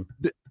 that's awesome.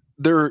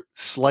 They're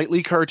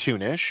slightly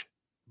cartoonish,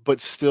 but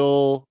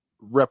still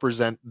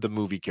represent the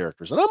movie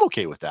characters, and I'm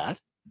okay with that.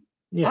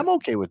 Yeah, I'm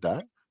okay with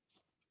that.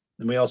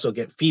 And we also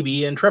get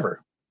Phoebe and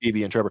Trevor.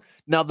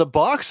 Now the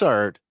box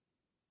art,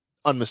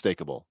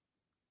 unmistakable.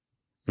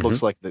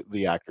 Looks like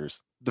the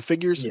actors. The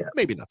figures,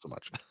 maybe not so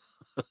much.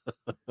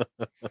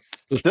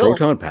 Those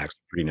proton packs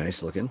are pretty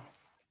nice looking.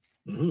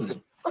 Mm.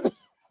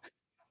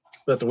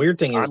 But the weird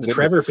thing is the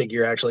Trevor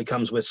figure actually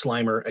comes with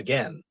Slimer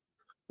again,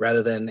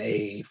 rather than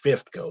a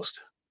fifth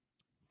ghost.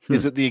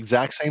 Is it the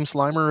exact same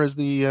Slimer as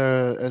the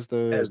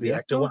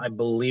Ecto one? I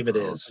believe it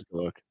is.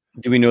 Look.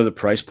 Do we know the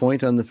price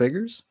point on the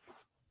figures?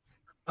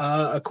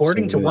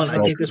 According to one,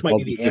 I think this might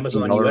be the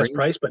Amazon US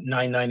price, but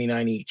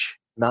 $9.99 each.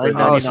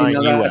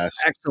 $9.99 US.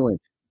 Excellent.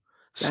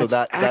 So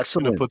that's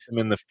going to put them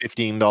in the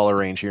 $15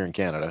 range here in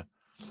Canada.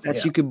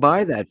 You could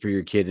buy that for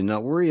your kid and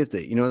not worry if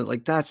they,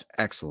 that's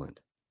excellent.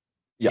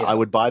 Yeah, I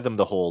would buy them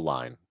the whole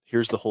line.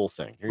 Here's the whole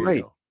thing. Here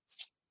you go.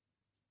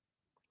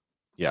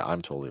 Yeah,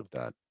 I'm totally with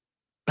that.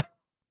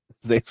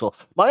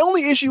 My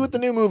only issue with the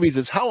new movies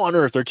is how on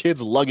earth are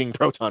kids lugging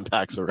proton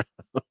packs around?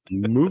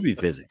 Movie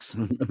physics.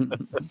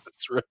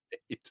 That's right.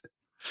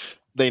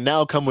 They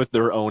now come with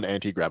their own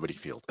anti-gravity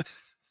field.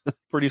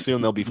 Pretty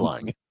soon they'll be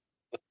flying.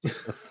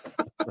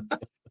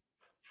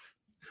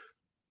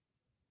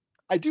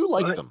 I do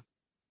like them.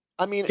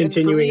 I mean,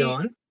 continuing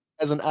on,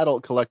 as an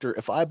adult collector,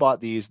 if I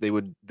bought these, they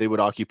would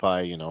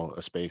occupy,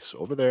 a space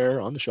over there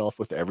on the shelf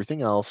with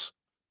everything else.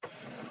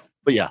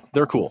 But yeah,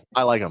 they're cool.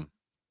 I like them.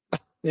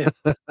 Yeah.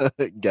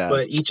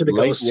 But each of the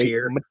ghosts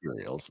here,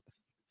 materials.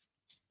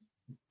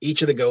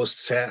 Each of the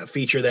ghosts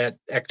feature that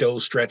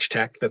Ecto Stretch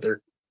Tech that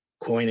they're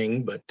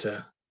coining, but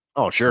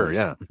oh sure,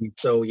 yeah.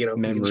 So you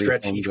can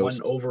stretch each one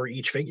over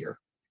each figure.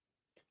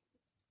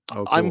 Oh,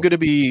 cool. I'm gonna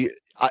be.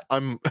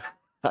 I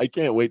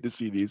can't wait to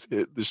see these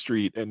hit the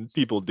street and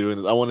people doing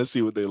it. I want to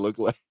see what they look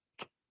like.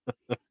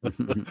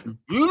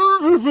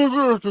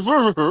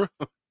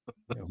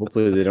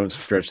 Hopefully they don't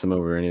stretch them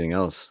over anything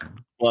else.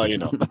 Well,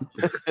 yeah.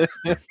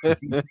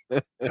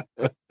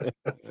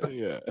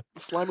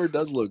 Slimer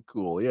does look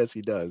cool. Yes,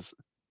 he does.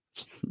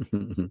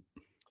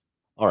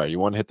 All right, you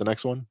want to hit the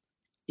next one?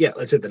 Yeah,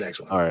 let's hit the next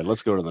one. All right,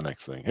 let's go to the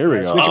next thing. Here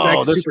we go.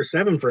 Back to Super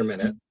 7 for a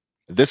minute.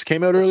 This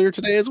came out earlier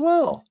today as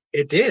well.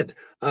 It did.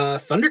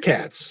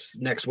 Thundercats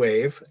next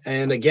wave,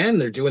 and again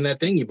they're doing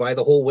that thing. You buy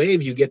the whole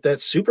wave, you get that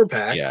super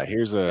pack. Yeah,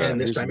 and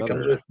this time it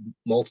comes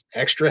with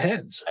extra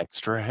heads.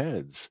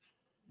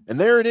 And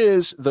there it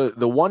is.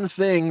 The one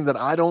thing that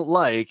I don't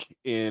like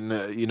in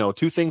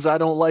two things I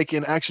don't like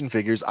in action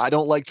figures. I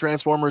don't like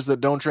Transformers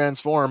that don't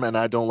transform, and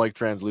I don't like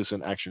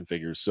translucent action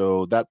figures.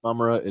 So that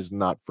Bumra is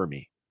not for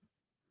me.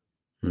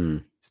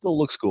 Still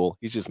looks cool.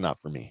 He's just not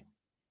for me.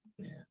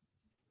 Yeah.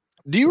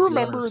 Do you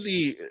remember do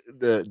you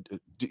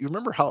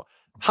remember how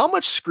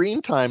much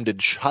screen time did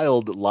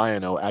Child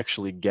Lion-O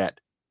actually get?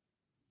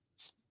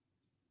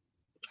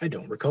 I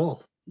don't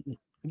recall. Did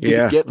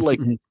it get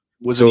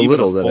was so it even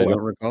little that I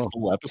don't recall.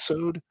 Full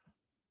episode?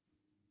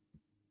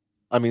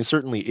 I mean,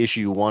 certainly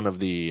issue 1 of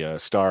the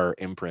Star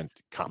imprint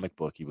comic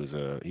book. He was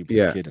a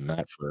kid in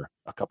that for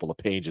a couple of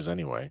pages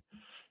anyway.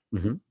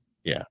 Mm-hmm.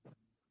 Yeah.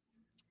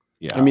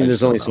 I mean,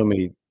 there's only so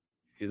many.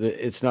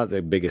 It's not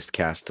the biggest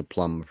cast to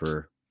plumb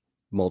for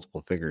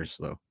multiple figures,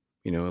 though.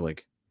 You can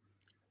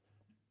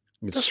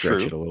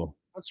stretch it a little.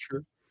 That's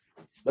true.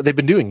 But they've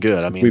been doing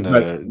good. I mean,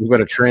 we've got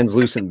a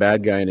translucent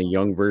bad guy and a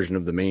young version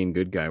of the main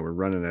good guy. We're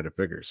running out of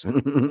figures.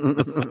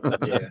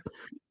 Yeah.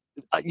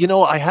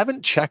 I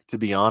haven't checked, to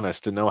be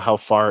honest, to know how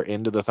far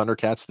into the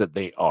Thundercats that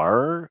they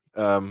are.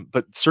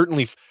 But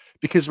certainly,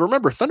 because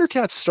remember,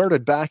 Thundercats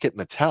started back at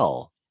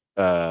Mattel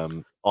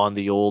on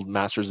the old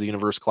Masters of the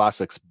Universe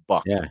Classics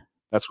buck. Yeah.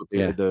 That's what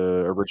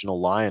the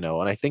original Lion-O.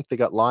 And I think they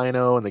got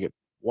Lion-O and they get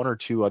one or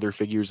two other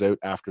figures out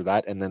after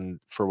that. And then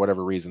for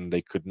whatever reason,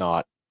 they could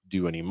not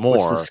do any more.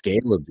 What's the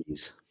scale of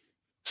these?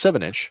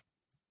 7-inch.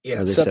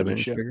 Yeah. Are they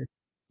 7-inch bigger?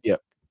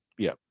 Yep.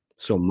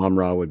 So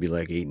Mum-Ra would be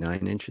like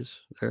 8-9 inches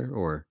there,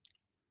 or?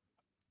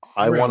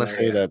 I want to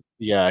say that,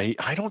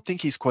 I don't think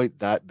he's quite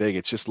that big.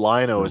 It's just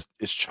Lion-O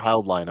is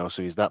child Lion-O,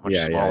 so he's that much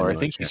smaller. I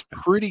think he's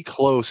pretty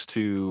close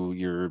to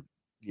your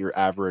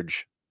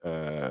average,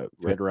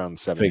 right around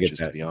 7 inches,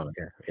 to be honest.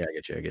 Yeah, I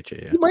get you.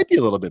 Yeah, he might be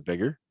a little bit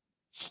bigger.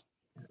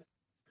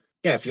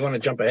 Yeah, if you want to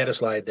jump ahead a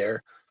slide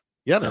there.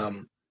 Yeah.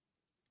 Man.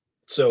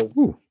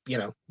 So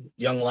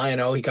young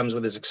Lion-O, he comes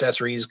with his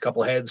accessories,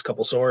 couple heads,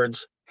 couple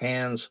swords,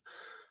 hands.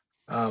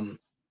 Doesn't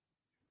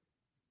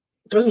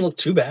look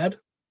too bad.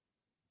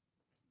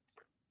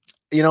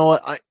 You know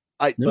what?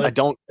 I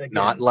don't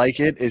not like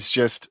it. It's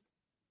just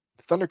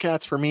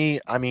Thundercats for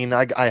me. I mean,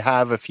 I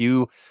have a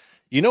few.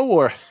 You know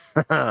where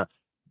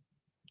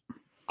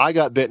I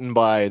got bitten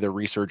by the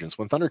resurgence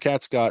when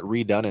Thundercats got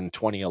redone in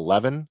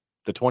 2011.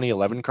 The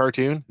 2011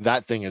 cartoon,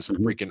 that thing is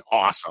freaking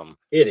awesome.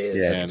 It is.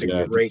 Yeah, and it's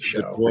a great show.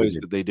 The toys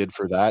that they did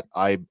for that,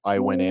 I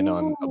went in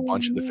on a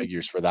bunch of the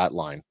figures for that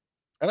line,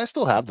 and I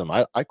still have them.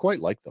 I quite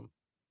like them.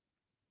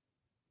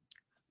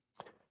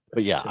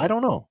 But yeah, I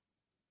don't know.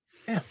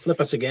 Yeah,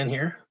 flip us again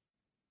here.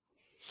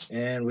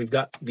 And we've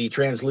got the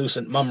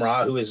translucent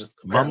Mum-Ra, who is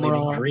apparently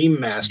the Dream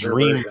Master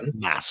version.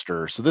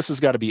 Master. So this has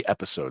got to be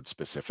episode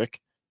specific.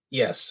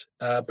 Yes.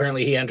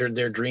 Apparently he entered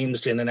their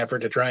dreams in an effort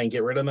to try and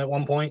get rid of them at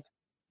one point.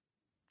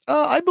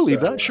 I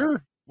believe that.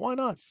 Sure. Why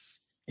not?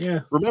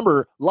 Yeah.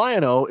 Remember,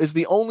 Lion-O is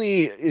the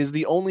only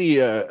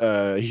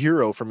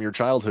hero from your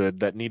childhood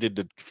that needed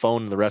to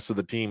phone the rest of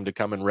the team to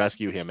come and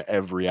rescue him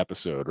every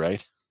episode,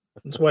 right?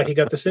 That's why he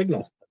got the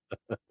signal.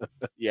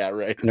 Yeah,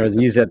 right. And are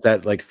these at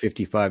that like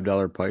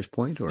 $55 price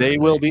point? Or they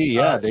will be.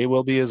 Yeah, they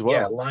will be as well.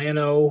 Yeah,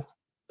 Lion-O,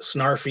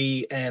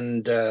 Snarfy,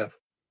 and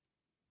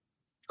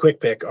Quick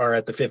Pick are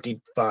at the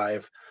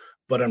 55.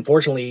 But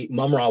unfortunately,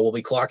 Mum-Ra will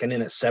be clocking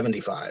in at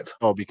 75.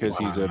 Oh, because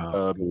he's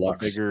a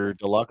bigger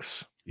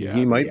deluxe. Yeah,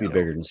 he might be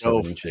bigger than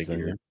 7 inches.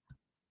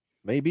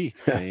 Maybe.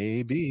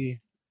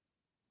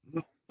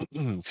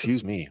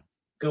 Excuse me.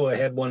 Go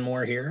ahead, one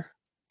more here.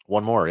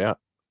 One more, yeah.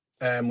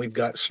 And we've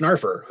got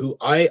Snarfer, who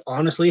I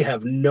honestly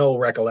have no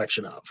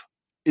recollection of.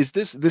 This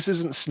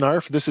isn't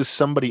Snarf? This is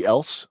somebody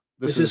else?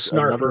 This is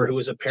Snarfer, who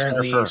is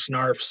apparently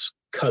Snarf's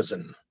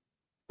cousin.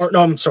 Or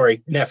no, I'm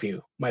sorry,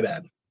 nephew. My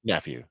bad.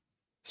 Nephew.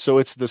 So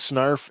it's the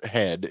Snarf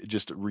head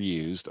just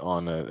reused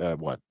on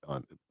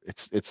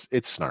it's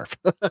Snarf.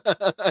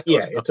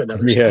 Yeah, it's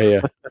another. Yeah.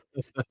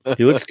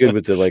 He looks good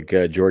with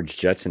the George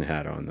Jetson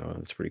hat on though.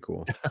 That's pretty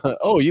cool.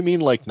 Oh, you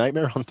mean like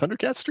Nightmare on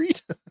Thundercat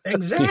Street?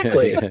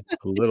 Exactly. Yeah.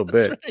 A little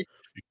bit. Right.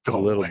 A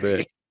little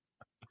bit.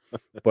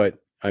 But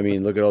I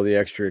mean, look at all the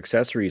extra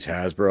accessories,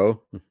 Hasbro.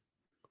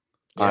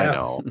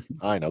 Yeah.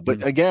 I know.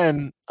 But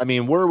again, I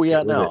mean, where are we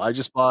at now? I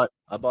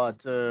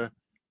bought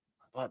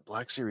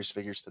Black Series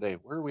figures today.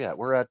 Where are we at?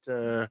 We're at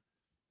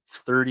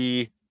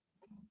 33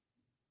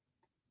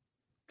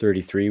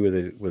 with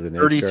an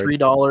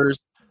 $33,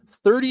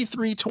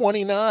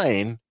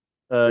 $33.29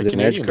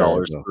 Canadian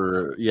dollars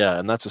for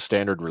and that's a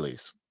standard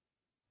release.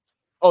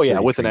 Oh yeah,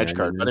 with an edge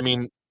card. But I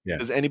mean,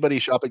 does anybody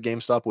shop at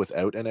GameStop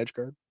without an edge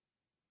card?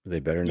 They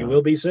better not. You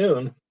will be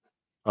soon.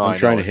 Oh, I'm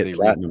trying to hit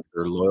platinum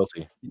for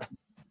loyalty.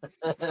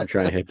 I'm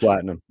trying to hit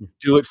platinum.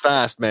 Do it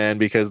fast, man,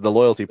 because the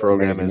loyalty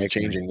program is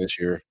changing this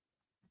year.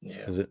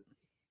 Yeah. Is it?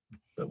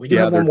 But we do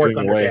have one more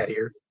Thundercat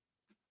here.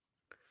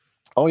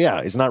 Oh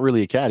yeah, he's not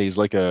really a cat. He's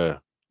like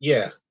a.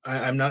 Yeah,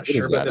 I'm not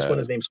sure about this one.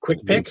 His name's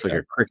Quick Pick. Looks like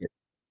a cricket.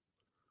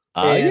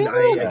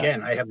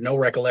 And I have no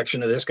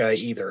recollection of this guy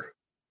either.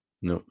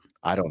 No,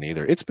 I don't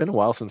either. It's been a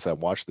while since I've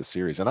watched the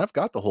series, and I've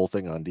got the whole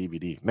thing on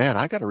DVD. Man,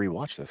 I got to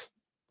rewatch this.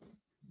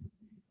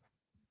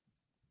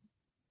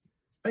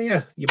 But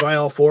yeah, you buy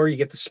all four, you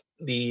get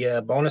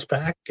the bonus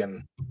pack,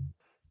 and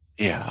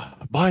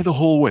buy the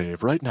whole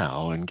wave right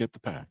now and get the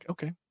pack.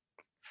 Okay,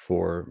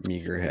 4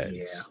 meager heads.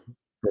 Yeah,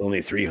 for only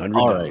 $300.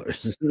 All right.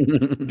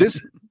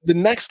 The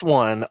next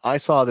one, I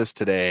saw this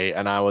today,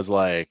 and I was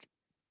like,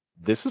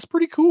 "This is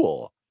pretty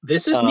cool.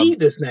 This is neat."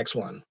 This next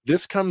one.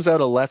 This comes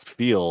out of left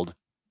field.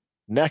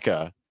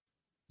 NECA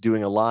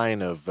doing a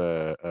line of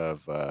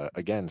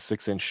again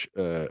 6-inch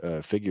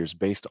figures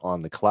based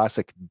on the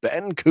classic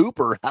Ben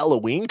Cooper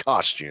Halloween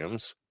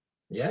costumes.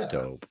 Yeah,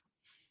 dope.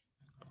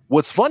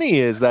 What's funny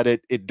is that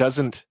it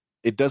doesn't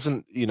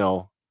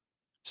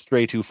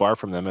stray too far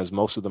from them, as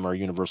most of them are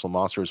Universal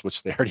Monsters,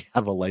 which they already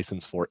have a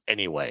license for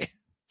anyway.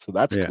 So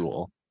that's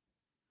cool.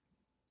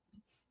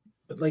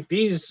 But like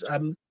these,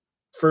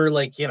 for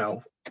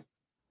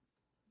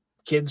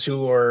kids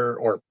who are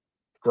or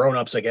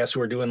grown-ups, I guess,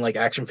 who are doing like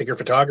action figure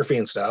photography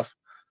and stuff.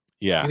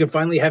 Yeah. You can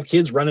finally have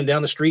kids running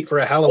down the street for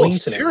a Halloween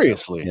scenario.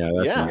 Seriously. Yeah,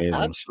 that's amazing.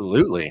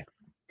 Absolutely.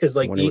 Because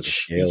like wonder what the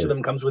each scale of is.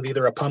 them comes with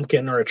either a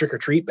pumpkin or a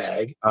trick-or-treat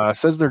bag.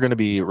 Says they're going to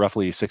be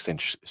roughly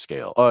 6-inch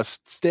scale,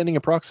 standing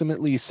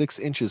approximately 6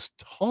 inches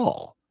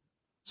tall.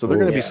 So they're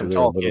going to be yeah, some they're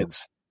tall little.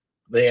 kids.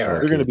 They are.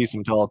 They're going to be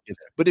some tall kids.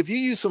 But if you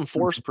use some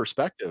forced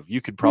perspective,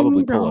 you could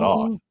probably pull it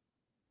off.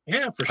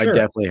 Yeah, for I sure.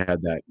 definitely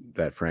had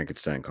that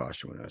Frankenstein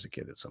costume when I was a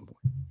kid at some point.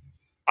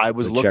 I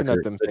was The looking checker-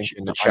 at them the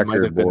thinking the I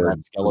might have been checkerboard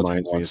that skeleton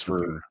reminds me of once for.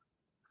 something.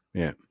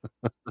 Yeah.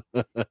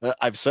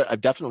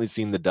 I've definitely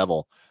seen the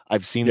devil.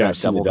 I've seen Yeah, that I've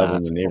seen the devil devil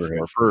in mask the neighborhood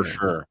before, for yeah.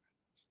 sure.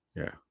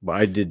 Yeah, but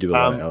I did do a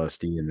lot of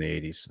LSD in the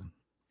 80s.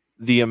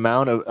 The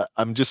amount of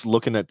I'm just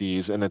looking at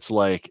these, and it's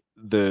like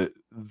the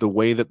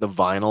way that the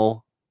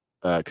vinyl,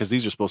 because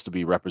these are supposed to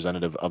be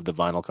representative of the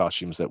vinyl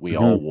costumes that we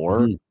all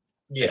wore.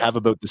 They have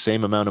about the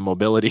same amount of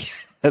mobility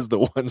as the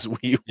ones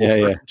we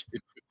wore. Yeah.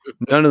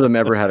 None of them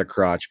ever had a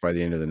crotch by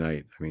the end of the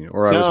night. I mean,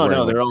 or I was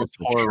wearing they're all like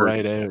a tore shirt.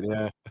 right out.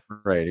 Yeah,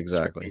 Right,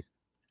 exactly.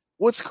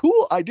 What's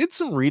cool, I did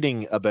some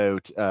reading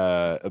about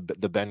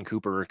the Ben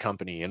Cooper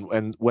company,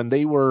 and when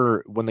they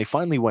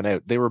finally went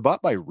out, they were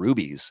bought by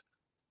Ruby's.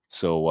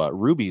 So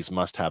Ruby's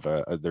must have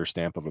their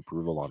stamp of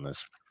approval on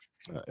this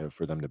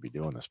for them to be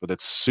doing this. But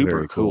it's super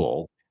Very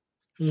cool.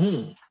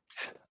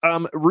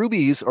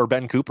 Ruby's, or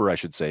Ben Cooper, I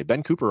should say.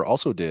 Ben Cooper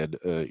also did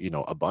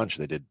a bunch.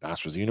 They did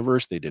Masters of the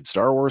Universe. They did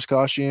Star Wars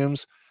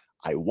costumes.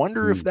 I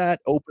wonder if that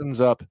opens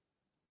up.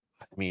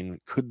 I mean,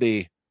 could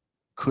they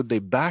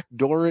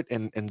backdoor it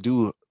and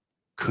do?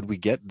 Could we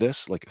get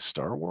this like a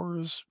Star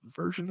Wars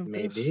version of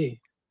this? Maybe.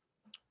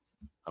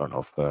 I don't know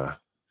if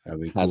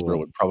Hasbro Hasbro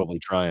would probably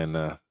try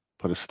and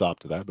put a stop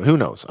to that, but who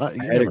knows? I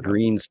had a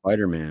green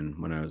Spider-Man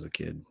when I was a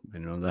kid. I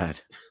know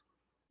that.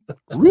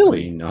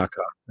 Really? Green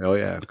knockoff. Oh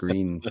yeah,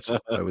 green.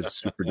 I was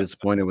super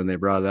disappointed when they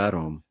brought that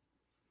home.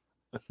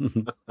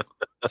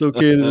 It's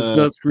okay that it's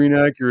not screen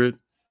accurate.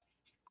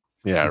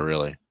 Yeah,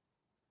 really.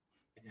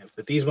 Yeah,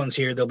 but these ones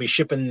here, they'll be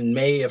shipping in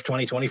May of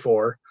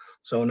 2024,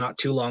 so not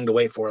too long to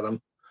wait for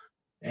them.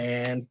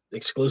 And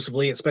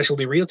exclusively at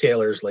specialty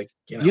retailers, like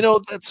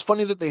that's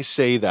funny that they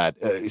say that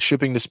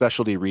shipping to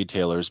specialty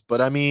retailers,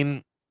 but I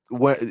mean,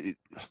 what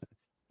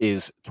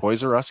is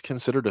Toys R Us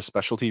considered a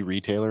specialty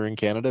retailer in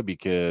Canada?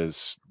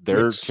 Because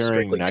they're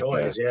carrying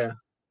toys, yeah.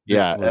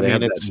 Well, I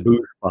mean, it's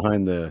booth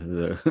behind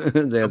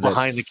the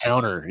behind the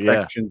counter,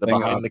 yeah, the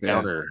behind the yeah.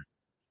 counter,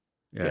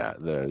 yeah.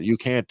 The you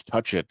can't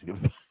touch it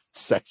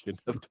section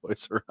of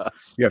Toys R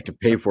Us. You have to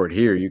pay for it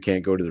here. You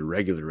can't go to the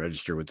regular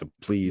register with the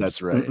please.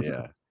 That's right.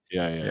 Yeah.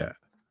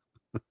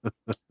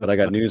 But I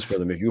got news for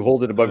them. If you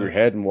hold it above your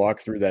head and walk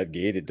through that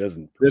gate, it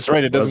doesn't. That's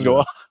right. It doesn't go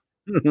off.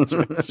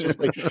 It's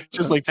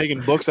just like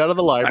taking books out of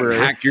the library.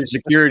 Hack your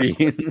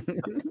security.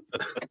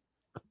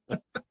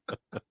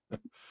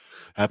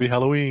 Happy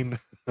Halloween.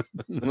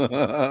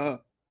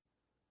 But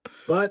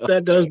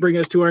that does bring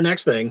us to our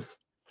next thing.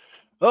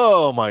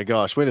 Oh my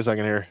gosh! Wait a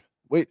second here.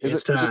 Wait, is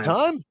it time.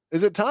 time?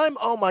 Is it time?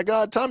 Oh my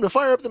God! Time to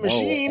fire up the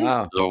machine.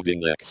 Wow. Loading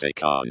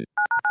lexicon.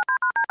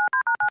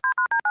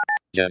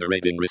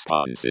 Generating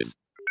responses.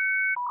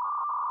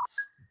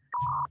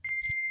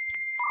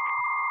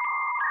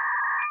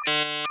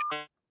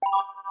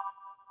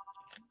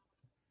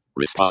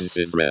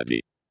 Responses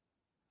ready.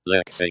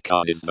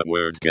 Lexicon is the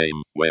word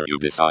game where you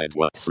decide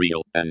what's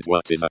real and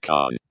what is a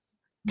con.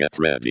 Get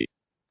ready.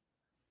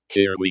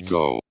 Here we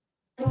go.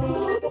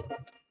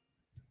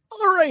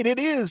 All right, it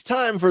is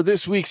time for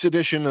this week's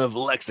edition of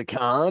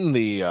Lexicon,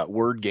 the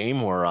word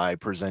game where I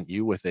present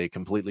you with a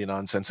completely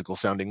nonsensical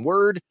sounding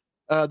word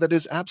that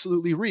is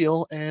absolutely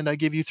real, and I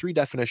give you 3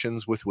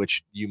 definitions with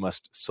which you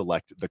must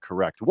select the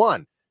correct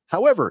one.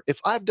 However,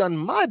 if I've done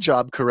my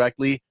job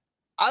correctly,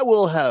 I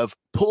will have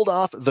pulled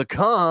off the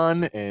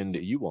con, and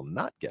you will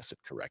not guess it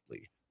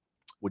correctly.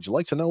 Would you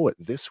like to know what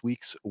this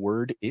week's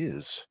word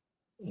is?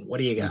 What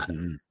do you got?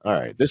 Mm-hmm. All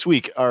right, this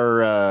week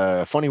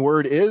our funny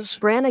word is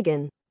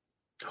Brannigan.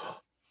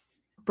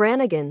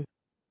 Brannigan.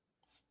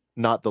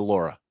 not the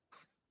Laura.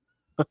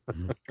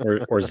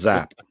 or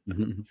Zap.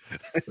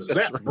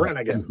 Zap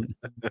Brannigan.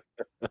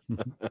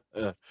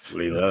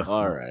 Leela.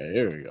 All right,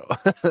 here we go.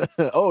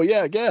 Oh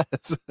yeah,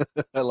 Gaz.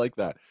 I like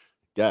that.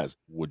 Gaz,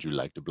 would you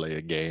like to play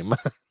a game?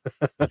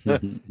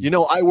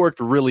 I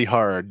worked really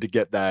hard to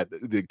get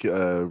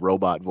the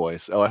robot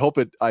voice. Oh, I hope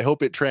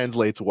it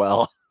translates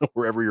well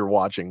wherever you're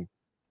watching.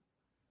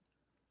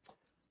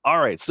 All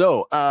right,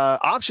 so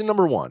option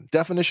number 1,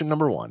 definition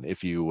number 1,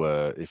 if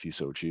you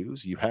so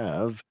choose, you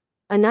have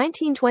A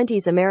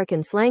 1920s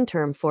American slang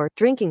term for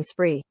drinking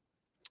spree.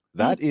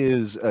 that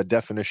is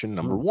definition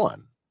number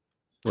 1.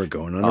 We're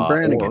going on a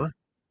Brannigan.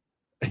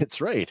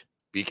 It's right.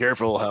 Be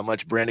careful how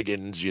much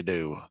Brannigans you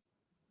do.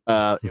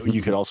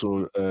 You could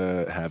also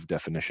have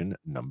definition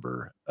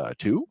number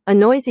 2. A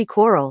noisy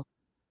quarrel.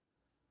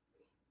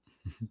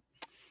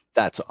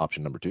 That's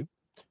option number 2.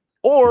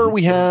 Or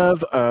we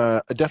have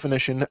a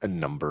definition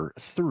number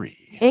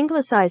 3.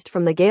 Anglicized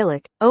from the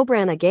Gaelic,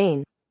 Obran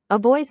again. A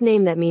boy's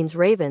name that means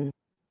raven.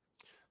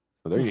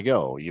 So there you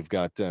go. You've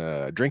got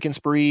drinking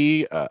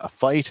spree, a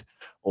fight,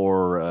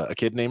 or a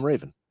kid named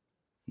Raven.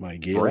 My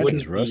Gaelic is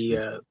Wouldn't rusty.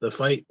 the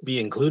fight be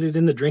included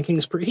in the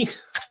drinking spree?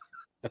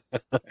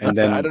 And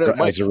then, I don't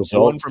know, as a one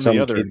result, from some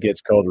the other. kid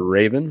gets called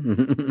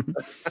Raven.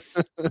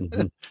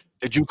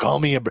 Did you call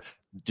me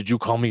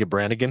a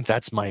Brannigan?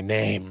 That's my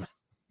name.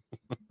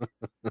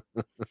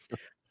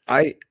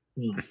 I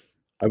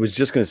was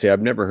just going to say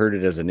I've never heard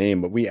it as a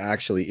name, but we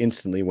actually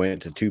instantly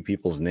went to two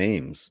people's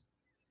names.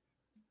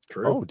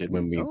 True. Oh, did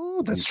when we?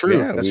 Oh, that's true.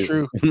 Yeah, that's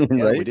true. Right?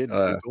 Yeah, we did.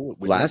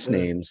 Last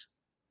names.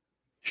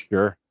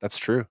 Sure, that's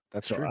true.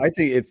 That's So true. I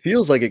think it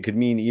feels like it could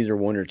mean either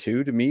one or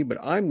two to me, but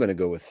I'm going to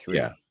go with three.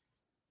 Yeah.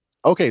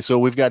 Okay, so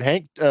we've got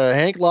Hank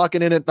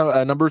locking in at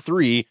number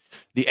 3,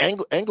 the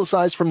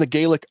anglicized from the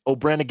Gaelic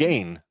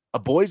O'Branigan, a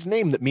boy's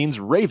name that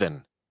means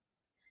raven.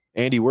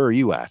 Andy, where are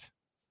you at?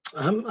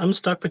 I'm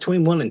stuck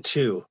between 1 and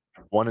 2.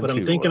 1 and 2. But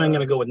I'm thinking I'm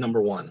going to go with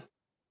number 1.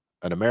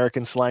 An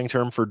American slang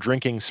term for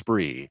drinking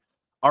spree.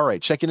 All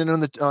right, checking in on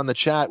the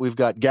chat, we've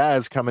got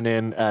Gaz coming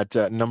in at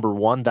number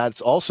 1.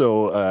 That's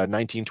also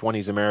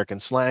 1920s American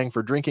slang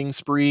for drinking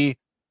spree.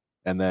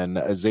 And then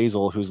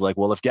Azazel, who's like,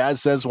 well, if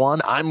Gaz says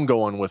 1, I'm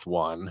going with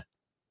 1.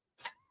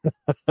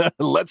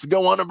 Let's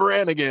go on a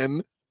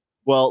Brannigan.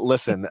 Well,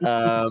 listen,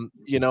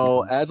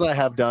 as I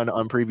have done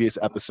on previous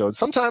episodes,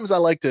 sometimes I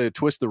like to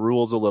twist the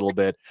rules a little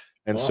bit.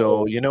 And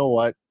so, you know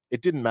what?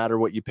 It didn't matter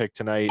what you picked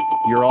tonight.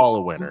 You're all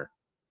a winner.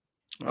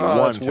 You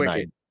won tonight.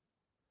 Wicked.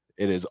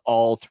 It is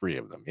all 3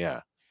 of them.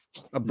 Yeah.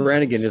 A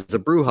Brannigan is a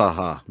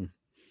brouhaha.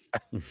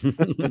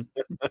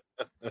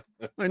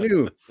 I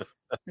knew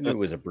it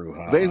was a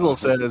brouhaha. Basil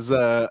says,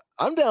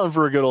 I'm down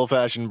for a good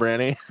old-fashioned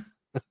branny.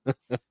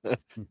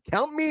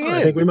 Count me in.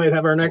 I think we might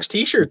have our next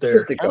t-shirt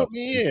there. Count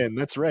me in.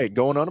 That's right.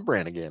 Going on a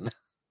Brannigan.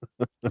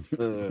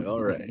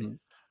 All right.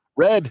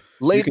 Red,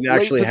 you can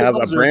actually have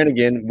a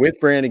Brannigan with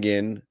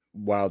Brannigan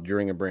while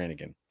during a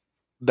Brannigan.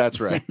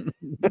 That's right.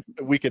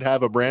 We could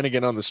have a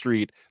Brannigan on the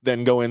street,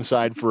 then go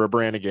inside for a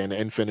Brannigan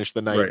and finish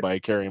the night by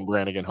carrying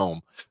Brannigan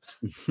home.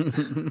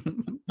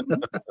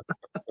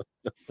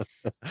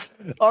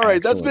 All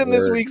right, that's been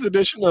this week's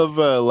edition of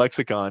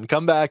Lexicon.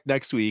 Come back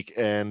next week,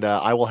 and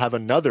I will have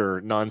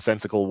another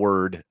nonsensical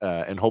word,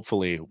 and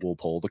hopefully we'll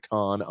pull the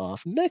con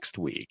off next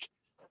week.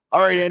 All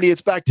right, Andy,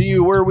 it's back to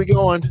you. Where are we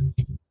going?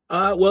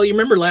 Well, you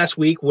remember last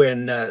week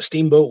when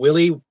Steamboat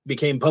Willie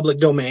became public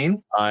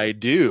domain? I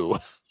do.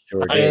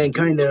 And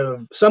kind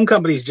of some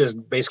companies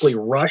just basically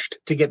rushed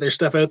to get their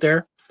stuff out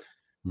there.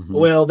 Mm-hmm.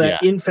 Well,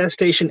 that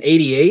Infestation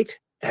 88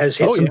 has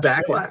hit some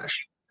backlash.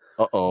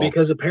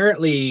 Because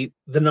apparently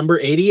the number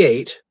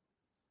 88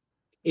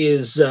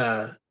 is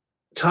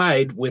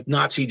tied with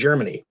Nazi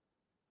Germany.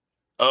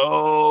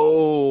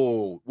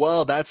 Oh,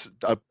 well, that's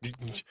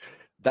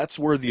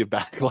worthy of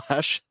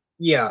backlash.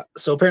 Yeah.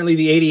 So apparently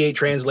the 88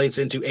 translates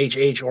into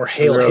HH or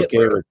Hail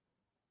Hitler.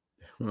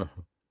 Okay.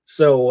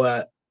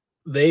 So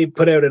they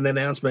put out an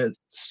announcement.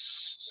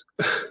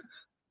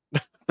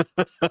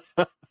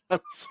 I'm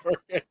sorry.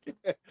 I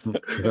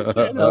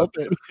can't help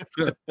it.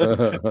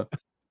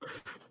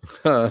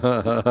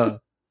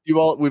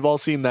 We've all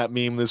seen that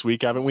meme this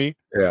week, haven't we?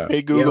 Yeah.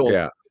 Hey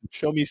Google,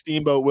 show me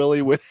Steamboat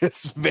Willie with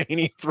his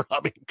veiny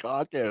throbbing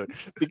cock out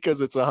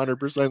because it's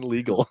 100%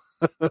 legal.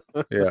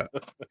 Yeah.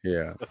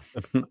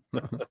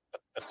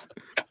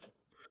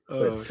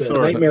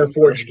 Nightmare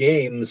Forge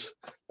Games,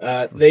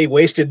 they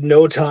wasted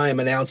no time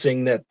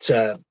announcing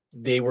that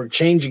they were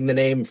changing the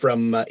name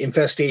from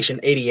Infestation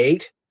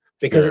 88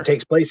 because it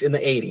takes place in the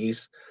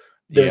 80s.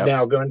 They're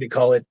now going to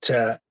call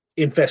it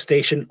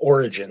Infestation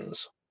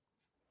Origins.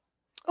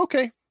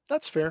 Okay,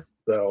 that's fair.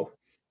 So,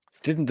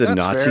 didn't the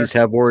Nazis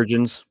have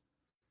origins?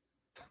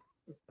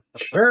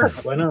 Sure,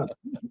 why not?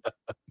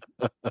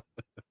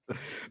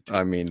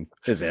 I mean,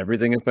 is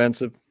everything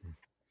offensive?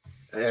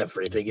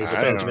 Everything is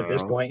offensive at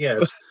this point,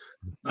 yes.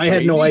 I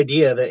had no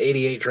idea that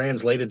 88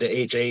 translated to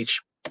HH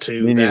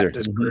to that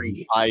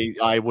degree.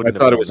 I wouldn't. I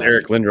thought it was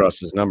Eric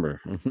Lindros's number.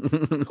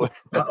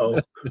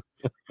 Uh-oh.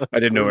 I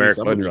didn't know Eric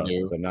Lindros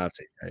was a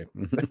Nazi.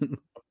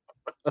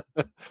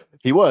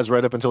 He was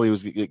right up until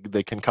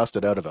they concussed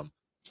it out of him.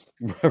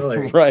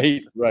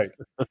 Right.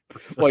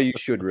 Well, you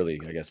should really,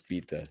 I guess,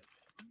 beat the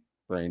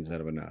brains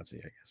out of a Nazi,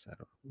 I guess. I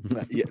don't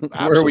know. Yeah,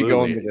 where are we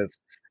going with this?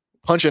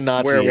 Punch a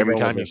Nazi every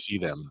time you see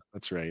them.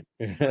 That's right.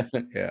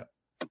 Yeah.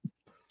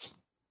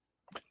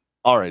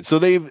 All right. So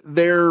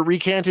they're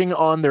recanting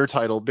on their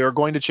title. They're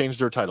going to change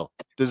their title.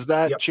 Does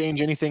that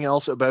change anything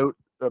else about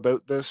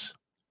this?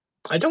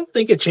 I don't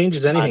think it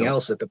changes anything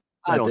else at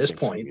this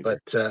point. So, but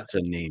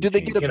do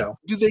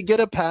they get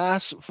a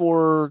pass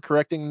for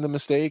correcting the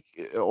mistake,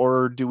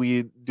 or do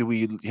we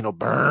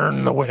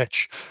burn the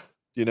witch?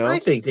 I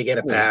think they get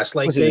a pass.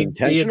 Like they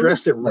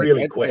addressed it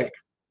really quick.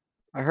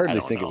 I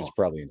hardly think it was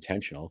probably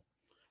intentional.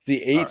 The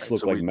 8s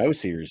look like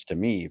mouse ears to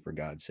me, for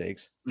God's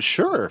sakes.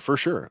 Sure, for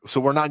sure. So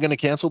we're not going to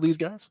cancel these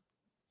guys?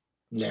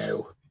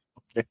 No.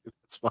 Okay,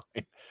 that's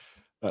fine.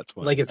 That's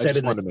fine. Like it said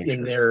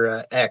in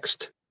their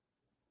X'd.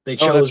 They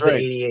chose the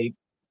 88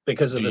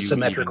 because of the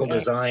symmetrical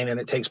design, and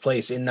it takes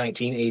place in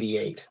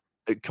 1988.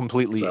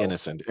 completely So-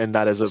 innocent, and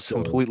that is a So-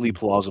 completely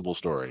plausible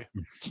story.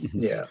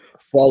 Yeah.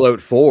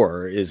 Fallout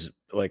 4 is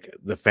like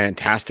the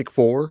Fantastic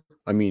Four.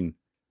 I mean,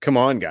 come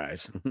on,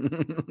 guys.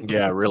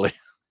 Yeah, really.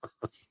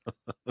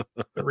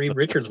 But Reed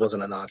Richards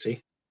wasn't a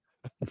Nazi.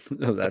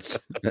 No, that's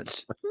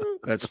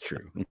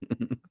true.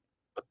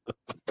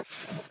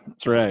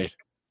 That's right.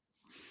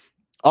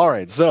 All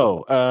right,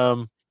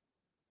 so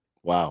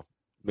wow,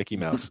 Mickey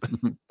Mouse.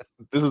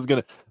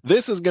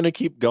 This is gonna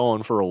keep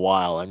going for a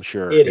while, I'm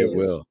sure. It It is.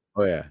 will.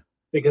 Oh yeah.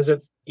 Because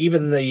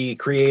even the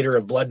creator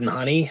of Blood and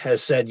Honey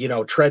has said,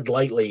 tread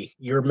lightly.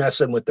 You're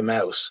messing with the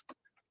mouse.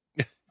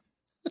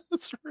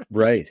 That's right.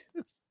 Right.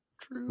 It's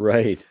true.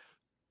 Right.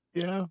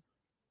 Yeah.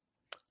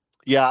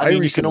 Yeah, I I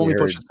mean, you can recently only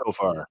push heard- it so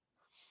far.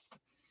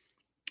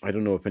 I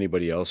don't know if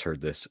anybody else heard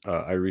this.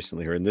 I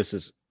recently heard,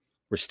 and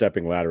we're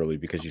stepping laterally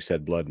because you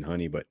said Blood and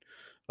Honey, but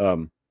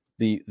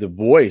the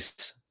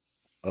voice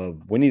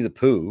of Winnie the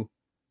Pooh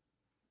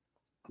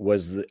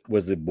was the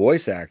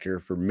voice actor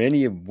for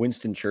many of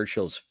Winston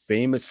Churchill's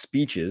famous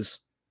speeches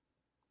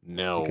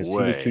No because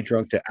way. he was too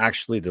drunk to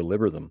actually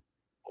deliver them.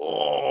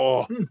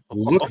 Oh,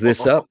 Look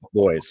this up,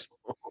 boys.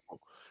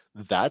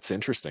 that's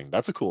interesting.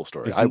 That's a cool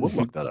story. I will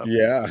look that up.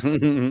 Yeah.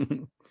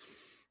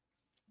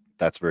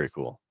 That's very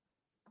cool.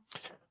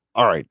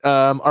 All right.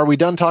 Are we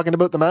done talking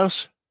about the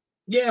mouse?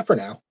 Yeah, for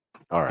now.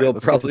 All right. There'll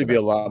let's get to probably the be a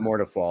next lot one. more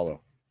to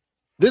follow.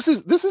 This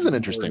is an More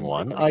interesting than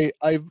one. likely.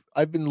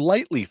 I've been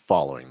lightly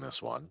following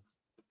this one.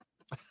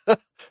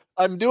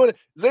 I'm doing it.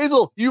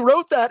 Zazel, you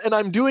wrote that, and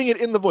I'm doing it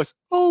in the voice.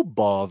 Oh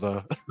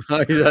bother!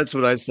 That's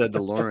what I said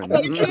to Lauren.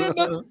 I can't.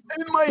 In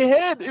my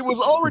head, it was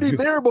already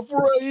there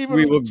before I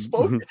even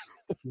spoke.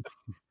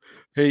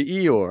 Hey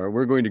Eeyore,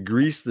 we're going to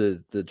grease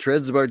the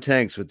treads of our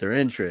tanks with their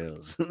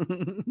entrails.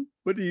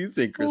 What do you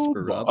think,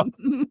 Christopher Robin?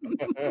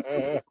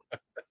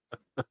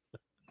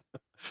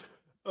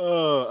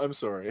 Oh, I'm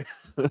sorry.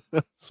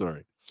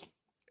 Sorry.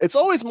 It's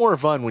always more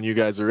fun when you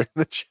guys are in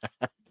the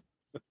chat.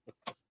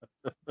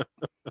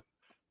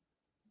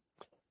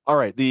 All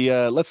right,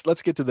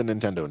 let's get to the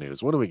Nintendo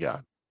news. What do we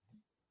got?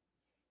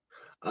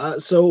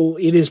 So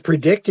it is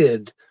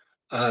predicted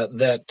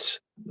that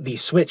the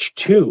Switch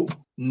 2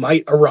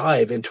 might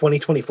arrive in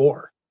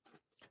 2024.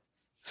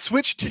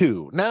 Switch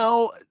 2.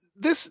 Now,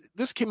 this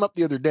came up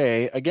the other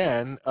day.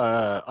 Again,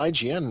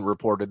 IGN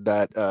reported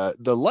that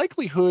the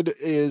likelihood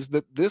is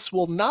that this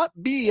will not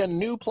be a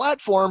new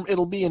platform.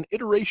 It'll be an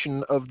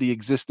iteration of the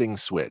existing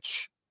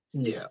Switch.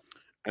 Yeah.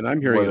 And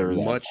I'm hearing Whether a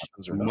that much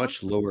happens or not.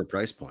 much lower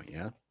price point.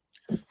 Yeah.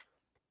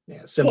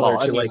 Yeah. Similar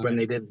Well, I to like mean, when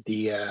they did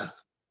the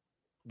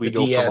We the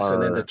go DS from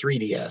and then our. the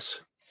 3DS.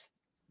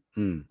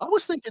 I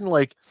was thinking,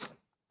 like,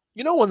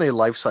 when they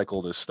life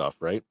cycle this stuff,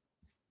 right?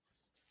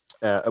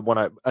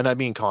 I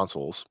mean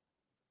consoles.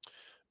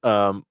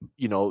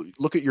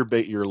 Look at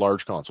your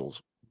large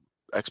consoles,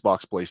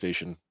 Xbox,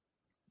 PlayStation.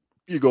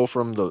 You go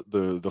from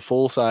the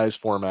full size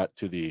format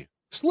to the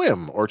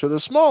slim or to the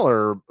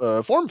smaller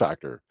form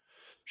factor,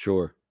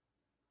 Sure.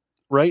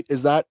 right?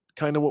 Is that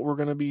kind of what we're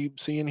going to be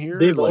seeing here?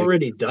 They've Like,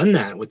 already done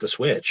that with the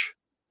Switch.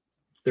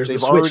 There's the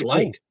They've Switch already-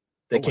 Lite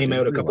that I came didn't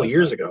out a couple of realize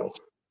years that. ago.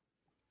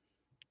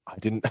 I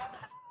didn't.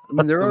 I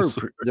mean, they're I'm already,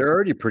 sorry. they're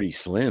already pretty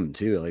slim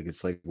too. Like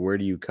it's like, where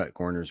do you cut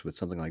corners with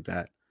something like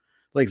that?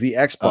 Like the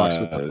Xbox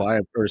with the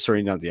 5, or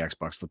sorry, not the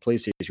Xbox, the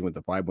PlayStation with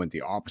the 5 went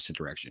the opposite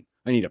direction.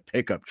 I need a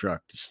pickup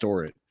truck to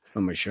store it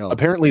on my shelf.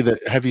 Apparently,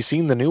 have you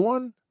seen the new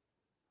one?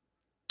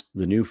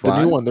 The new 5?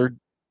 The new one,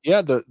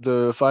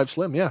 the 5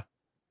 Slim, yeah.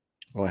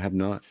 Oh, I have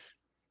not.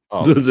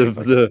 Oh, let me see if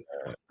I can-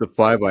 The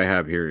 5 I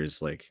have here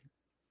is like,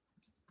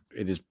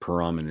 it is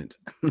prominent.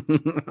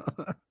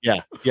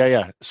 yeah.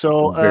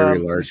 So Very let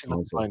me large see if I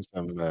can console. find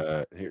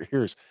some.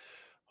 Here's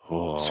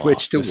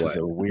Switch to this what? is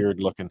a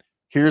weird looking.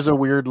 Here's a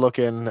weird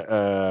looking.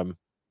 Oh,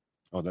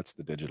 that's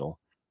the digital.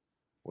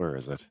 Where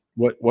is it?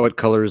 What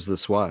color is the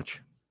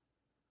swatch?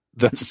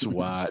 The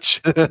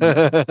Swatch.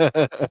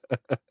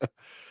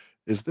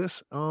 Is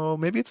this? Oh,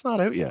 maybe it's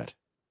not out yet.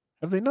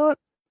 Have they not?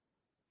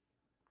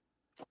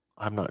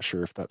 I'm not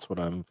sure if that's what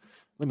I'm.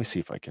 Let me see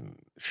if I can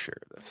share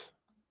this.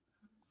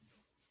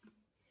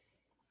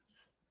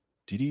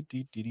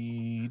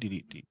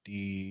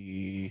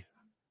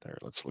 There,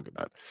 let's look at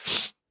that.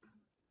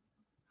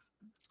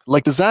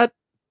 Like, is that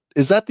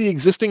the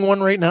existing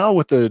one right now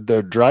with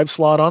the drive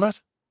slot on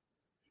it?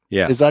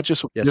 Yeah. Is that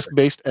just Yes, disc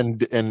based and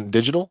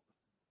digital?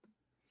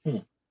 Yeah.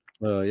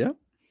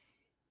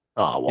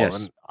 Oh well, Yes.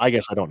 then I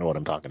guess I don't know what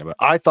I'm talking about.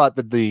 I thought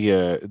that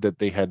that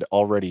they had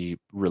already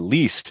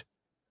released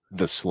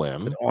the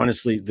Slim. But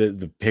honestly,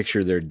 the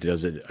picture there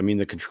does it. I mean,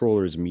 the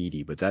controller is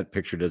meaty, but that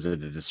picture does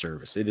it a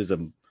disservice. It is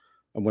I'm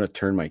going to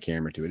turn my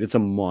camera to it. It's a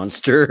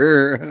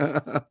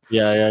monster.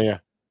 Yeah.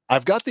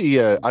 I've got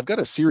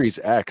a Series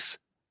X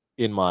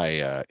in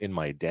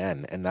my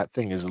den, and that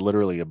thing is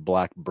literally a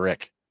black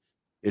brick.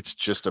 It's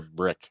just a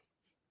brick.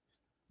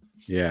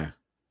 Yeah.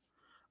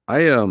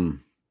 I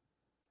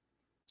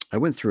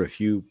went through a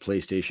few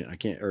PlayStation.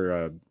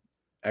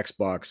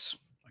 Xbox.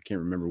 I can't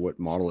remember what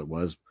model it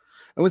was.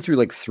 I went through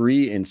like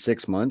 3 in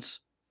 6 months,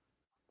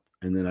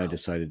 and then I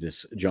decided to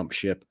jump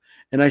ship.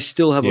 And I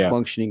still have a Yeah.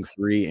 functioning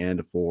 3 and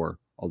a 4,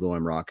 although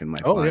I'm rocking my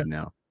Oh, 5 yeah.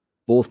 now.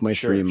 Both my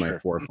Sure, 3 and my sure.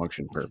 4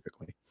 function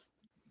perfectly.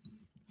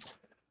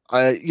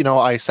 I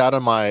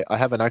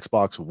have an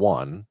Xbox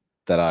One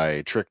that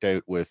I tricked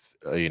out with,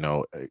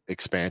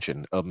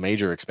 expansion, a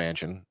major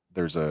expansion.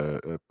 There's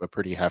a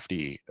pretty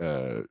hefty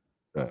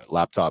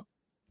laptop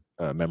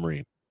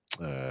memory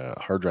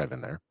hard drive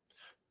in there.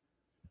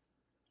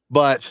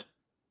 But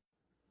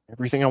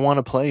everything I want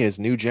to play is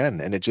new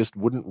gen, and it just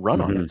wouldn't run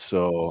on Mhm. it.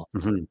 So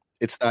Mhm.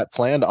 it's that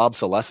planned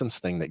obsolescence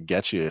thing that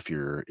gets you if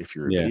you're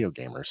a Yeah. video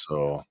gamer.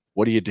 So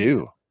what do you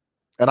do?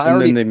 And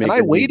And then they make I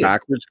everything waited.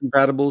 backwards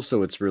compatible,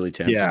 so it's really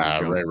tempting to Yeah,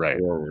 jump right.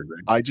 forward,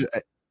 right?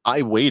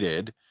 I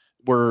waited.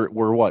 We're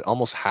what,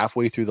 almost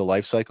halfway through the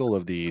life cycle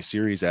of the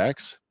Series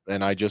X,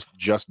 and I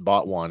just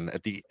bought one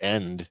at the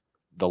end,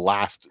 the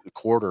last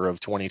quarter of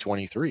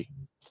 2023.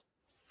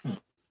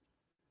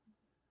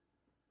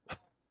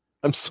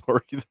 I'm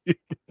sorry.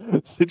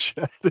 The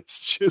chat is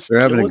just They're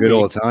having a killing good me.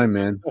 old time,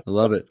 man. I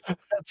love it.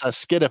 That's a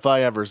skit if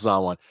I ever saw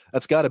one.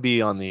 That's got to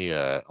be on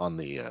the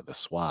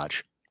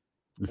Swatch.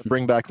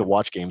 Bring back the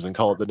watch games and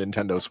call it the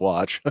Nintendo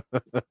Swatch.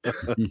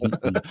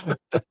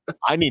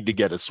 I need to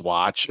get a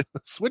Swatch.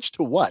 Switch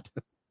to what?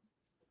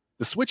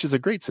 The Switch is a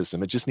great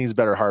system. It just needs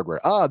better hardware.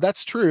 Ah,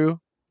 that's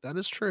true. That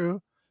is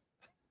true.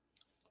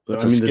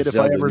 That's I a mean, the skit if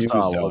I ever new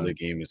saw Zelda one.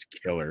 game is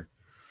killer.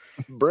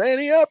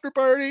 Branny after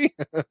party.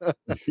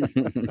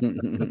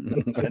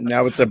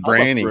 Now it's a I'm up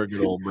branny. for a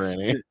good old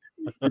branny.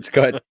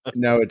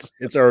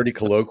 It's already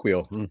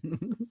colloquial.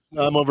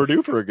 I'm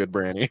overdue for a good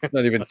branny.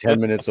 Not even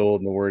 10 minutes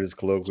old, and the word is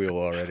colloquial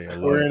already. I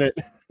love We're in it.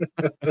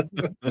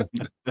 it.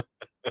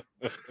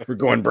 We're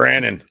going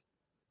Brannon.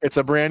 It's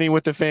a branny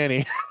with the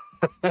fanny.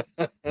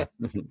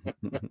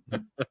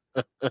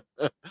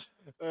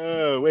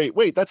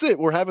 Wait, that's it.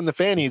 We're having the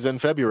fannies in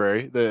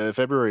February, the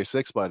February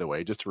 6th, by the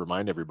way, just to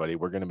remind everybody,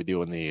 we're going to be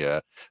doing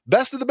the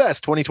best of the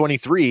best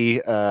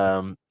 2023,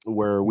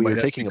 where we are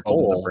taking a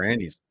poll.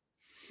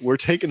 We're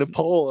taking a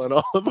poll on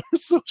all of our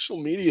social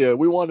media.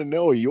 We want to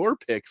know your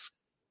picks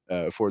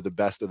for the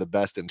best of the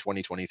best in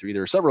 2023.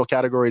 There are several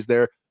categories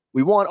there.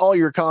 We want all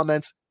your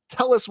comments.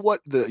 Tell us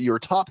what your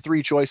top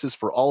 3 choices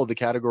for all of the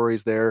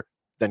categories there.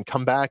 Then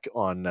come back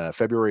on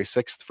February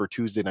 6th for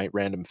Tuesday Night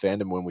Random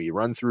Fandom when we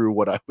run through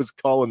what I was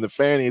calling the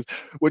fannies,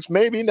 which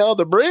may be now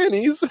the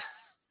brannies.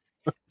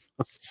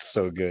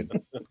 So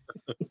good.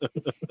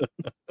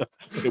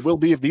 It will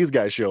be if these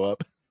guys show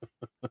up.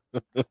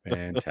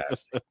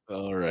 Fantastic.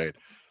 All right.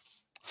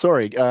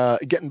 Sorry,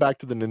 getting back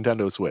to the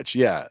Nintendo Switch.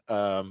 Yeah.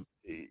 An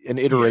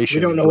iteration.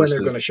 We don't know when they're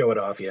going to show it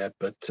off yet,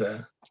 but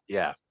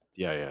Yeah.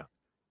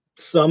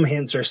 Some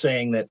hints are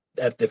saying that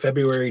at the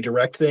February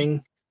Direct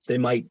thing, they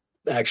might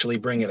actually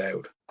bring it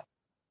out.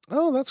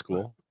 Oh, that's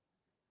cool.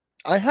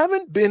 I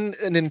haven't been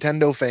a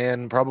Nintendo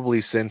fan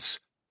probably since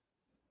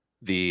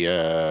the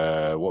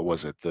what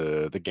was it,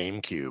 the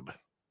GameCube,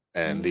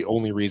 and the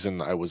only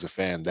reason I was a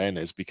fan then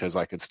is because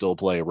I could still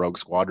play Rogue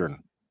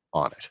Squadron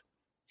on it.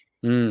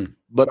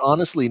 But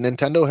honestly,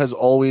 Nintendo has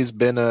always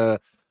been a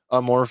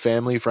more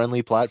family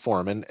friendly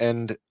platform,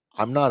 and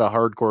I'm not a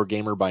hardcore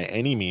gamer by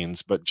any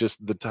means, but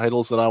just the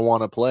titles that I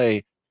want to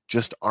play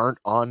just aren't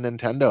on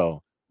Nintendo.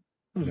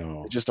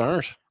 No, they just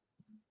aren't.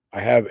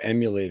 I have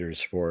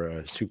emulators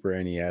for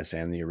Super NES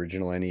and the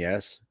original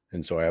NES,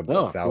 and so I have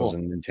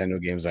 1,000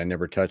 Nintendo games I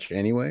never touch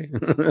anyway.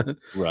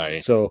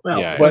 Right. So,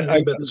 but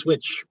about the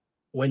Switch,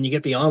 when you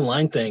get the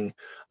online thing,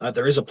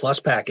 there is a plus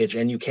package,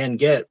 and you can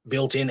get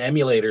built-in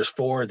emulators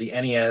for the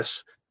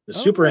NES, the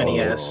Super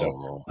NES,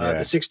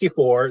 the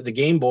 64, the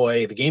Game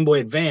Boy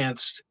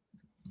Advanced,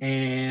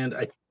 and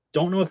I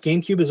don't know if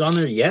GameCube is on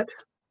there yet,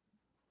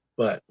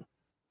 but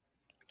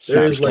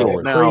there is like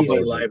a crazy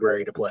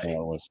library to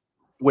play.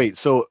 Wait,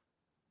 so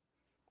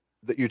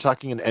that you're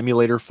talking an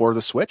emulator for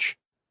the Switch?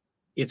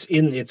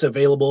 It's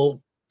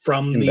available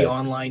from the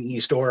online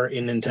e-store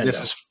in Nintendo.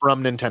 This is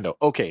from Nintendo.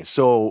 Okay,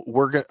 so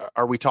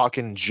are we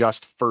talking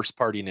just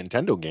first-party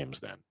Nintendo games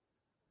then?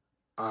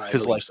 I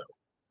believe so.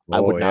 I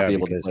would not be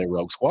able to play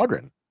Rogue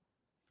Squadron.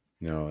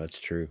 No, that's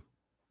true.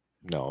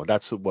 No,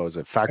 that's what was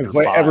it? Factor if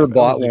 5. I ever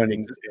bought one,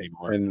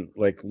 and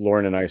like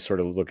Lauren and I sort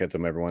of look at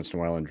them every once in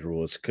a while and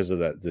drool, it's because of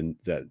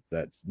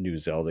that new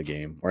Zelda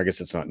game. Or I guess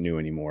it's not new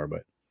anymore,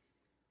 but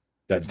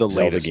that the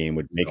Zelda game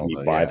would make me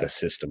buy the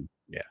system.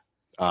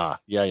 Yeah.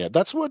 Yeah.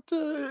 That's what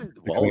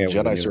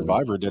Jedi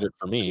Survivor did it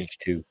for me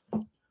too.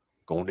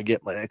 Going to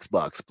get my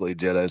Xbox, play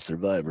Jedi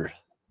Survivor,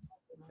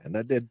 and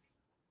I did.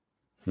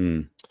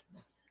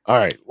 All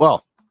right.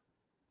 Well,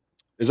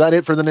 is that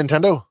it for the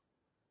Nintendo?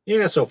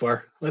 Yeah, so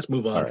far. Let's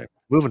move on. All right,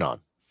 moving on.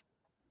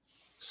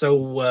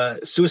 So,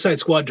 Suicide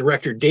Squad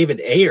director David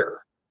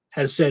Ayer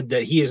has said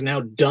that he is now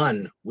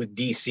done with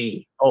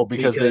DC. Oh,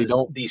 because they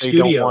don't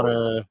want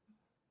to.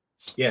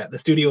 Yeah, the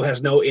studio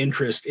has no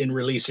interest in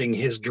releasing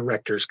his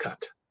director's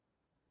cut.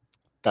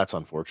 That's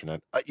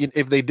unfortunate.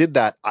 If they did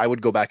that, I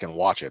would go back and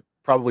watch it,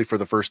 probably for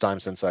the first time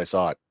since I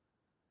saw it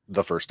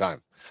the first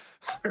time.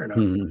 Fair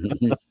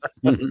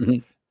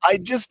enough. I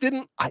just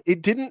didn't.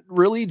 It didn't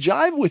really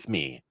jive with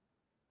me.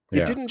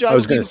 Yeah. It didn't jive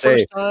with me the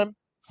first time.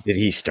 Did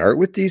he start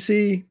with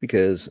DC?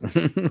 Because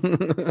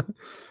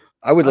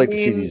I would like to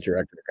see mean, these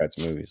director cuts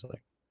movies.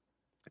 Like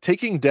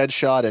taking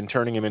Deadshot and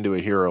turning him into a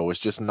hero was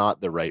just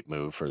not the right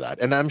move for that.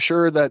 And I'm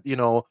sure that,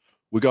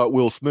 we got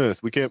Will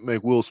Smith. We can't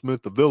make Will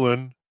Smith the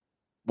villain.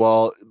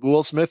 Well,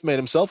 Will Smith made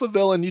himself a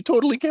villain. You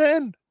totally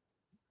can.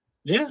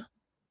 Yeah.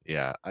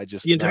 Yeah, I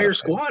just the entire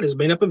squad is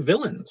made up of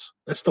villains.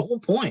 That's the whole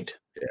point.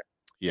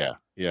 Yeah.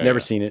 Never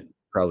seen it.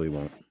 Probably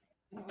won't.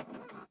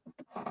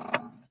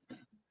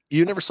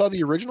 You never saw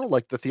the original,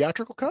 like the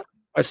theatrical cut?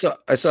 I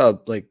saw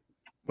like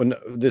when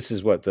this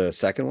is what the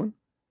second one.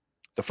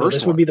 The first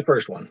this one would be the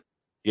first one.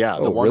 Yeah,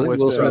 the one with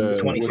Will Smith,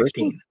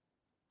 2016.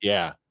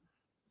 Yeah,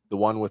 the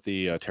one with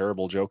the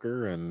terrible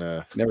Joker and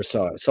never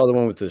saw it. Saw the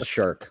one with the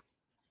shark.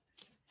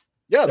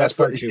 Yeah, that's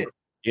part two.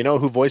 You know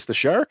who voiced the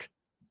shark?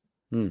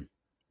 Oh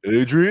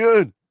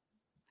Adrian.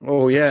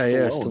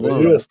 yeah,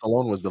 Stallone.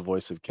 Stallone was the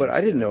voice of King. But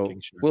I didn't know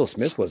Will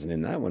Smith wasn't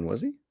in that one,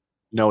 was he?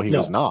 No, he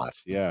was not.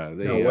 Yeah,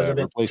 they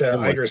replaced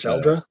him Idris with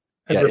Elba.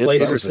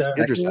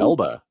 Idris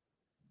Elba.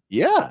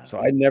 Yeah. So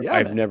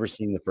I've never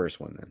seen the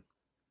first one then.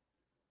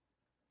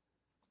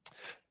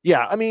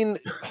 Yeah, I mean,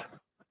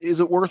 is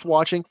it worth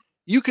watching?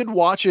 You could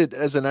watch it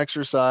as an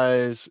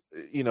exercise,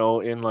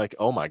 in like,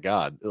 oh my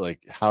God,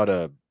 like how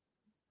to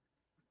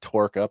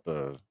torque up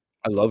a.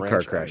 I love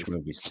car crash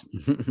movies.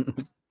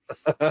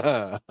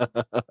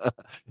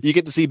 You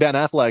get to see Ben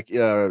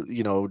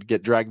Affleck,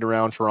 get dragged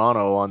around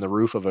Toronto on the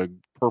roof of a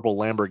purple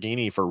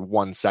Lamborghini for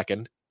 1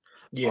 second.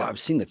 Yeah, I've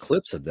seen the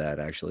clips of that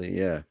actually.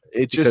 Yeah,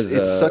 it's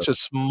such a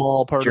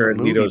small part Jared of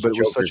the movie, Leto's but it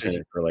was Joker's in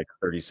it for like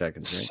 30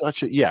 seconds.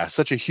 Right?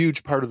 Such a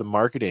huge part of the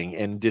marketing,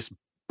 and just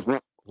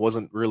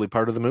wasn't really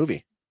part of the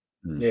movie.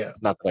 Yeah,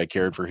 not that I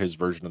cared for his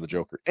version of the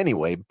Joker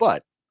anyway,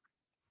 but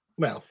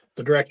well,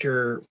 the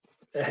director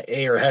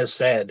Ayer has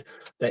said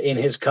that in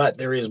his cut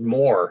there is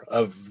more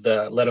of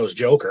the Leto's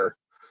Joker,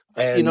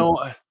 and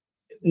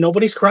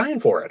nobody's crying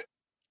for it.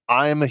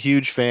 I'm a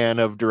huge fan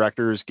of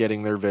directors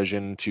getting their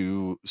vision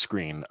to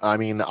screen. I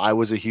mean, I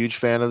was a huge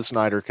fan of the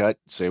Snyder Cut.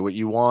 Say what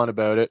you want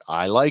about it.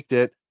 I liked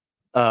it.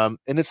 And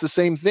it's the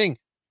same thing.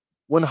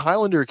 When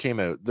Highlander came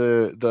out,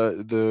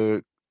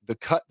 the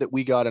cut that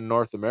we got in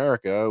North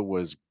America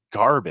was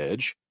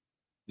garbage.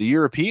 The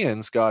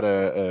Europeans got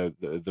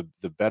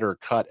the better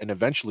cut, and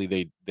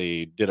eventually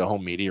they did a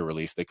home media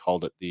release. They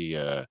called it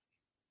the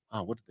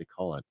what did they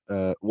call it?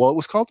 Well, it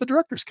was called the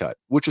director's cut,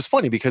 which is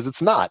funny because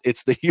it's not.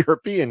 It's the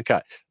European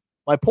cut.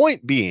 My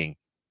point being,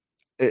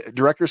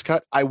 director's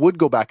cut, I would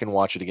go back and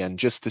watch it again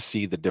just to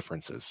see the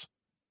differences.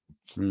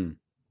 I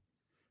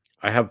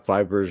have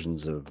 5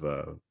 versions of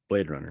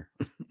Blade Runner.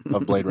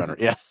 Of Blade Runner,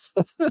 yes.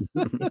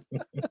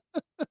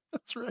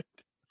 That's right.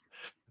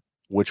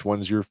 Which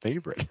one's your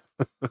favorite?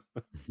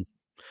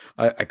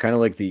 I kind of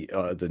like the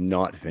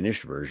not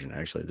finished version,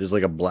 actually. There's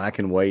like a black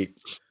and white,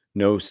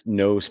 no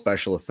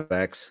special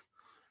effects.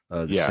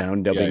 The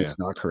sound dubbing is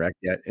not correct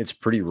yet. It's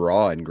pretty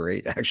raw and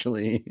great,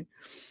 actually.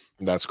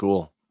 That's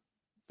cool.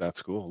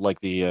 That's cool. Like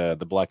the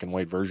black and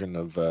white version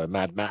of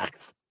Mad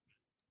Max.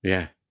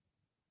 Yeah.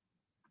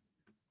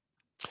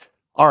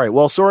 All right.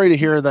 Well, sorry to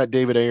hear that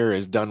David Ayer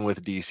is done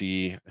with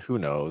DC. Who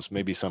knows?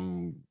 Maybe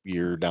some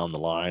year down the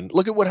line.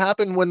 Look at what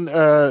happened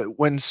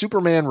when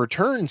Superman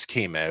Returns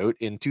came out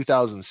in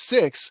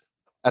 2006.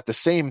 At the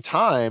same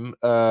time,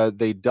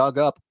 they dug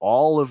up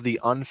all of the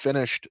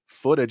unfinished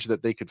footage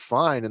that they could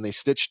find, and they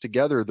stitched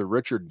together the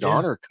Richard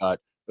Donner cut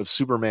of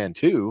Superman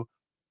 2.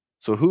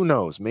 So who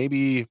knows?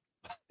 Maybe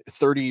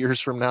 30 years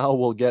from now,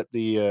 we'll get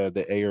the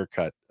Ayer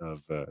cut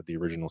of the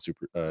original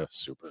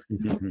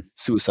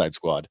Suicide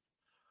Squad.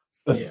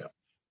 Yeah.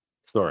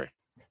 Sorry.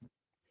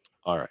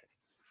 All right.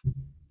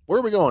 Where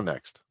are we going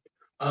next?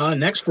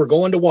 Next, we're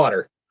going to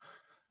water.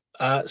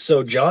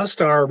 So Jaws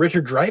star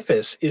Richard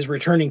Dreyfuss is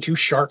returning to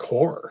shark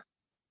horror.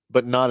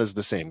 But not as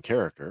the same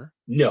character.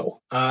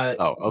 No.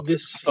 Okay.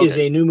 This is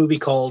a new movie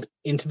called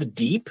Into the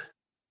Deep,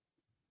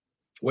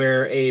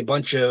 where a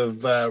bunch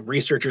of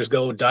researchers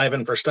go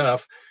diving for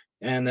stuff,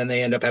 and then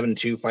they end up having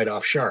to fight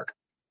off shark.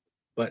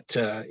 But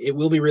it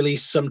will be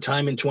released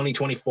sometime in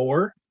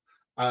 2024,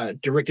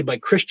 directed by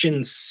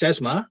Christian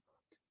Sesma.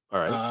 All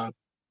right.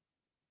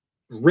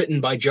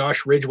 Written by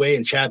Josh Ridgway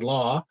and Chad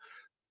Law.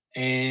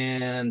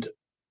 And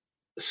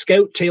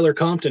Scout Taylor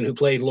Compton, who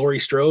played Laurie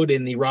Strode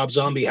in the Rob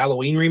Zombie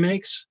Halloween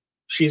remakes,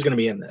 she's going to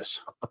be in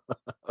this.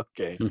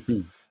 Okay.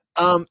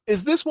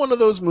 Is this one of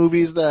those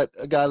movies that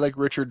a guy like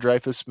Richard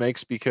Dreyfuss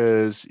makes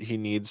because he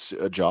needs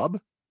a job?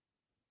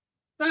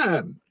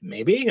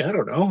 Maybe. I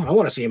don't know. I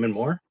want to see him in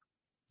more.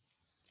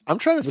 I'm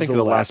trying to think of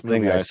the last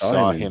movie I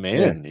saw him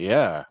in.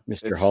 Yeah.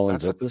 Mr.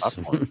 Holland's Opus.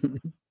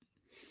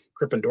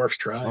 Krippendorf's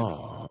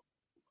Tribe.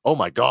 Oh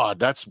my God.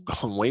 That's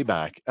gone way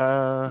back.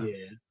 Yeah.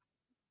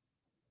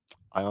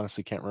 I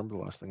honestly can't remember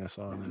the last thing I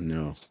saw him in.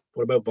 No.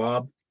 What about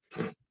Bob?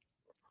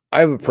 I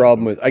have a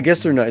problem with. I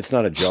guess it's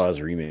not a Jaws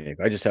remake.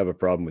 I just have a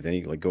problem with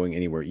going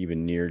anywhere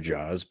even near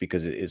Jaws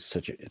because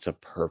it's a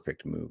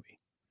perfect movie.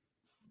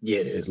 Yeah,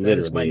 it is. That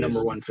is my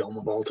number one film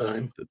of all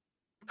time. The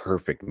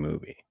perfect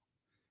movie.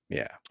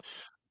 Yeah.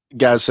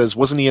 Gaz says,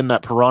 wasn't he in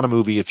that Piranha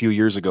movie a few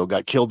years ago?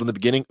 Got killed in the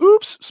beginning.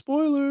 Oops,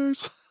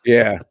 spoilers.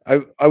 Yeah,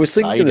 I was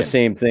thinking the Poseidon.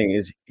 same thing.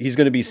 Is he's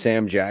going to be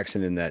Sam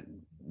Jackson in that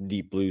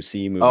Deep Blue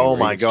Sea movie? Oh where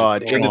he my gets just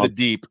God, Into the chomped?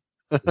 Deep.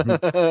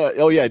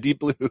 Oh yeah, Deep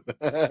Blue.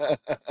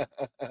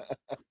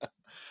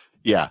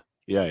 Yeah.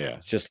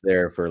 It's just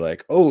there for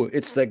like, oh,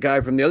 it's that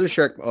guy from the other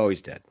shark. Oh,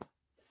 he's dead.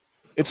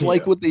 It's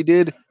like what they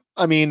did.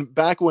 I mean,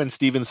 back when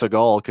Steven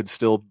Seagal could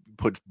still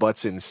put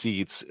butts in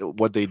seats,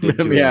 what they did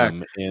to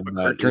him.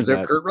 Turns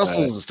out Kurt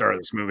Russell's the star of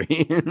this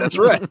movie. That's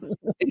right.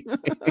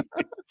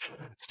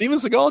 Steven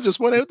Seagal just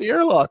went out the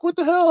airlock. What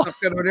the hell? I've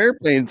got an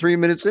airplane 3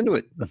 minutes into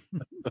it.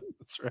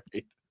 That's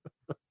right.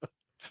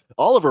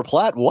 Oliver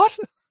Platt, what?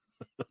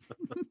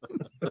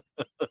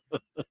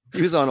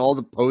 He was on all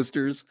the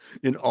posters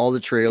in all the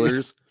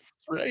trailers.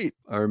 That's right.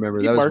 I remember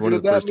He that was one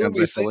of marketed the that first times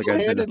movie I felt like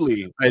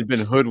single-handedly. I'd been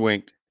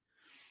hoodwinked.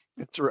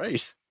 That's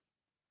right.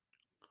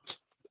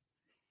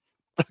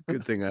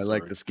 Good thing I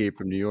liked Escape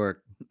from New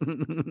York.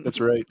 That's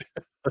right.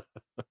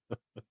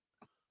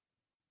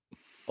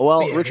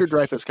 Well, Yeah. Richard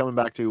Dreyfuss coming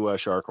back to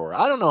Shark Horror.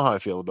 I don't know how I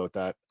feel about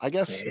that. I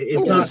guess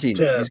It's not, he's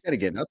got to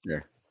get up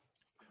there.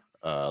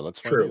 let's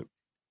find true. out.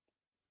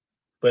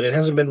 But it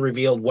hasn't been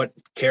revealed what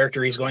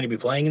character he's going to be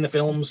playing in the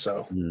film,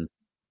 so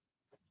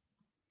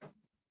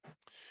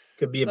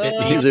could be a bit.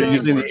 They're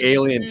using the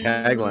alien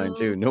tagline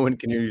too. No one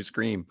can hear you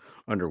scream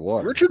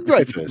underwater. Richard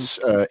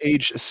Dreyfuss,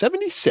 age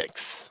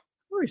 76.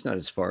 Well, he's not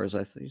as far as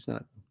I think. He's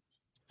not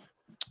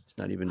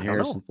even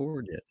Harrison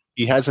Ford yet.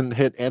 He hasn't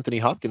hit Anthony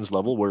Hopkins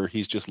level where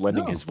he's just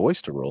lending No. his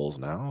voice to roles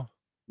now.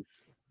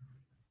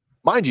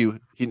 Mind you,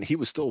 he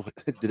was still.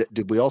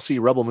 Did we all see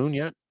Rebel Moon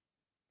yet?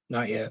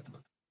 Not yet.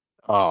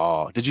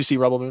 Oh, did you see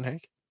Rebel Moon,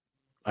 Hank?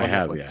 I On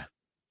have, Netflix?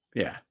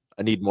 yeah.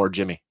 I need more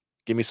Jimmy.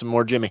 Give me some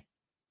more Jimmy.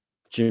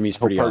 Jimmy's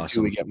Hope pretty part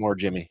awesome. 2 we get more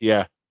Jimmy.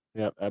 Yeah,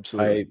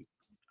 absolutely.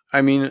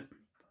 I mean,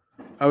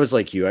 I was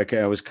like you.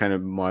 I was kind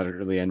of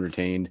moderately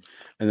entertained,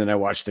 and then I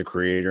watched The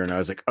Creator, and I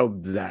was like, "Oh,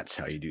 that's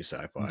how you do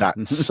sci-fi."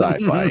 That's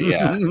sci-fi.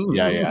 Yeah.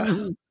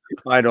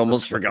 I'd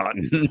almost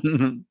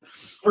forgotten.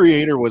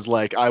 Creator was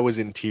like, I was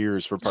in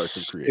tears for parts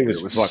of Creator.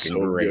 It was fucking so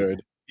great.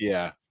 good.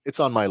 Yeah, it's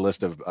on my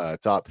list of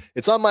top.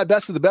 It's on my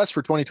best of the best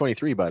for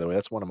 2023. By the way,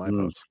 that's one of my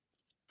votes.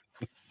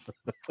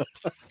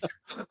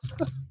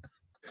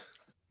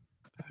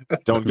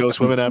 Don't go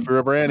swimming after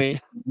a branny.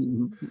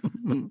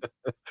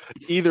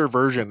 Either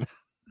version.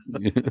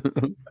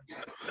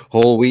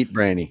 Whole wheat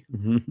brandy.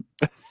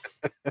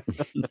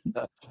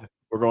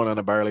 We're going on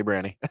a barley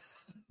branny.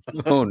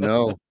 Oh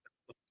no.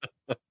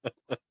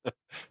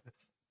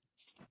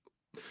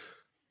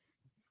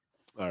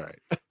 All right.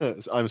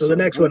 So the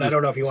next one, I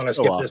don't know if you want to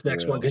skip this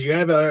next one because you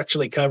have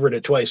actually covered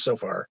it twice so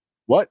far.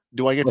 What?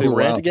 Do I get to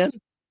rant wow. again?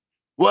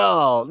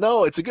 Well,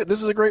 no,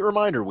 this is a great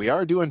reminder. We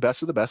are doing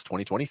Best of the Best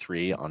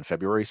 2023 on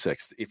February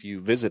 6th. If you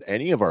visit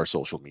any of our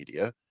social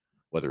media,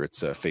 whether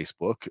it's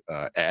Facebook,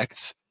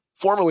 X,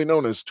 formerly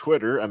known as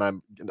Twitter,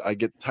 and I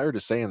get tired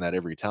of saying that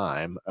every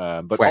time,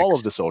 but Wax. all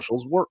of the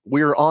socials,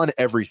 we're on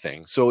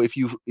everything. So if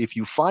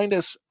you find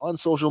us on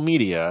social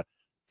media,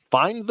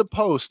 find the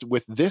post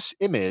with this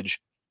image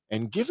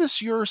and give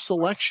us your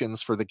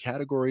selections for the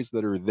categories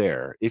that are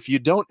there. If you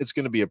don't, it's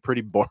going to be a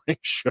pretty boring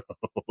show.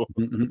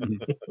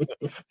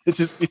 It's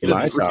just because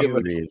My top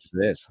three is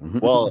this.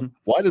 Well,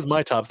 why does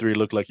my top 3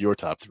 look like your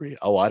top 3?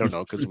 Oh, I don't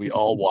know, because we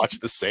all watch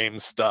the same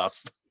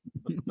stuff.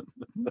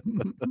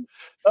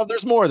 Oh,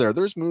 there's more there.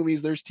 There's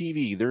movies, there's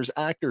TV, there's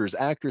actors,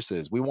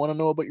 actresses. We want to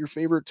know about your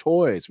favorite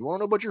toys. We want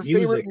to know about your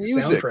favorite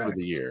music for soundtrack.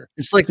 the year.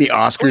 It's like the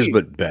Oscars, Please.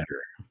 but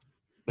better.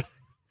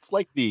 It's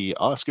like the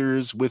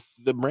Oscars with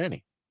the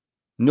brandy.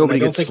 Nobody I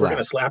don't gets think we're going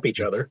to slapped. slap each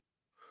other.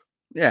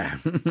 Yeah.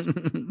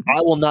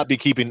 I will not be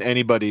keeping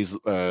anybody's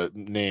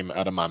name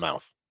out of my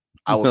mouth.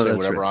 I will No, say that's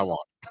whatever right. I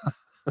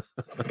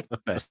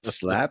want. Best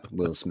slap,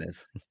 Will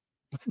Smith.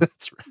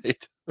 That's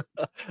right.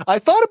 I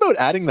thought about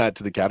adding that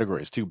to the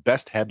categories too.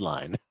 Best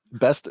headline,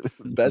 best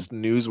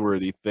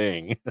newsworthy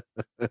thing.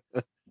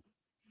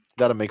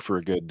 Got to make for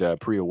a good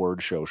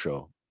pre-award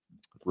show.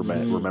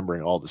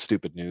 Remembering all the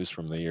stupid news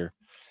from the year.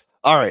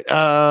 All right.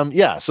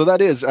 Yeah. So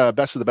that is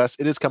best of the best.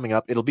 It is coming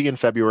up. It'll be in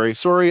February.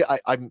 Sorry,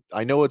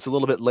 I know it's a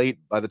little bit late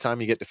by the time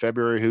you get to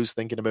February. Who's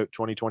thinking about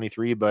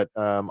 2023? But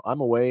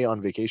I'm away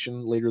on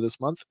vacation later this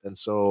month, and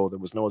so there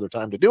was no other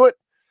time to do it.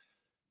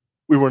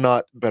 We were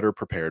not better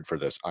prepared for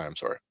this. I am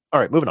sorry. All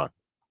right, moving on.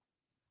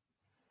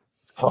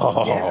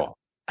 Oh, Yeah.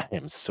 I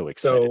am so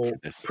excited So for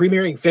this.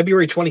 premiering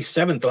February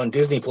 27th on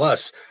Disney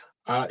Plus,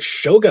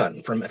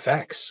 Shogun from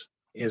FX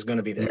is going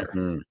to be there.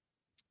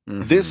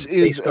 This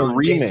is Based a on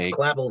James remake.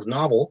 Clavell's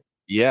novel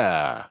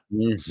Yeah.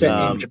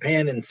 set in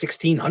Japan in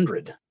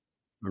 1600. I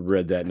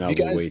read that you novel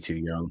guys- way too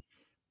young.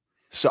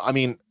 So I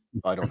mean,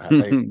 I don't have.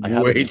 I have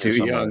it Way here too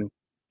somewhere. young.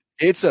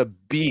 It's a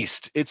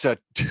beast. It's a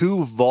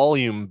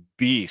 2-volume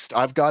beast.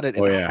 I've got it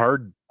in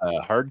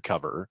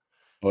hardcover.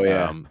 Oh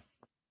yeah.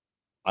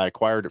 I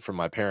acquired it from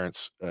my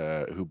parents,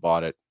 who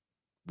bought it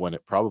when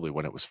it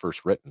was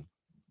first written.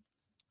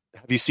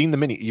 Have you seen the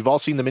mini? You've all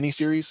seen the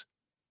miniseries?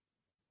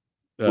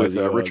 with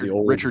the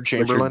old Richard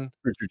Chamberlain.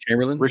 Richard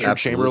Chamberlain. Richard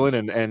Absolutely.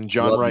 Chamberlain and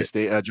John Rhys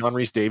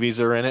Davies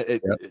are in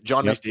it.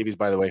 John Rhys Davies,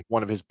 by the way,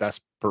 one of his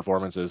best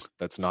performances.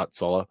 That's not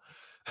solo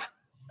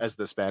as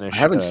the Spanish. I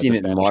haven't seen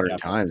it in modern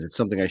captain. times. It's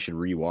something I should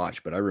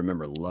rewatch, but I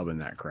remember loving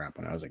that crap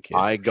when I was a kid.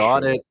 I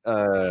got it.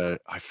 I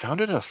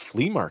found it at a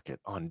flea market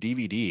on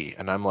DVD,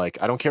 and I'm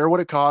like, I don't care what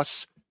it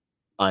costs.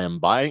 I am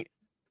buying.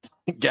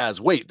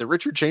 Gaz, wait, the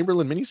Richard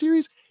Chamberlain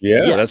miniseries?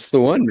 Yeah, yes. That's the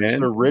one, man.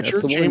 The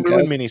Richard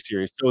Chamberlain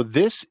miniseries. So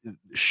this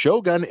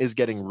Shogun is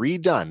getting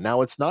redone.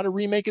 Now it's not a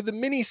remake of the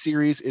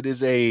miniseries. It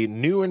is a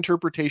new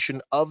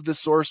interpretation of the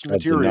source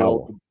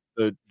material,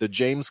 the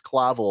James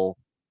Clavell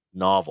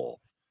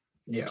novel.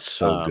 Yeah,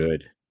 so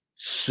good.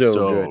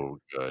 So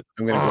good.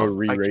 I'm gonna go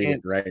re-rate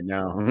it right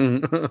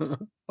now.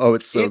 Oh,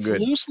 it's good.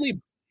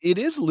 It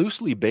is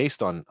loosely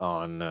based on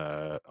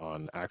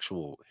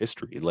actual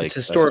history, like it's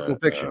historical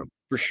fiction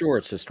for sure.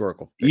 It's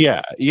historical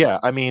fiction. Yeah.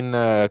 I mean,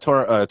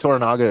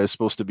 Toranaga is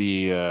supposed to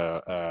be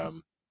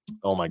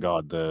oh my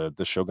god,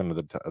 the shogun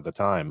of the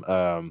time.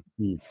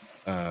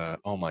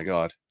 Oh my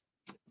god,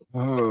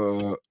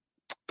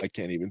 I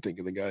can't even think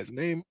of the guy's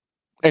name.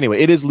 Anyway,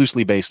 it is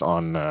loosely based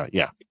on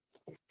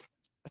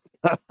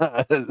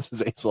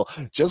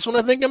Zazel. Just when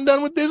I think I'm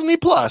done with Disney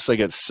Plus, I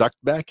get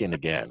sucked back in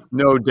again.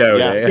 No doubt.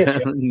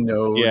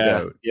 No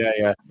doubt.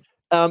 Yeah.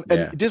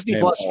 And Disney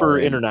Plus for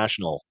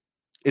international.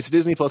 It's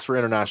Disney Plus for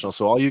international.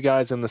 So all you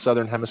guys in the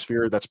Southern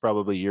Hemisphere, that's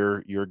probably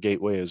your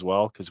gateway as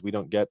well, because we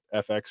don't get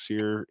FX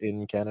here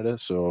in Canada.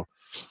 So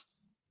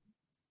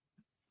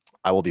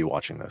I will be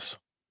watching this.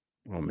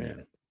 Oh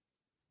man.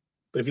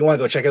 But if you want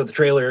to go check out the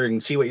trailer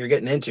and see what you're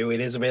getting into,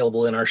 it is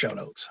available in our show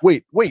notes.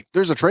 Wait,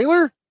 there's a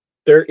trailer?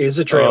 There is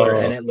a trailer,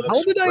 and it looks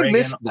how did I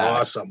miss that?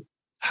 Awesome.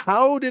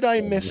 How did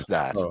I miss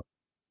that?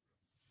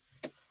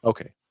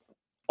 Okay.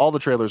 All the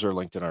trailers are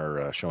linked in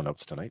our show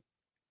notes tonight.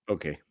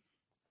 Okay.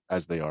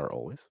 As they are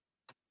always.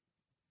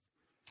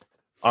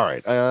 All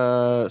right.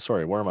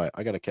 Sorry, where am I?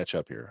 I got to catch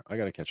up here.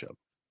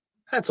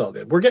 That's all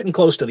good. We're getting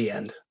close to the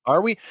end.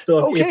 Are we?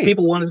 So if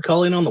people wanted to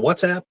call in on the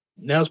WhatsApp,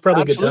 now's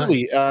probably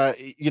absolutely. a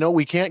good time.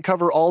 We can't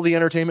cover all the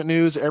entertainment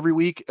news every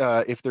week.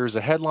 If there's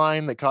a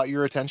headline that caught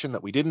your attention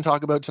that we didn't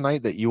talk about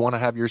tonight that you want to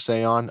have your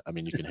say on, I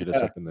mean, you can hit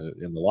us up in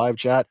the live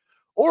chat,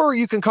 or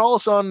you can call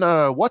us on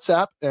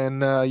WhatsApp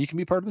and you can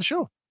be part of the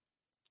show.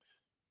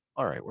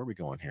 All right, where are we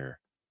going here?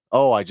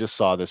 Oh, I just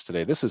saw this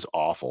today. This is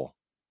awful.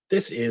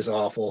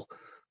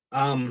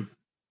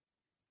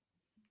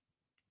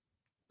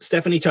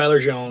 Stephanie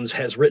Tyler Jones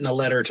has written a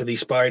letter to the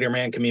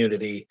Spider-Man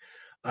community,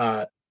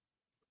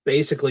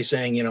 basically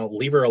saying,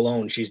 leave her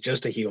alone. She's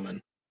just a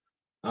human.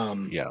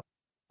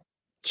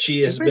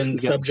 She has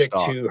been subject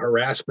to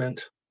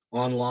harassment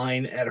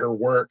online at her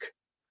work,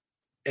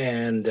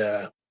 and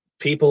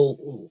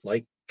people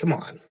come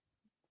on.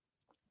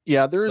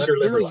 Yeah, there is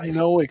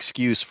no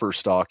excuse for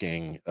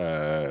stalking,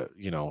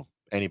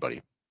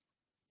 anybody,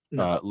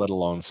 let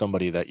alone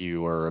somebody that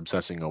you are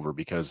obsessing over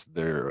because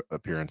their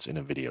appearance in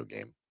a video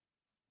game.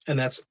 And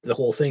that's the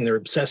whole thing. They're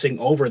obsessing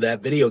over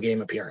that video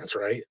game appearance,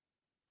 right?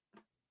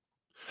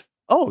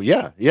 Oh,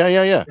 yeah.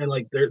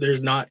 And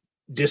there's not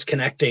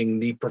disconnecting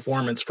the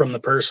performance from the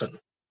person.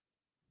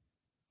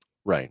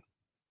 Right.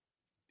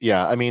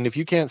 Yeah. I mean, if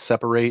you can't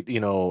separate,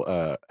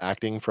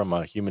 acting from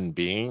a human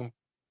being,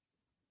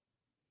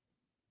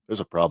 there's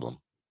a problem.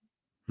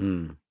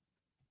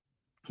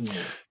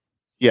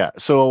 Yeah.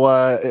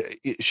 So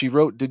she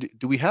wrote,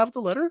 do we have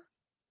the letter?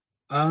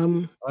 I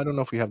don't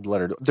know if we have the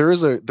letter.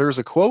 There's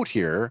a quote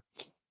here.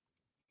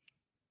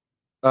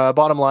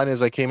 Bottom line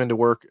is I came into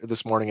work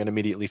this morning and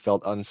immediately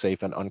felt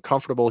unsafe and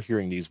uncomfortable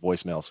hearing these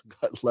voicemails.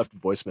 Left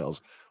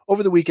voicemails.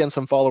 Over the weekend,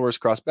 some followers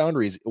crossed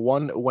boundaries.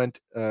 One went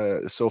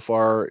so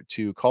far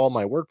to call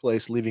my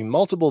workplace, leaving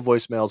multiple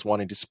voicemails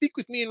wanting to speak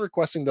with me and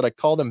requesting that I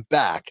call them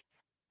back,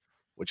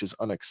 which is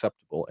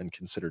unacceptable and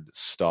considered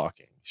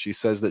stalking. She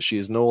says that she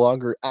is no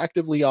longer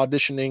actively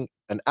auditioning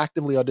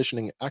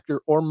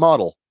actor or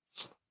model.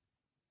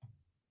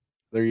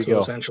 There you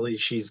go. Essentially,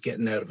 she's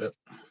getting out of it.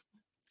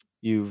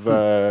 You've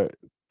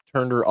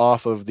turned her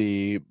off of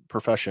the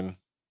profession.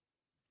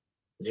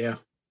 Yeah.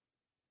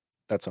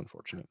 That's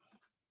unfortunate.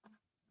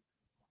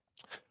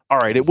 All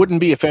right, it wouldn't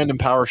be a Fandom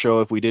Power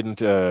Show if we didn't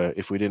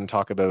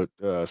talk about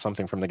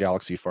something from the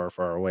galaxy far,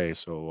 far away.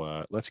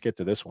 So let's get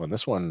to this one.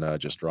 This one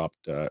just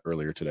dropped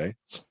earlier today.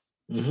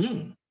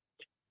 Mm-hmm.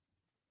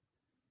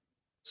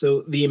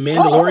 So the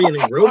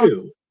Mandalorian and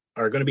Grogu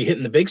are going to be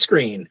hitting the big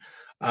screen.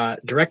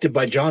 Directed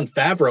by Jon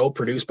Favreau,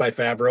 produced by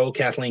Favreau,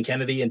 Kathleen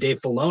Kennedy, and Dave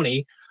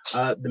Filoni.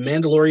 The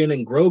Mandalorian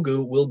and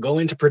Grogu will go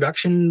into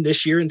production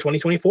this year in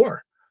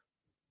 2024.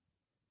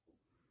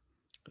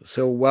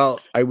 So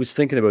while I was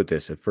thinking about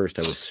this at first,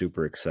 I was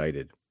super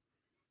excited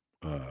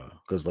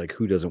because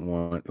who doesn't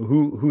want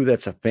who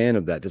that's a fan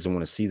of that doesn't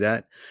want to see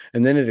that?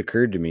 And then it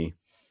occurred to me,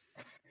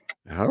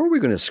 how are we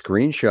going to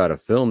screenshot a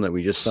film that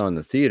we just saw in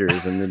the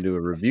theaters and then do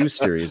a review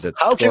series?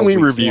 That's how can we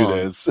review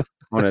this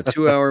on a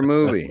 2-hour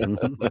movie?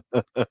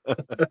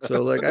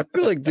 So I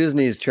feel like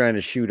Disney is trying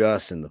to shoot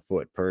us in the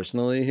foot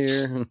personally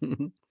here.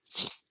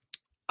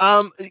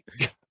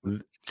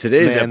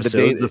 Today's Man, the episode,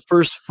 day- the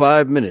first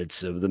 5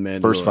 minutes of the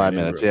Mandalorian. First 5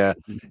 minutes, yeah.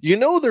 You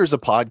know, there's a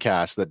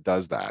podcast that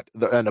does that,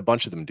 and a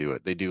bunch of them do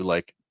it. They do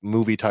like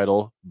movie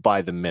title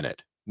by the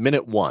minute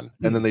 1,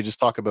 and then they just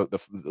talk about the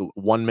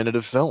 1 minute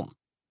of film.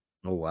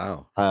 Oh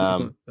wow,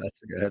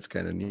 that's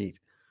kind of neat.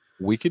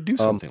 We could do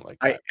something like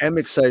that. I am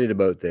excited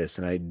about this,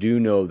 and I do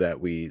know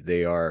that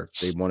they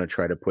want to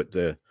try to put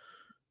the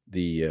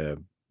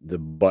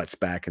butts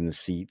back in the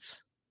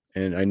seats,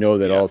 and I know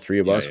that all three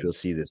of us will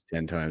see this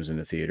 10 times in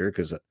the theater,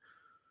 because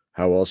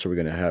how else are we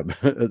going to have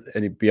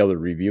be able to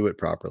review it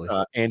properly?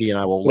 Andy and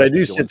I will. But I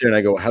do sit there and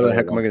I go, how the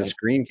heck am I going to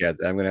screen cap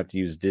that? I'm going to have to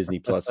use Disney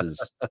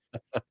Plus's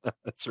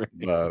that's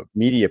right.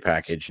 Media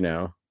package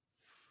now.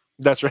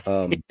 That's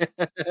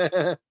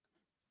right.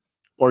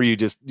 Or you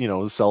just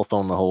cell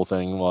phone the whole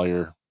thing while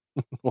you're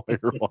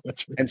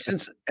watching.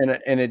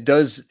 And it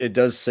does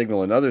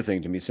signal another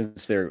thing to me,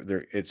 since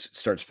it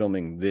starts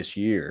filming this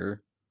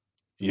year.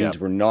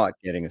 Means we're not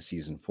getting a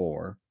season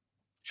 4.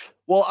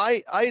 Well,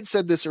 I had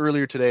said this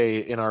earlier today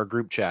in our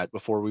group chat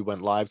before we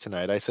went live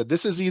tonight. I said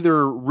this is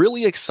either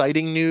really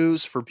exciting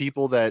news for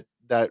people that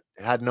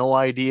had no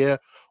idea,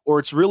 or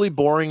it's really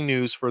boring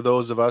news for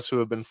those of us who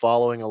have been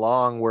following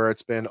along, where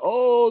it's been,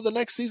 the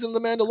next season of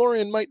The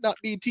Mandalorian might not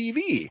be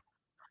TV.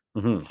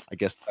 Mm-hmm. I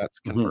guess that's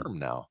confirmed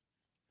now.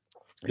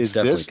 It's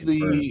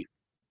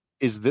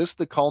Is this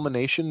the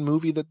culmination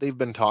movie that they've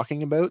been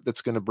talking about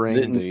that's going to bring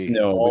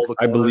all the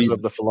corners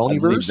of the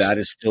Filoniverse? That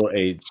is still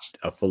a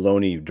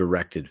Filoni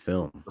directed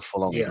film. The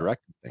Filoni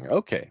directed thing.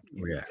 Okay.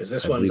 Yeah, because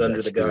this one's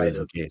under the guise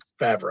of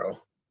Favreau.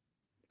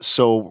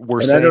 So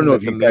we're saying, I don't know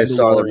if you guys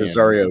saw that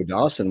Rosario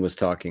Dawson was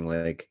talking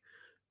like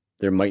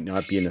there might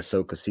not be an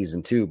Ahsoka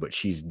season 2, but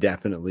she's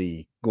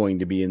definitely going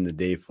to be in the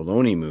Dave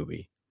Filoni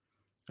movie.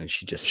 And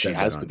she said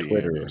has that on to be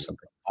Twitter or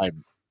something.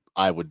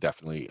 I would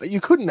definitely.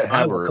 You couldn't have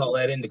I will call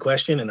that into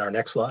question in our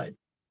next slide.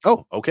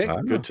 Oh, okay.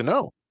 Good to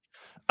know.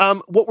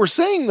 What we're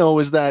saying, though,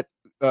 is that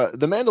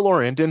the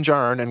Mandalorian, Din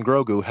Djarin, and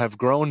Grogu have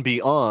grown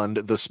beyond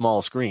the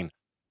small screen,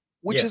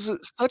 which is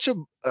such a.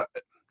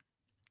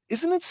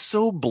 Isn't it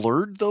so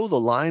blurred, though, the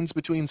lines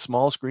between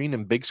small screen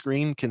and big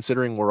screen,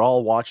 considering we're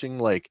all watching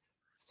like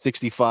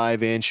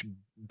 65-inch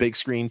big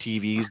screen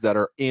TVs that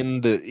are in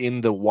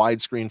the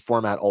widescreen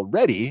format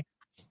already?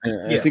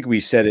 I think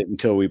we said it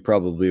until we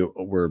probably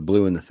were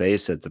blue in the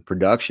face that the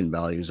production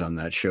values on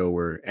that show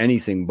were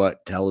anything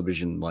but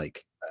television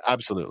like.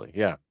 Absolutely,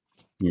 yeah.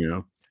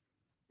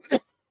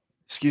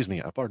 Excuse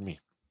me, pardon me.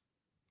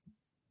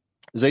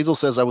 Zazel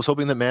says, I was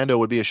hoping that Mando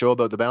would be a show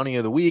about the bounty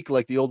of the week,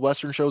 like the old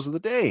Western shows of the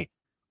day.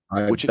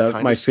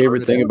 My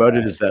favorite thing about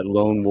it is that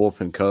lone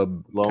wolf and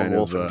cub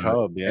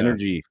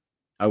energy.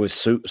 I was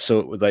so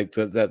like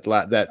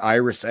that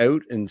iris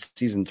out in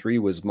season 3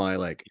 was my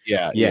we're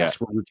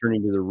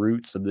returning to the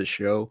roots of this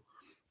show,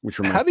 which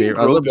were my favorite.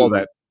 I love all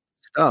that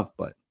stuff,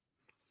 but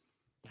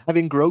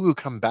having Grogu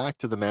come back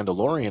to the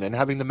Mandalorian and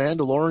having the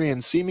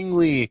Mandalorian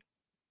seemingly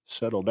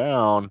settle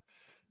down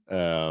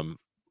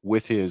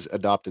with his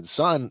adopted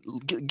son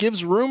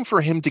gives room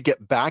for him to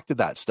get back to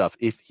that stuff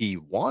if he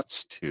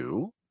wants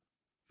to.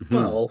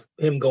 Well,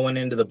 him going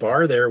into the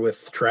bar there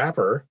with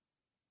Trapper.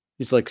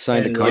 He's like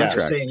signed a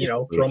contract saying,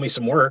 throw me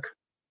some work.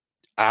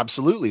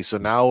 Absolutely. So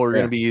now we're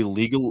going to be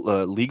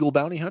legal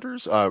bounty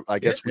hunters. I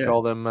guess we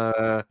call them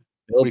what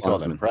do we call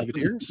them?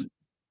 Privateers?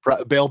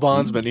 Bail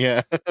bondsmen,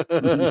 yeah.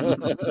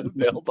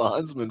 Bail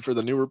bondsmen for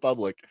the New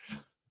Republic.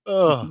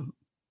 Oh,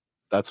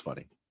 that's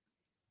funny.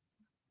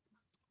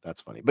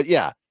 But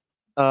yeah,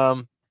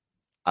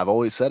 I've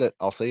always said it.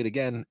 I'll say it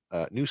again.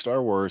 New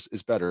Star Wars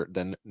is better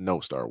than no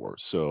Star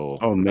Wars. So,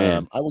 I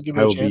will give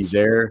it a chance. Be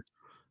there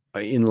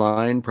in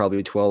line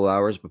probably 12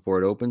 hours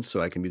before it opens, so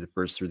I can be the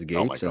first through the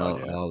gates. I'll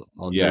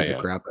nerd the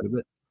crap out of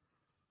it.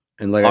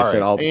 And like I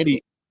said, I'll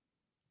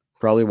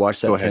probably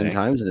watch that 10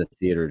 times in the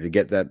theater to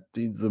get that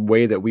the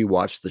way that we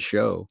watch the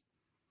show.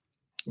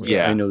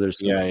 Yeah, I know there's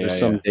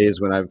some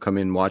days when I've come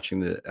in watching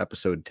the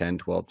episode 10,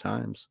 12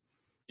 times.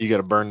 You got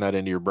to burn that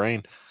into your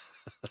brain.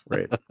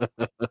 Right.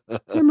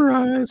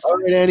 Memorize. All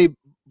right, Andy,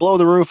 blow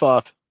the roof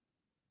off.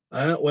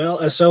 Well,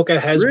 Ahsoka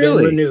has been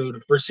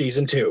renewed for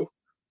season 2.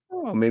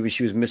 Oh, maybe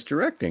she was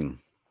misdirecting.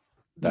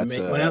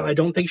 I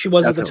don't think she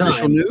was at the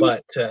time,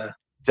 but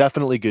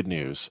definitely good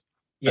news.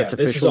 Yeah,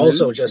 this is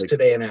also just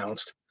today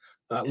announced.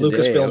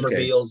 Lucasfilm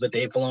reveals that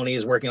Dave Filoni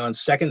is working on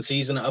second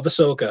season of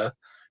Ahsoka,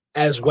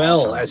 as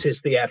well as his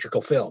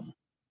theatrical film.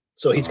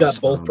 So he's got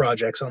both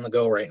projects on the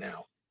go right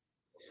now.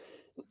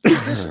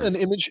 Is this an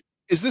image?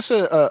 Is this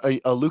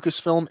a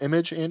Lucasfilm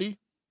image, Andy?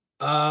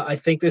 I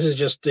think this is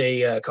just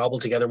a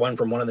cobbled together one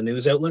from one of the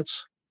news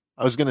outlets.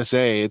 I was going to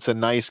say it's a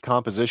nice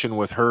composition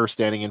with her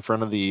standing in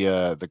front of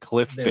the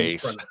cliff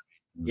face.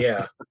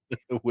 Yeah.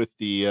 with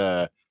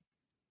the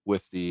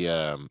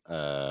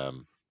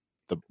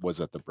was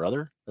that the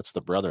brother? That's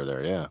the brother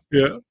there. Yeah.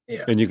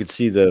 Yeah. And you could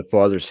see the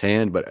father's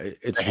hand, but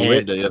it's the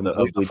hand of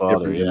the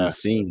father. Yeah. The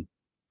scene.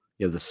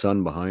 You have the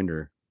son behind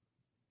her.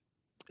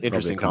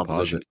 Interesting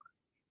composition.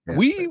 Yeah.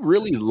 We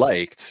really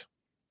liked,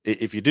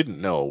 if you didn't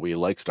know, we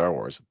like Star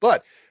Wars,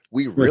 but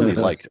We really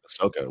liked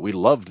Ahsoka. We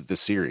loved the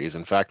series.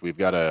 In fact, we've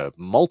got a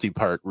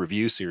multi-part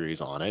review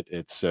series on it.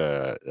 It's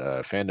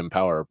Fandom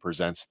Power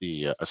presents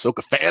the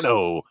Ahsoka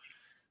Fano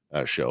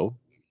show.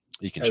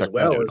 You can As check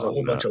well that out as a whole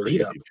on bunch of our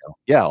lead YouTube up. channel.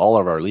 Yeah, all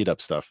of our lead up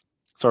stuff.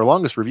 It's our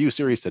longest review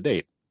series to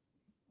date.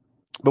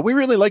 But we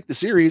really like the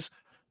series.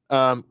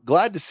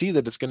 Glad to see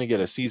that it's going to get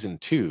a season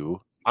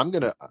 2. I'm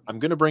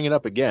gonna bring it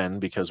up again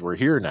because we're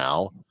here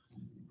now.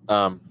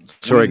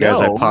 Sorry,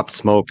 guys, I popped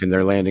smoke and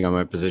they're landing on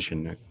my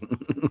position.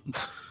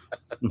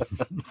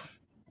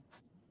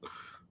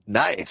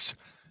 Nice.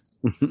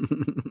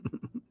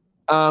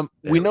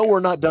 We know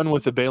we're not done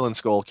with the Balin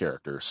Skull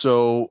character,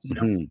 so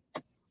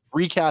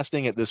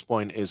recasting at this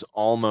point is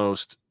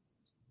almost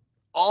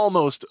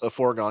a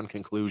foregone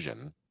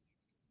conclusion.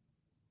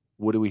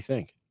 What do we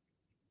think?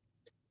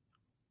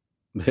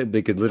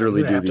 They could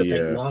literally do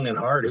the long and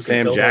hard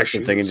Sam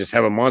Jackson thing and just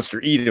have a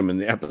monster eat him in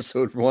the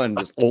episode 1.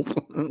 Just oh,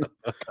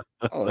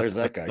 there's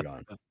that guy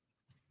gone.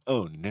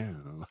 Oh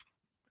no.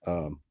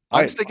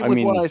 I'm sticking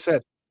with what I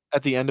said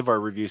at the end of our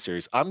review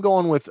series. I'm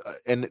going with,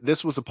 and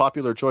this was a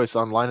popular choice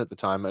online at the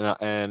time,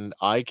 and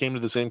I came to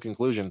the same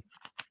conclusion.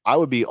 I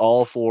would be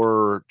all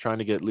for trying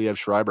to get Liev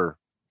Schreiber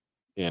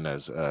in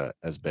as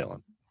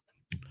Balin.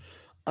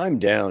 I'm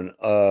down.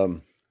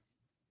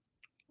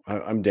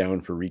 I'm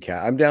down for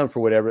recap. I'm down for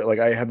whatever. Like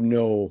I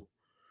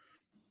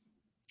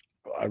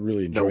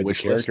really enjoy the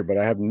character, but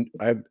I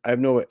have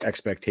no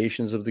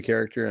expectations of the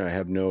character, and I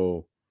have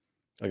no,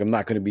 like, I'm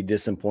not going to be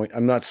disappointed.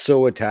 I'm not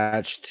so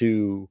attached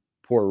to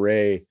poor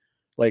Ray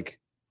like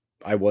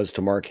I was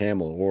to Mark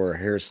Hamill or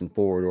Harrison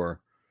Ford,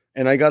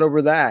 and I got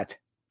over that.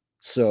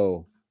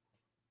 So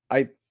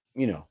whatever.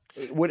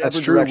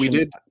 That's true.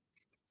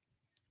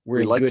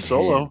 We liked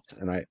Solo,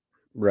 and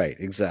right,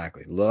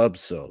 exactly. Love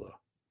Solo.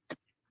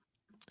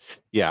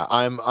 Yeah,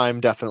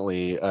 I'm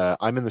definitely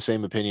I'm in the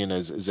same opinion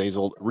as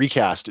Zazel.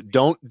 Recast.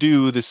 Don't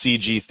do the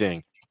CG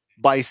thing.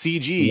 By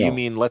CG, you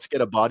mean let's get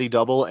a body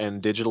double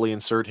and digitally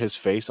insert his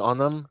face on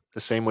them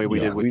the same way we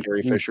did with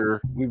Carrie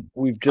Fisher.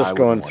 We've just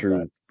gone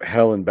through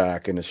hell and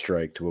back in a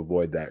strike to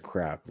avoid that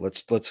crap.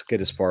 Let's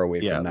get as far away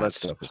from that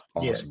stuff as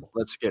possible.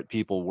 Let's get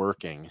people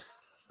working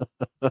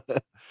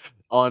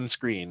on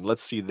screen.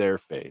 Let's see their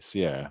face.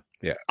 Yeah.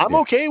 I'm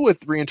okay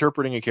with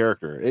reinterpreting a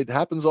character. It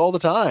happens all the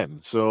time.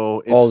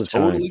 So it's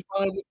totally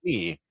fine with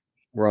me.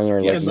 We're on our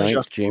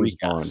ninth James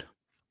Bond.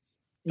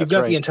 You've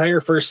got the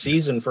entire first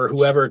season for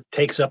whoever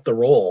takes up the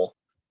role.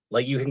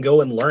 Like, you can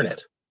go and learn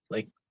it.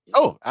 Like,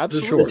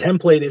 absolutely. The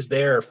template is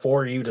there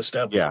for you to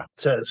study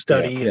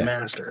and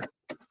master.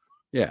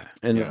 Yeah.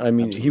 And I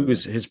mean,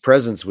 absolutely. His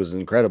presence was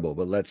incredible,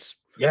 but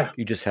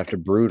you just have to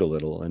brood a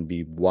little and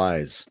be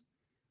wise.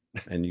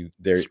 And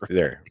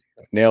there,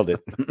 nailed it.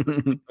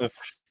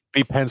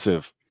 Be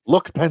pensive.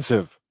 Look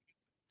pensive.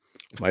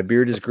 My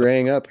beard is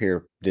graying up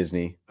here,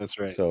 Disney. That's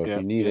right. So if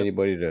you need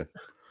anybody to,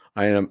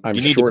 I'm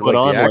short like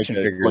the action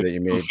figure that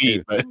you made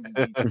too.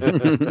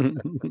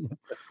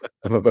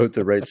 I'm about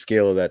the right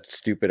scale of that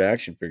stupid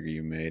action figure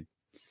you made.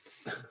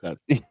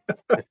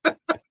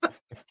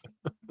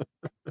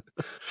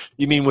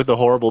 You mean with the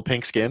horrible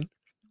pink skin?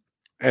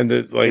 And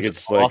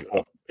it's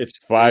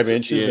 5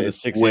 inches and a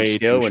 6-inch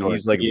scale, and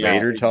he's like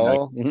Vader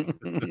tall.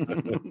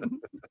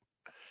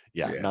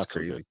 Not so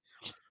crazy. Good.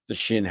 The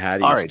Shin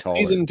Hattie. All right, taller.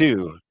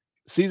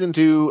 Season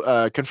two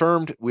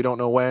confirmed. We don't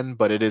know when,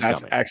 but it is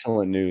coming.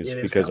 Excellent news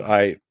because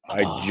I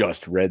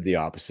just read the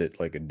opposite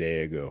like a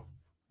day ago,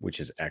 which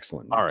is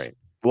excellent news. All right.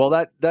 Well,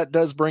 that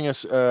does bring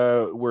us.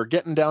 We're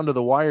getting down to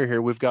the wire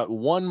here. We've got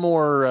one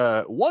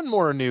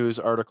more news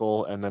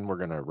article, and then we're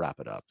gonna wrap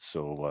it up.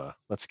 So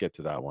let's get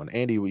to that one.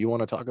 Andy, you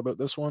want to talk about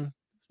this one?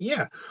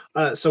 Yeah.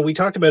 So we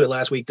talked about it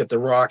last week that The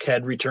Rock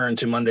had returned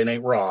to Monday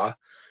Night Raw.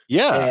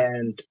 Yeah.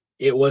 And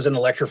it was an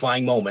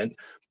electrifying moment.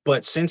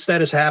 But since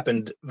that has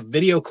happened, a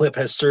video clip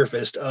has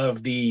surfaced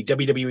of the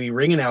WWE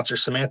ring announcer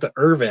Samantha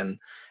Irvin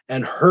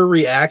and her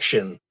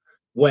reaction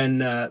when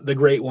the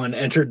Great One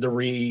entered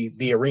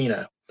the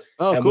arena.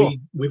 Oh, and cool.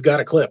 We've got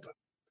a clip.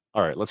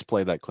 All right, let's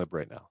play that clip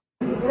right now.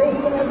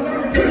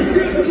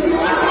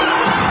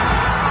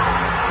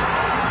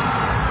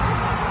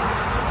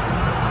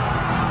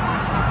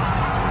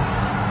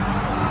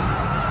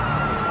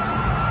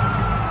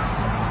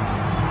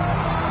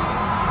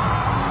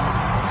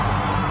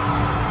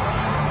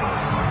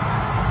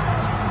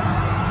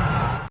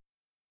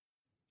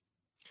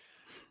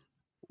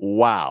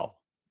 Wow.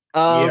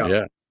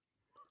 Yeah.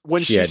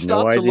 When she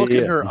stopped to look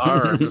at her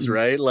arms,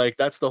 right? Like,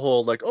 that's the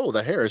whole, like, oh,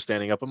 the hair is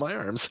standing up on my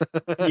arms.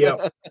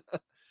 Yeah.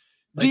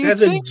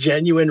 That's a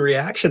genuine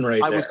reaction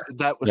right there.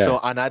 So,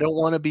 and I don't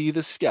want to be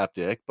the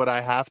skeptic, but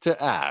I have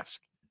to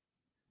ask,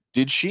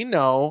 did she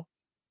know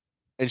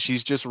and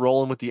she's just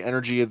rolling with the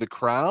energy of the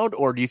crowd?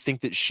 Or do you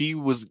think that she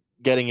was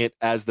getting it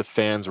as the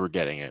fans were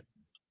getting it?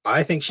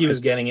 I think she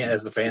was getting it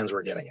as the fans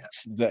were getting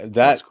it.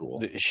 That's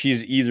cool.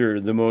 She's either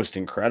the most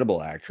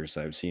incredible actress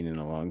I've seen in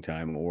a long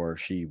time, or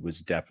she was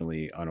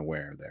definitely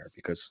unaware there,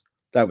 because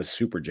that was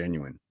super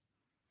genuine.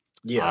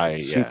 Yeah,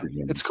 super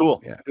genuine. It's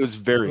cool. Yeah, it was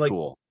very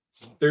cool.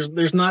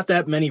 There's not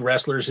that many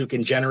wrestlers who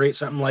can generate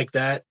something like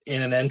that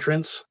in an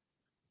entrance,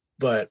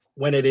 but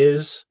when it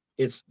is,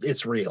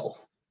 it's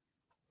real.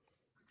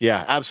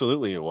 Yeah,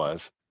 absolutely it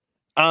was.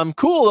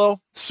 Cool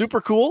though. Super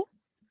cool.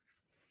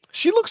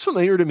 She looks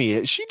familiar to me.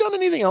 Has she done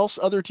anything else,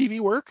 other TV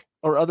work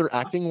or other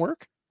acting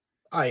work?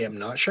 I am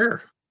not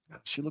sure.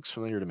 She looks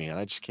familiar to me, and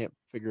I just can't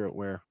figure out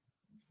where.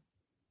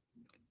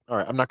 All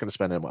right, I'm not going to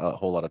spend a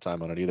whole lot of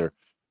time on it either.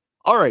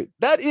 All right,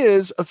 that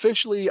is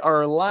officially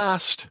our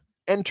last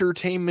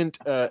entertainment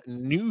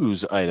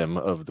news item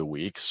of the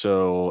week.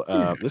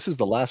 So this is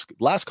the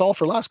last call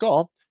for last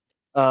call.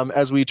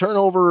 As we turn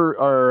over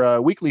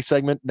our weekly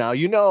segment, now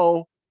you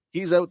know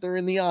he's out there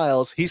in the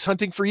aisles. He's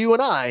hunting for you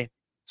and I,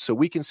 so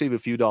we can save a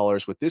few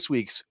dollars with this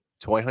week's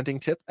toy hunting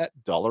tip at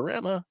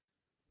Dollarama.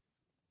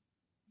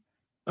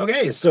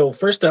 Okay, so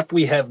first up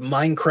we have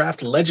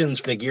Minecraft Legends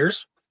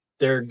figures.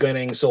 They're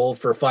getting sold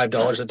for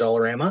 $5 at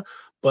Dollarama,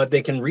 but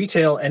they can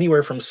retail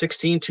anywhere from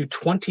 $16 to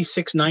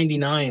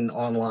 $26.99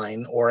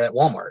 online or at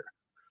Walmart.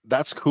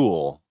 That's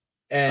cool.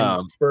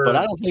 And for but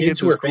I don't think kids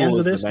it's who as are fans cool of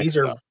as the this, next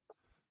stuff.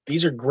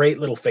 these are great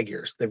little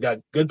figures. They've got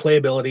good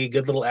playability,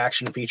 good little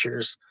action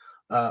features.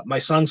 My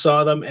son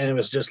saw them and it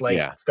was just like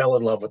fell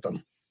in love with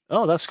them.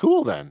 Oh, that's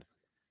cool then.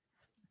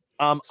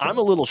 I'm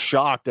a little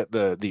shocked at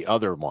the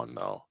other one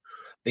though.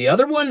 The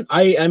other one,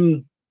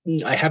 I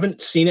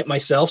haven't seen it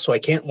myself, so I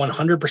can't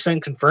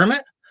 100% confirm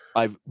it.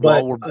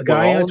 But a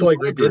guy in a toy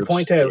group did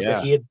point out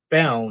that he had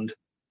found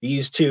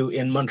these two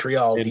in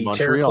Montreal, the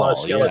Terraclaw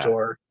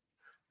Skeletor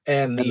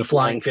and the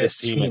Flying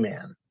Fist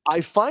He-Man. I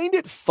find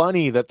it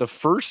funny that the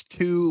first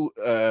two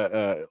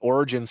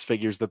Origins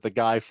figures that the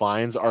guy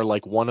finds are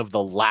like one of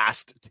the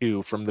last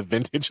two from the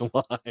vintage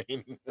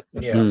line.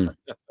 Yeah.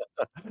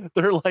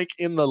 They're like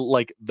in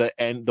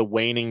the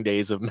waning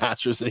days of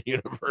Masters of the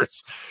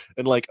Universe.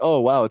 And like, oh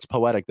wow, it's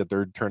poetic that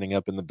they're turning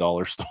up in the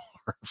dollar store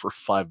for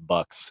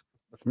 $5.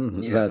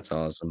 Yeah. That's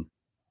awesome.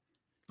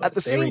 At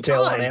the same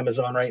retail time on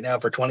Amazon right now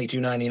for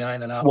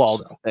 $22.99 and up.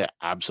 Well, yeah,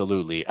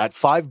 absolutely. At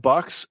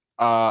 $5,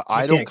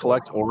 I don't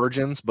collect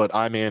Origins, but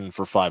I'm in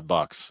for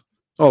 $5.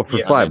 Oh, for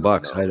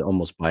 $5, I'd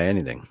almost buy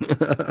anything.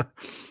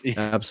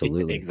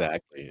 Absolutely.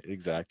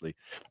 Exactly.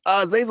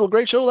 Basil,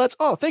 great show.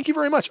 Thank you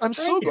very much. I'm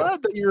so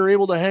glad that you're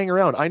able to hang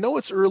around. I know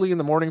it's early in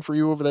the morning for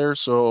you over there,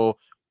 so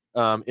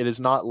it is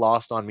not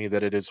lost on me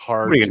that it is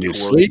hard to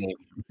coordinate.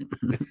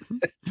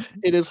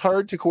 It is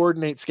hard to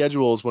coordinate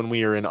schedules when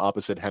we are in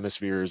opposite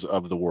hemispheres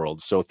of the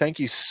world. So thank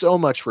you so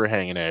much for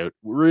hanging out.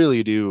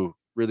 Really do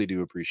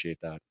appreciate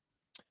that.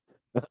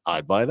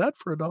 I'd buy that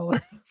for $1.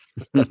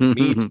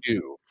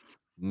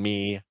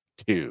 Me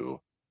too.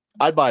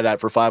 I'd buy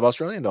that for $5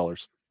 Australian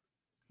dollars.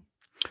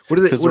 What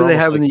do they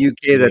have in the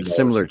UK that's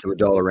similar to a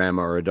Dollarama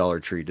or a Dollar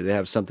Tree? Do they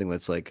have something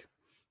that's like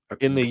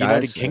in the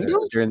United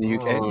Kingdom? They're in the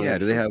UK. Yeah.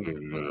 Do they have?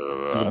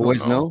 The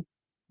boys know?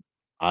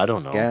 I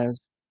don't know. Gaz?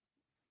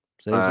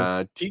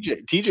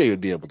 TJ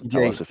would be able to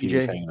tell us if he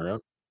was hanging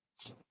around.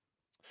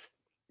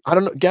 I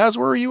don't know. Gaz,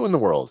 where are you in the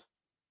world?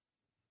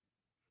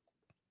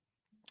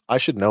 I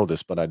should know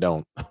this, but I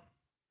don't.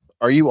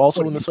 Are you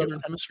also in the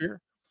Southern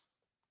Hemisphere?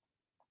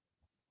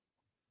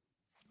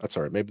 That's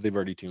all right. Maybe they've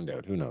already tuned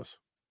out. Who knows?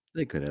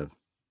 They could have.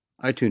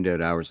 I tuned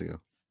out hours ago.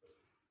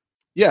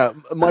 Yeah.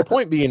 My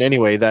point being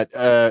anyway,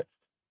 that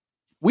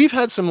we've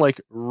had some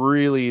like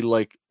really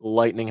like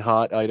lightning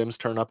hot items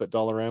turn up at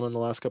Dollarama in the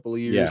last couple of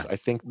years. Yeah. I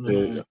think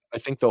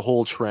the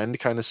whole trend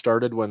kind of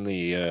started when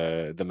the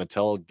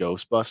Mattel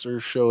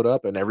Ghostbusters showed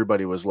up and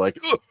everybody was like,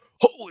 oh,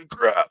 holy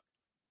crap.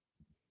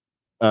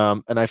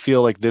 And I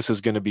feel like this is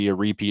going to be a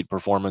repeat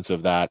performance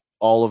of that.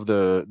 All of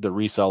the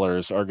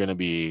resellers are going to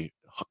be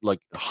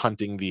like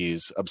hunting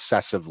these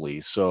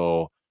obsessively.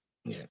 So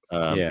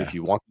if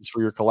you want this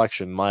for your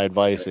collection, my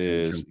advice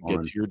is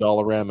get to your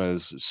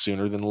Dollaramas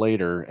sooner than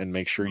later and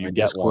make sure you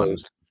get one.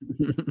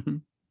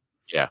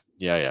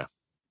 Yeah.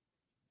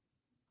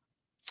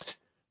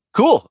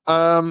 Cool.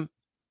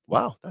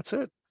 Wow, that's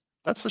it.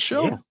 That's the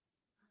show. Yeah.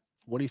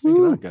 What do you think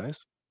of that,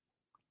 guys?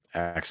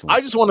 Excellent.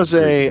 I just want to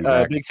say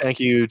a big thank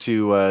you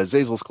to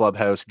Zazel's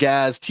Clubhouse,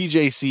 Gaz,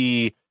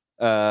 TJC,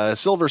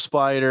 Silver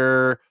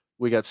Spider.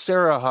 We got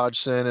Sarah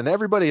Hodgson and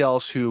everybody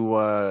else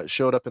who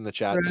showed up in the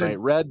chat tonight.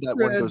 Red,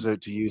 one goes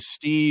out to you.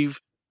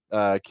 Steve,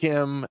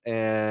 Kim,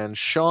 and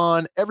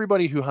Sean.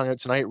 Everybody who hung out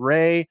tonight.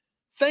 Ray,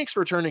 thanks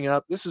for turning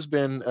up. This has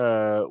been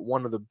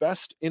one of the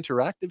best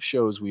interactive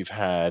shows we've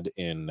had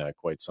in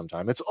quite some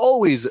time. It's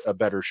always a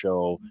better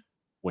show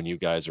when you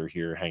guys are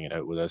here hanging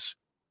out with us.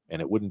 And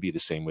it wouldn't be the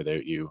same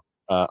without you.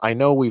 I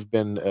know we've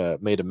been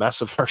made a mess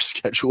of our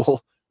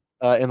schedule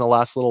in the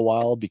last little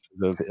while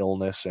because of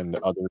illness and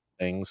other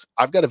things.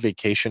 I've got a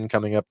vacation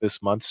coming up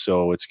this month,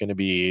 so it's going to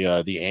be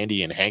the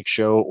Andy and Hank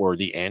show or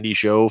the Andy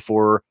show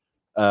for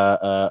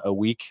a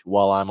week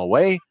while I'm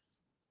away.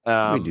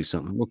 We do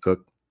something. We'll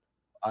cook.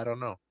 I don't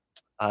know.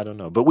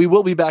 But we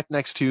will be back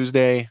next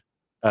Tuesday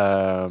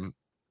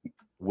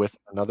with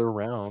another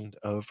round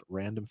of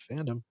Random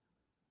Fandom.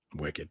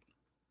 Wicked.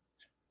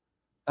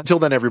 Until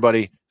then,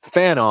 everybody,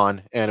 fan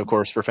on. And of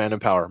course, for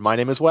Fandom Power, my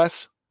name is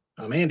Wes.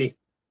 I'm Andy.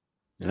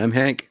 And I'm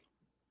Hank.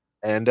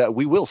 And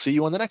we will see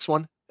you on the next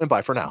one. And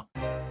bye for now.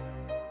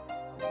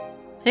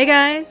 Hey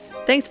guys,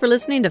 thanks for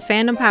listening to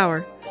Fandom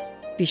Power.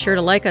 Be sure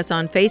to like us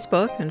on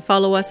Facebook and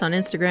follow us on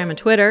Instagram and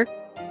Twitter.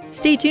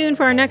 Stay tuned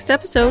for our next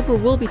episode where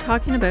we'll be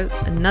talking about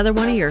another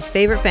one of your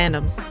favorite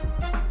fandoms.